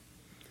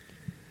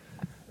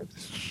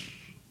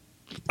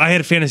 I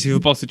had a fantasy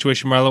football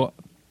situation, Marlo.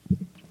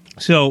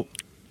 So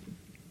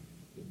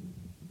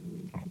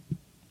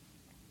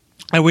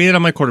I waited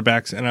on my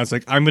quarterbacks, and I was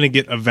like, I'm going to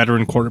get a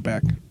veteran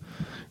quarterback.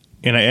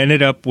 And I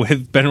ended up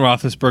with Ben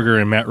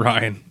Roethlisberger and Matt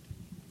Ryan.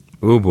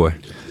 Oh, boy.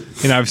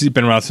 And obviously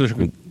Ben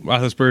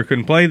Roethlisberger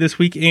couldn't play this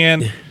week,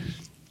 and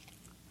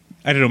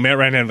I don't know, Matt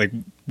Ryan had like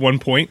 1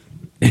 point.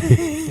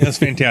 It was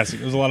fantastic.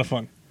 It was a lot of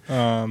fun.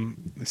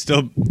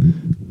 Still,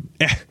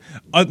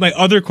 my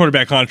other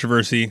quarterback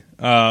controversy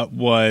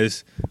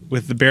was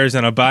with the Bears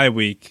on a bye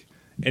week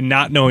and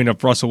not knowing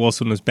if Russell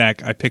Wilson was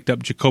back. I picked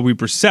up Jacoby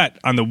Brissett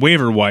on the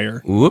waiver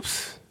wire.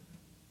 Whoops.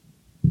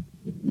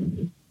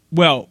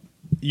 Well,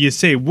 you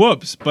say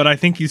whoops, but I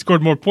think he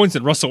scored more points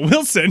than Russell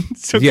Wilson.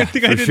 So Yeah, good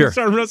thing I for didn't sure.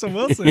 start Russell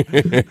Wilson.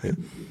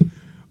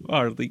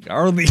 Our league,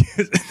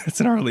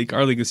 that's in our league.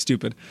 Our league is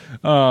stupid.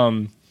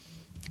 A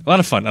lot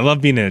of fun. I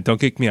love being in it.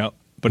 Don't kick me out,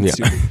 but it's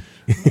stupid.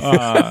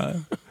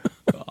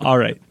 All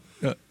right.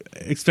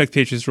 Expect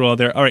Patriots roll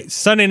there. All right.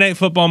 Sunday Night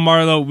Football,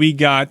 Marlo. We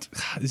got,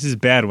 this is a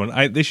bad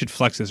one. They should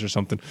flex this or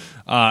something.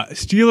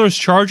 Steelers,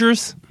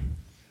 Chargers.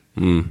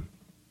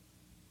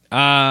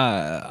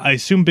 I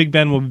assume Big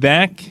Ben will be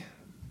back.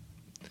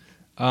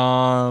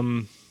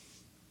 I'm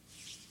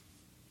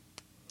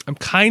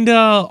kind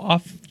of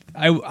off.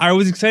 I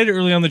was excited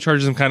early on the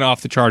Chargers. I'm kind of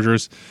off the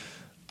Chargers.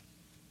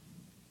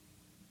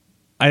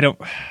 I don't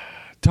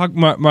talk.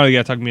 Marley, you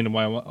got to talk me into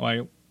why.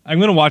 I'm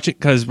going to watch it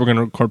because we're going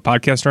to record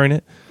podcast during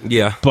it.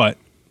 Yeah. But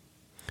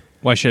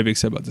why should I be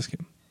excited about this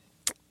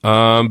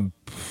game?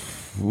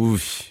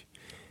 Whoosh.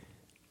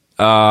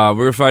 We're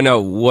going to find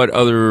out what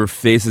other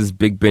faces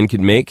Big Ben could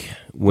make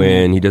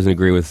when he doesn't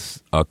agree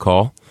with a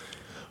call.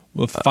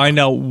 We'll find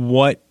out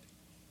what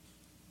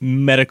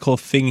medical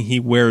thing he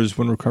wears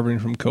when recovering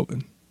from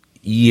COVID.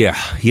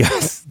 Yeah.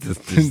 Yes.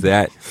 There's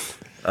that.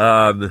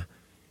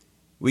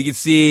 We could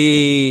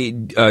see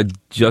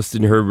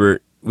Justin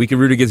Herbert. We could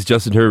root against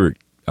Justin Herbert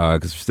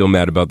because we're still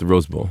mad about the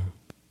Rose Bowl.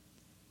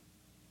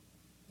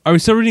 Are we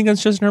still rooting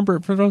against Justin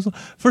Herbert for those?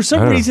 For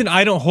some reason,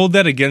 I don't hold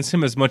that against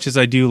him as much as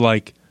I do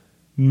like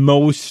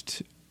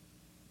most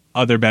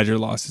other Badger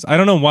losses. I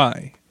don't know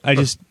why.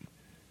 It's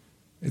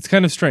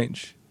kind of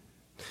strange.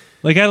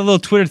 Like I had a little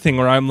Twitter thing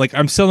where I'm like,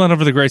 I'm still not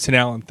over the Grayson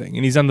Allen thing,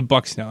 and he's on the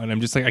Bucs now, and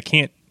I'm just like, I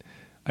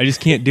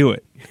just can't do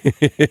it.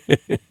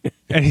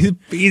 And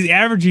he's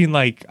averaging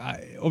like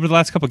over the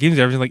last couple of games,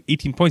 averaging like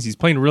 18 points. He's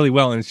playing really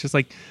well, and it's just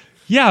like,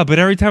 yeah, but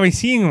every time I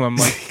see him, I'm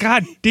like,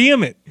 God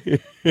damn it.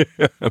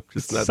 I'm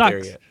just not Sucks.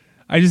 there yet.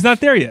 I'm just not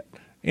there yet.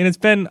 And it's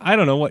been, I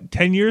don't know, what,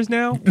 10 years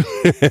now?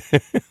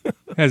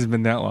 Hasn't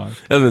been that long.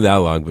 Hasn't been that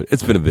long, but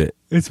it's been a bit.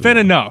 It's been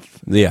enough.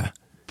 Yeah.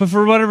 But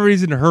for whatever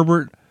reason,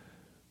 Herbert,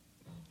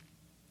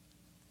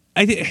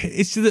 I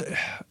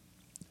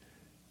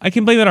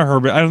can blame that on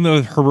Herbert. I don't know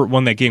if Herbert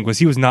won that game because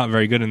he was not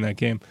very good in that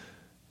game.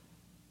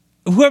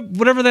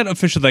 Whatever that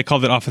official that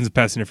called it offensive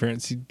pass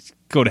interference,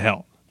 go to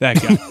hell.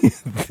 That guy.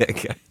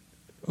 That guy.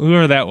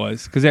 Whoever that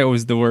was, because that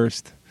was the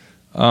worst.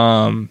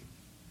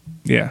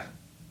 Yeah.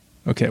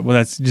 Okay, well,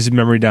 that's just a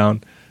memory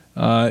down.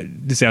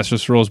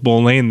 Disastrous Rose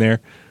Bowl lane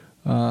there.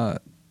 Not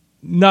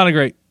a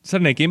great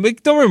Sunday night game.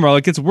 But don't worry, Marlo,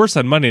 it gets worse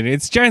on Monday night.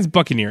 It's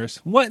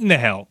Giants-Buccaneers. What in the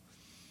hell?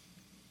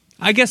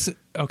 I guess,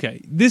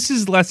 okay, this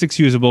is less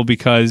excusable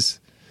because,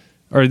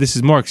 or this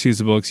is more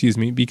excusable,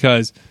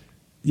 because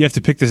you have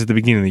to pick this at the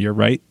beginning of the year,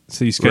 right?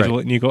 So you schedule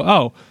it and you go,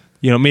 oh,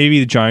 maybe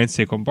the Giants,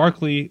 Saquon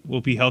Barkley,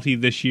 will be healthy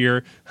this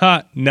year.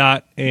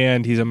 Not,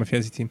 and he's on my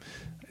fantasy team.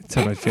 I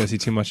talk about fantasy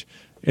too much.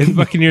 And the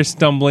Buccaneers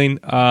stumbling.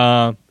 It's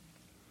not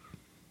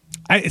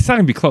going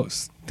to be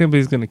close.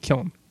 Nobody's going to kill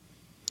him.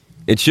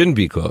 It shouldn't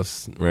be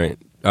close, right?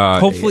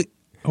 Hopefully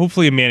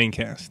a Manning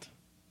cast.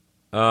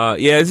 Yeah,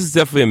 this is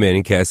definitely a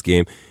Manning cast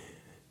game.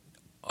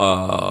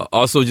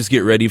 Also, just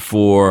get ready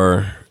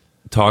for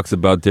talks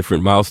about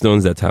different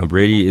milestones that Tom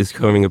Brady is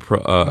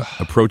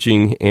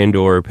approaching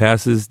and/or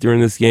passes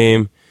during this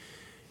game,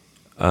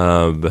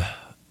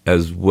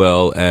 as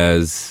well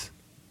as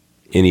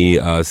any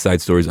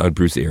side stories on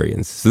Bruce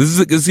Arians. So this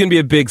is going to be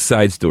a big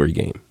side story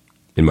game,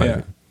 in my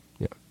opinion.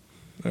 Yeah.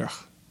 Ugh.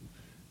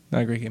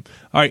 Not a great game.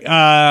 All right,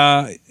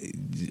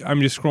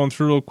 I'm just scrolling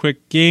through real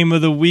quick. Game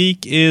of the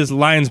week is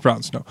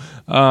Lions-Browns. No.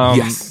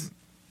 Yes.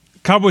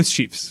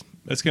 Cowboys-Chiefs.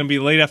 It's going to be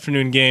a late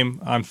afternoon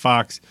game on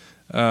Fox.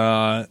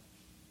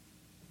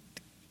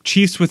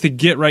 Chiefs with a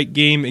get-right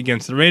game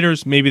against the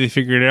Raiders. Maybe they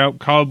figured it out.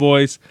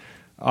 Cowboys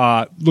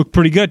look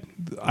pretty good.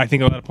 I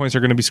think a lot of points are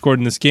going to be scored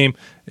in this game.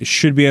 It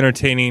should be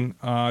entertaining.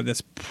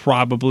 That's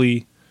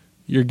probably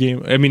your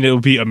game. I mean, it'll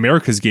be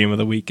America's game of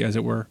the week, as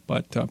it were,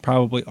 but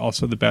probably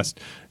also the best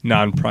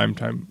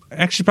non-primetime.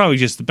 Actually, probably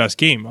just the best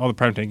game. All the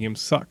primetime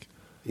games suck.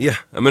 Yeah,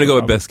 I'm going to go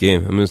with best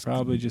game.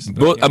 Probably just the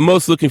best game. I'm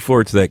most looking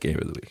forward to that game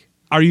of the week.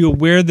 Are you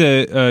aware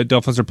the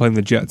Dolphins are playing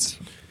the Jets?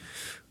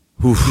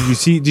 Oof.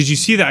 Did you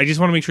see that? I just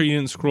want to make sure you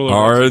didn't scroll over.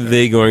 Are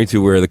they going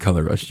to wear the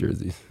Color Rush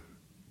jerseys?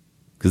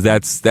 Because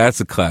that's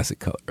a classic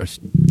Color Rush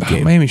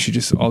game. Miami should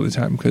just all the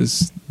time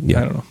because I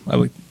don't know. I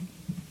like.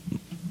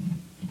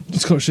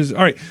 Let's go.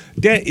 All right,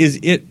 that is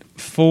it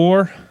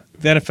for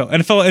the NFL.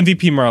 NFL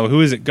MVP, Marlo.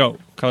 Who is it? Go,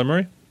 Kyler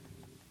Murray.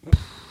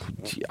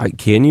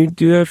 Can you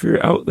do that if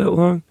you're out that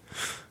long?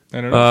 I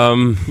don't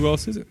know. Who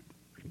else is it?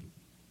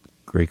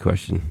 Great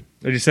question.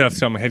 I just said off the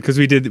top of my head because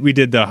we did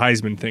the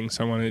Heisman thing,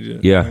 so I wanted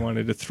to. Yeah.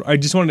 I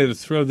just wanted to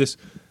throw this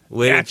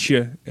at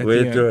you.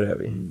 Way to throw it at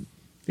me.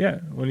 Yeah,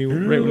 when you were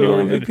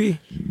MVP.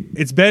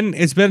 It's been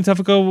a tough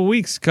couple of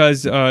weeks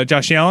because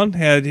Josh Allen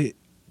had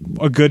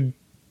a good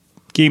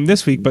game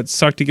this week, but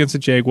sucked against the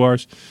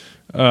Jaguars.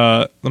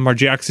 Lamar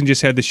Jackson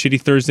just had the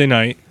shitty Thursday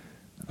night.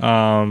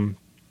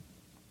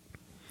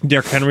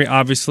 Derrick Henry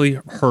obviously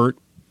hurt.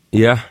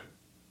 Yeah.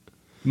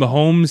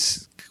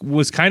 Mahomes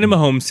was kind of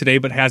Mahomes today,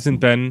 but hasn't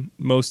been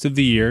most of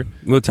the year.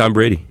 Well, Tom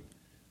Brady.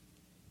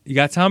 You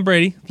got Tom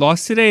Brady.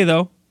 Lost today,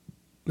 though.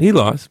 He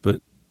lost,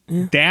 but...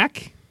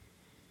 Dak?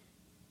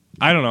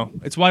 I don't know.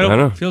 It's wide open. I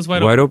don't know. Feels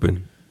wide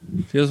open.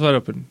 Feels wide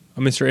open.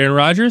 Mr. Aaron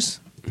Rodgers?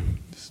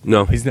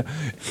 No. He's not.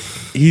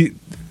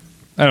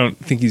 I don't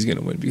think he's going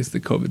to win because of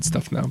the COVID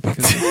stuff now. Because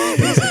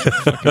it's such a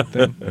fucking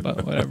thing.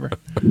 But whatever.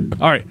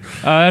 All right.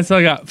 That's all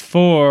I got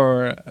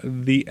for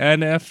the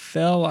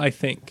NFL, I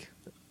think.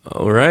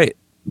 All right.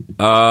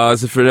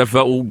 So for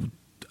NFL,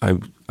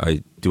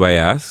 do I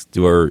ask?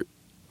 Do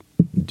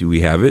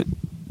we have it?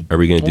 Are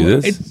we going to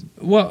do this?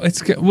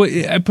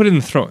 I put it in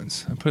the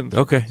throw-ins.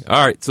 Okay.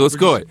 All right. So let's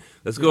go it.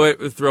 Let's go it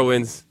with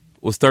throw-ins.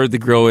 We'll start with the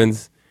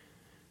grill-ins.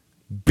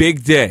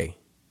 Big day.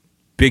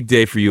 Big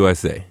day for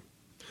USA.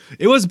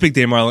 It was a big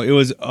day, Marlo. It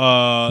was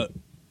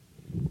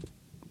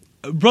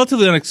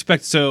relatively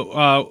unexpected.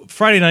 So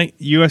Friday night,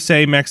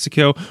 USA,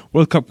 Mexico,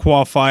 World Cup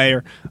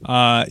qualifier.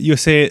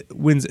 USA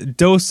wins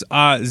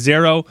 2-0.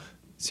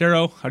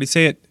 Zero, how do you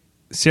say it?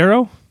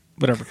 Zero?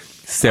 Whatever.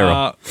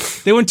 Zero.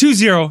 They won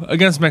 2-0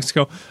 against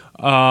Mexico,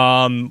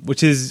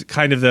 which is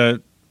kind of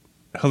the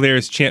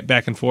hilarious chant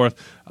back and forth.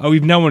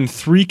 We've now won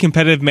 3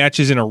 competitive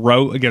matches in a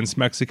row against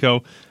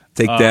Mexico.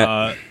 Take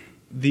that.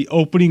 The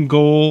opening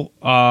goal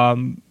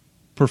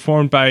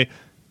performed by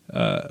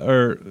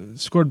or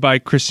scored by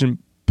Christian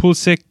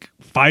Pulisic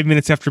 5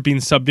 minutes after being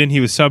subbed in. He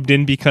was subbed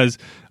in because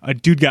a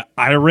dude got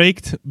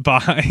eye-raked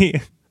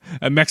by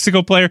a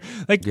Mexico player.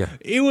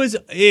 It was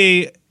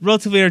a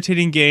relatively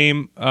entertaining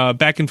game,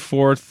 back and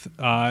forth.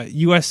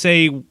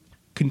 USA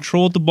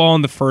controlled the ball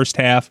in the first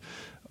half.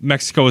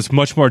 Mexico was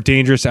much more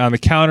dangerous on the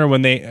counter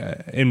when they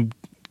and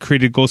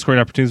created goal-scoring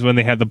opportunities when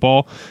they had the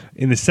ball.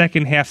 In the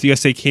second half, the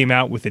USA came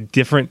out with a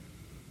different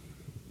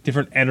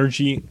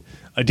energy,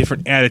 a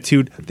different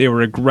attitude. They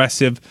were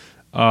aggressive.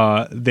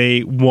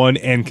 They won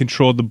and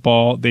controlled the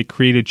ball. They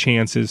created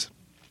chances.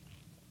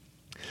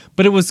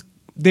 But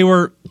they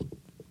were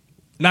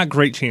not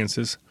great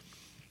chances.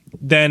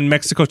 Then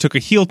Mexico took a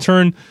heel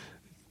turn.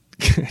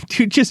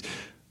 Dude just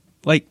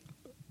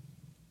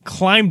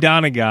climbed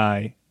on a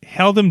guy,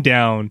 held him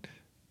down,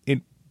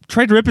 and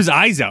tried to rip his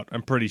eyes out,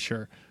 I'm pretty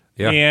sure.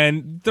 Yeah.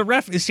 And the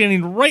ref is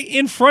standing right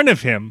in front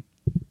of him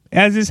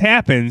as this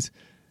happens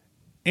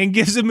and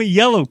gives him a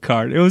yellow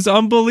card. It was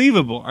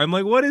unbelievable. I'm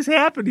like, what is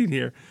happening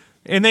here?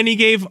 And then he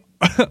gave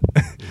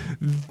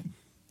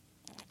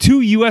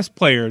 2 U.S.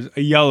 players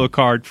a yellow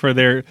card for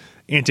their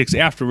antics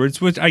afterwards,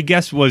 which I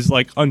guess was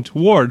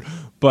untoward,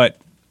 but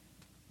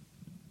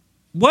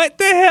what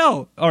the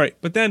hell? All right,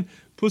 but then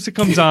Pulisic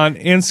comes on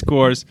and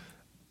scores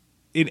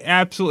in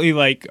absolutely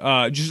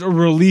just a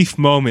relief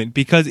moment,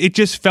 because it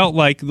just felt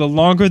like the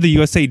longer the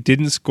USA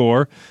didn't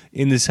score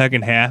in the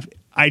second half,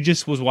 I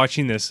just was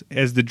watching this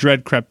as the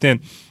dread crept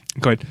in,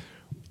 going,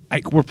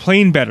 we're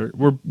playing better.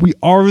 We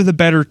are the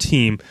better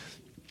team,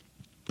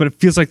 but it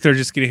feels like they're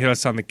just going to hit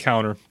us on the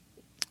counter.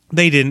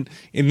 They didn't,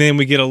 and then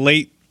we get a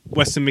late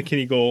Weston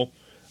McKennie goal.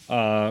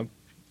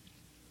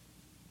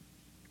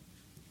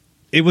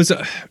 It was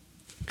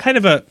kind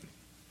of a...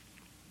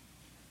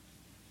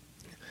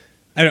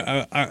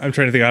 I'm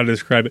trying to think how to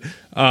describe it.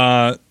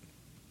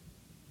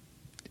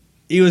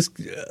 It was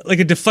like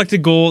a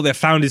deflected goal that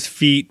found his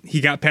feet. He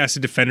got past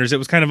the defenders. It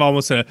was kind of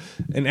almost an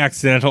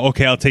accidental,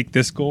 okay, I'll take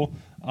this goal.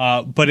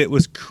 But it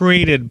was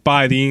created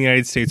by the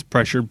United States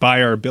pressure,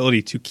 by our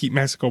ability to keep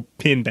Mexico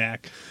pinned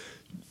back.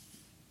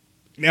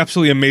 An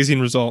absolutely amazing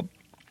result.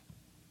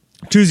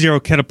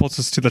 2-0 catapults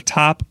us to the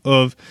top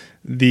of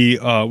the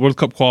World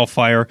Cup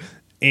qualifier,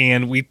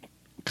 and we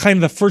kind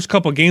of the first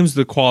couple of games of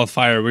the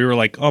qualifier, we were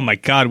like, oh my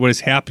God, what is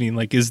happening?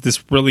 Is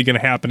this really going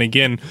to happen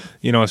again,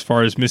 as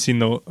far as missing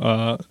the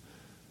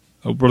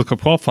World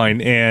Cup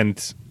qualifying?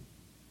 And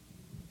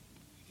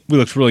we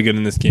looked really good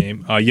in this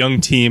game. A young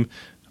team,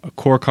 a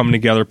core coming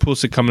together,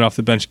 Pulisic coming off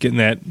the bench, getting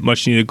that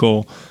much-needed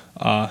goal.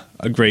 A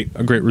great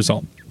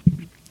result.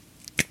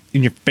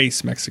 In your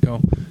face,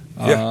 Mexico.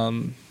 Yeah.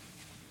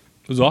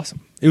 It was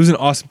awesome. It was an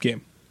awesome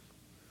game.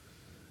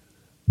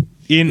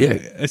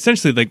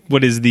 Essentially,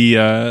 what is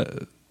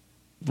the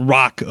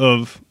rock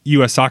of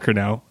U.S. soccer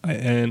now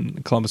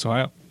in Columbus,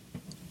 Ohio.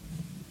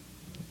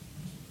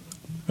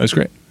 That's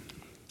great.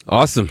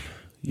 Awesome.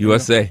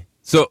 USA. Yeah.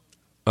 So,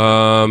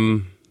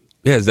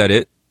 is that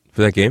it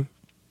for that game?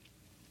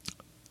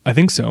 I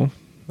think so.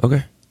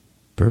 Okay.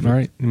 Perfect. All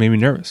right. It made me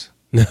nervous.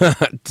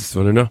 Just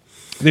want to know.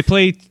 They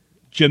play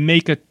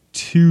Jamaica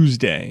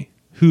Tuesday,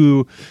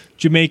 who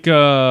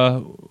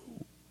Jamaica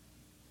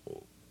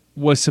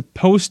was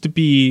supposed to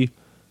be...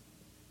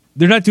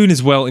 They're not doing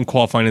as well in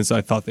qualifying as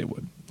I thought they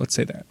would. Let's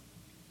say that.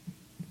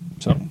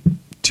 So,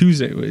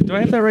 Tuesday. Wait, do I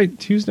have that right?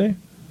 Tuesday?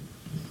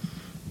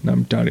 No,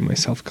 I'm doubting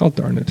myself. God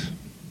darn it.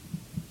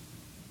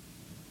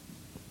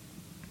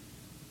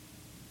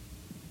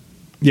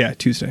 Yeah,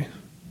 Tuesday.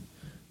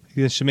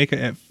 Against Jamaica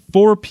at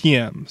 4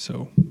 p.m.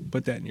 So,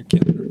 Put that in your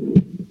calendar.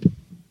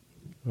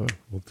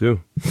 We'll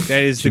do.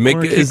 That is the Jamaica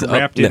corner is kick up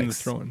wrapped in the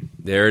next. throwing.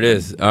 There it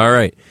is. All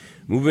right.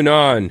 Moving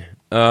on.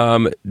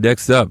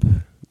 Next up,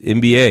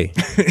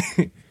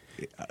 NBA.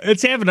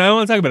 It's happening. I don't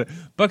want to talk about it.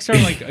 Bucks are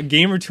like a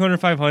game or 200,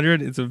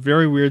 500. It's a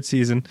very weird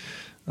season.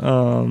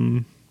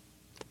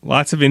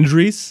 Lots of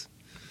injuries.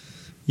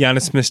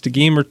 Giannis missed a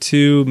game or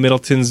two.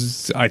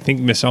 Middleton's, I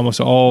think, missed almost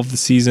all of the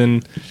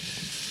season.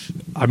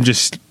 I'm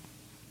chalking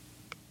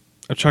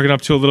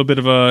up to a little bit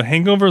of a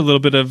hangover, a little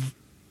bit of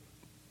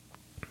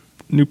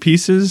new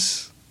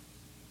pieces,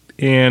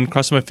 and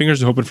crossing my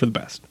fingers and hoping for the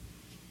best.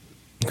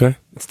 Okay.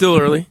 It's still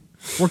early.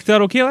 Worked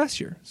out okay last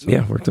year. So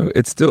Yeah,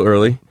 it's still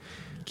early.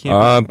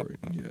 can't be worried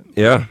yet.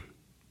 Yeah.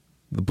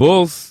 The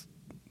Bulls,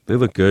 they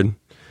look good.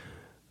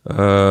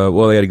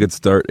 Well, they had a good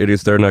start. It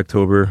is starting in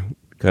October.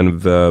 Kind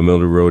of middle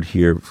of the road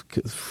here.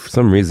 For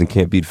some reason,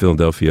 can't beat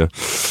Philadelphia.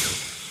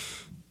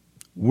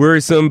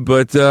 Worrisome,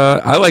 but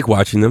I like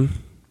watching them.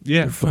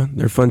 Yeah. They're fun.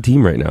 They're a fun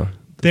team right now.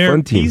 Their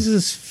Fun team.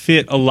 pieces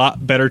fit a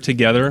lot better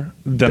together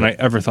than I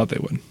ever thought they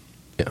would.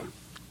 Yeah.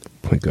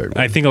 Point guard.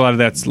 I think a lot of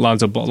that's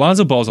Lonzo Ball.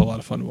 Lonzo Ball's a lot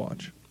of fun to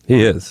watch.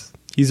 He is.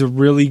 He's a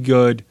really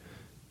good,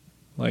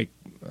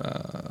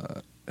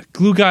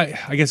 glue guy.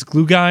 I guess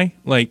glue guy.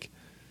 Like,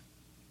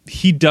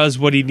 he does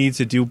what he needs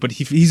to do, but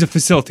he's a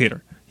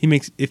facilitator.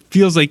 It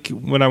feels like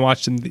when I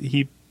watched him,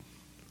 he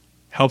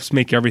helps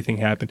make everything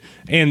happen.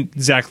 And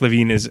Zach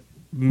LaVine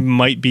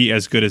might be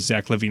as good as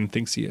Zach LaVine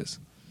thinks he is.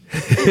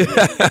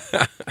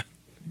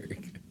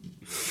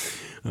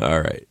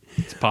 All right.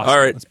 It's possible. All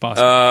right. It's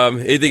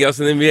possible. Anything else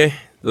in the NBA?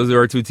 Those are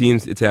our two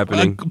teams. It's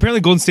happening. Apparently,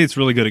 Golden State's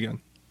really good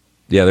again.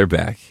 Yeah, they're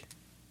back.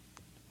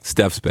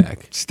 Steph's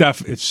back.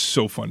 Steph, it's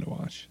so fun to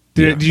watch.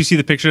 Yeah. Did you see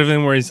the picture of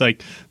him where he's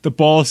like the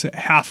ball's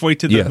halfway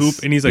to the Yes. hoop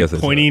and he's like Yes, I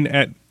saw pointing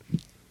at?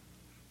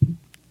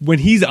 When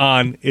he's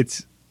on,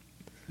 it's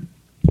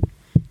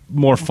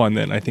more fun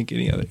than I think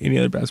any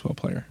other basketball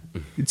player.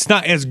 It's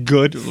not as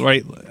good,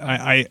 right?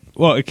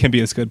 Well, it can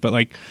be as good, but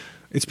like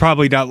it's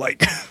probably not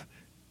like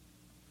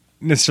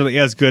necessarily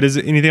as good as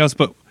anything else.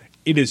 But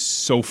it is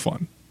so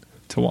fun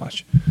to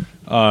watch.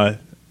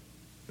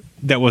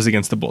 That was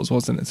against the Bulls,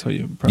 wasn't it? So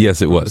you probably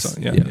Yes, it was. saw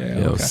it. Yeah,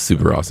 okay. it was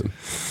super awesome.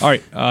 All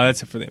right,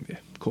 that's it for the NBA.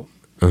 Cool.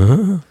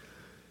 All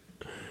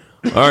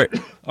right.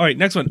 All right,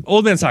 next one.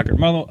 Old man soccer.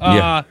 Marlo,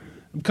 Yeah.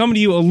 I'm coming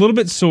to you a little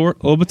bit sore,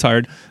 a little bit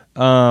tired.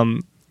 I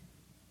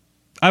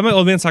have my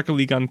old man soccer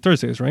league on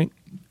Thursdays, right?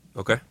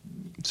 Okay.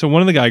 So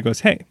one of the guy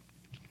goes, "Hey,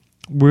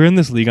 we're in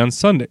this league on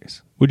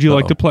Sundays. Would you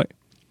like to play?"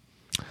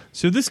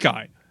 So this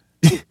guy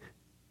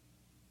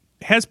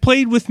has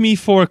played with me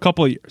for a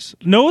couple of years,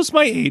 knows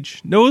my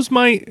age, knows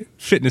my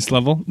fitness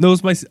level,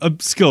 knows my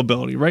skill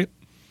ability, right?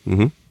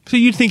 Mm-hmm. So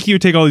you'd think he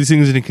would take all these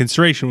things into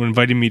consideration when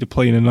inviting me to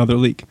play in another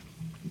league.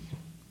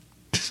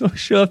 So I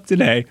show up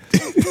today.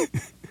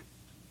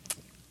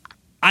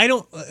 I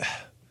don't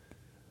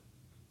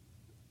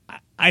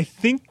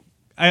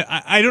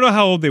know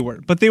how old they were,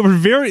 but they were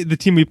the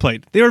team we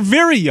played. They were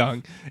very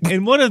young.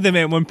 And one of them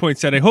at one point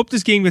said, "I hope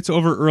this game gets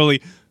over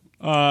early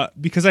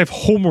because I have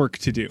homework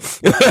to do."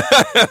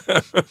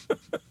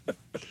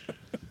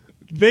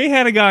 They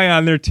had a guy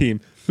on their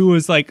team who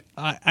was like,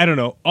 I don't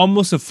know,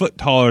 almost a foot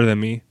taller than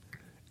me.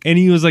 And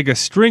he was like a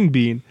string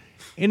bean.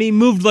 And he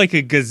moved like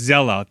a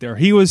gazelle out there.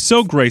 He was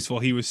so graceful.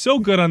 He was so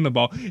good on the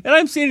ball. And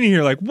I'm standing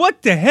here like,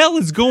 what the hell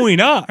is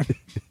going on?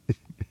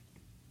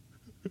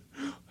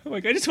 I'm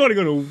like, I just want to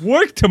go to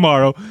work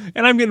tomorrow.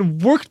 And I'm getting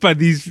worked by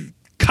these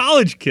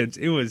college kids.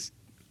 It was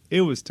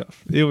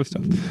tough. It was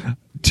tough.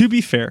 To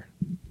be fair,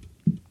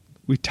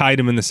 we tied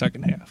him in the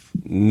second half.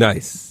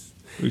 Nice.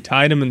 We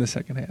tied him in the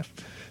second half.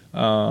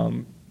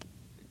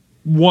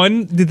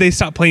 Did they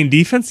stop playing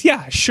defense?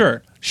 Yeah,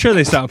 sure. Sure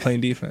they stopped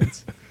playing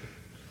defense.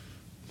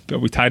 But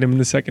we tied him in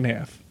the second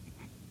half.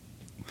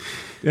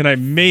 And I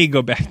may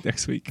go back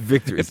next week.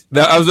 Victories.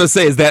 Now, I was going to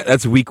say,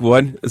 that's week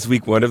one? That's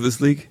week one of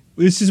this league?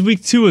 This is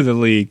week 2 of the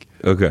league.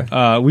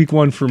 Okay. Week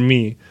 1 for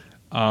me.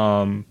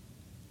 They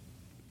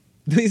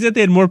said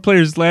they had more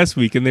players last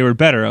week and they were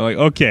better. I'm like,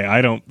 okay,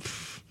 I don't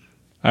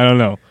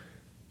know.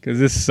 Because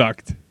this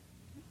sucked.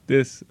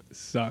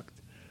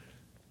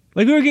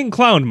 Like, we were getting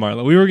clowned,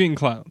 Marlo. We were getting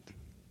clowned.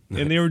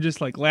 And they were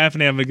just like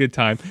laughing, having a good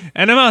time.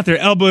 And I'm out there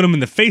elbowing them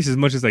in the face as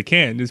much as I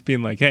can, just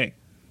being like, hey,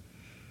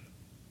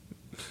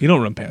 you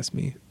don't run past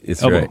me.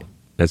 It's Elbow. right.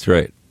 That's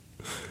right.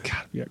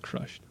 God, we got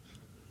crushed.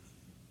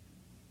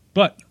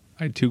 But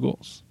I had 2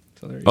 goals.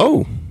 So there you go.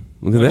 Oh,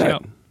 look at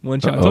that. One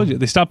shot. I told you.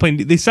 They stopped playing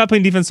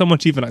defense so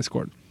much even I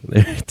scored.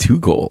 2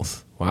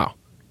 goals. Wow.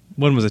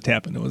 One was a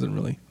tap and it wasn't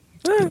really.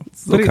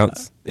 Still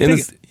counts. In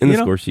the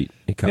score sheet,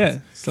 it counts. Yeah,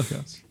 still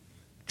counts.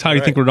 That's how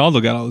you think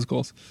Ronaldo got all those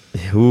goals.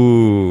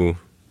 Ooh.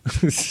 All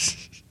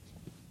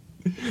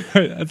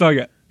right, that's all I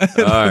got.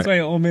 That's my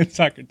old man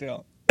soccer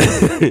tale.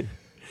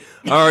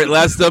 All right,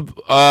 last up,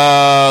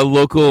 light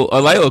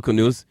local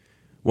news.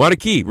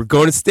 Wanakee, we're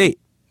going to state.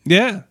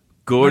 Yeah.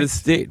 Going to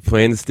state.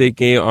 Playing the state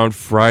game on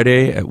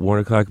Friday at 1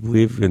 o'clock, I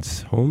believe,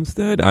 against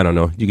Homestead. I don't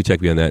know. You can check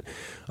me on that.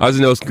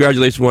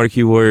 Congratulations,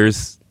 Wanakee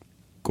Warriors,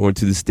 going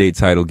to the state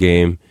title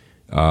game.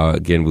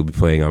 Again, we'll be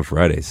playing on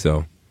Friday.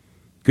 So,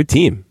 good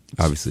team,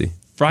 obviously.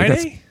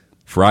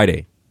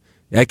 Friday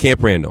at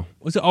Camp Randall.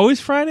 Was it always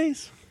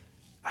Fridays?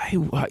 I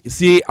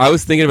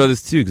was thinking about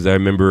this too because I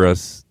remember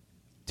us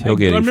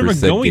tailgating. I remember for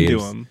said going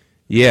games. to them.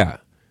 Yeah,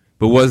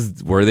 but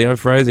were they on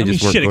Fridays? They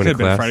just weren't it going could to have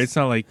been class. Friday. It's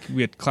not like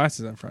we had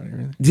classes on Friday or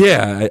anything.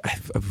 Yeah,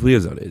 I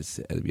believe it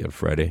had to be on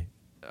Friday.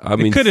 I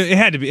mean, it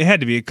had to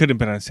be. It could have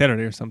been on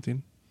Saturday or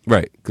something.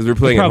 Right, because we're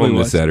playing at home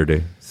this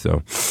Saturday.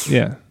 So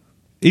yeah,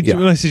 it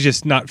must have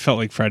just not felt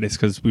like Fridays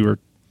because we were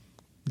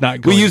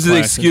not going. We use to the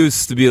classes.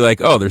 excuse to be like,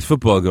 "Oh, there's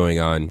football going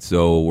on,"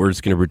 so we're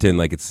just going to pretend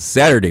like it's a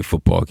Saturday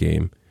football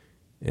game,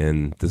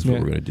 and this is what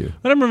we're going to do.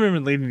 I remember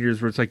in later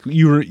years where it's like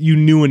you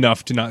knew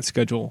enough to not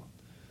schedule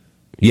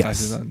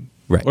classes on.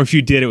 Right. Or if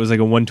you did, it was like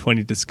a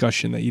 120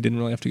 discussion that you didn't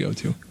really have to go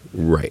to.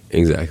 Right,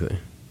 exactly.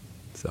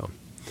 So,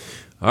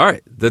 all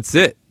right, that's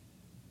it.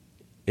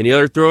 Any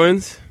other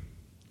throw-ins?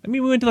 I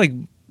mean, we went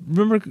to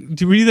remember,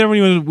 were you there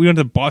when we went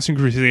to the Boston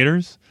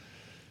Crusaders?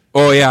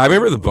 Oh, yeah, I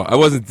remember I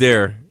wasn't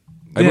there.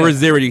 I remember I was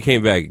there when you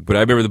came back, but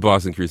I remember the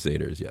Boston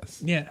Crusaders, yes.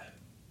 Yeah.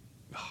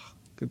 Oh,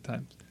 good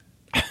times.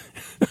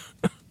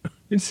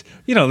 It's,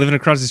 living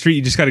across the street,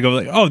 you just got to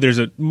go there's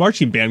a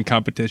marching band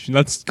competition.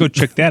 Let's go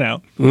check that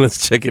out.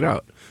 Let's check it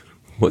out.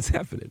 What's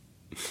happening?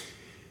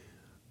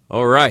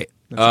 All right.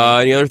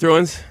 Any other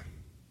throw-ins?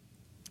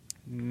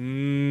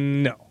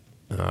 No.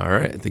 All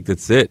right. I think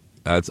that's it.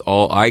 That's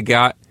all I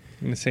got.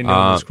 I'm going to say no.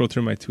 I'm going to scroll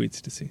through my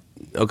tweets to see.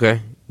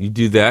 Okay. You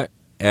do that.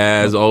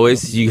 As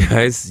always, you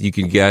guys, you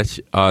can catch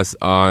us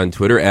on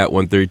Twitter at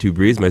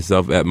 132breeze,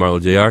 myself at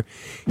MarloJR,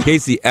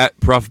 Casey at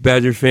Prof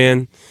Badger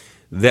Fan.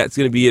 That's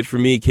going to be it for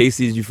me.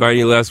 Casey, did you find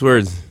any last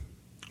words?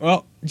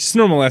 Well, just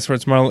normal last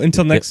words, Marlo.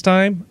 Until next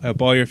time, I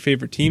hope all your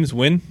favorite teams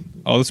win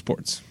all the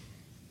sports.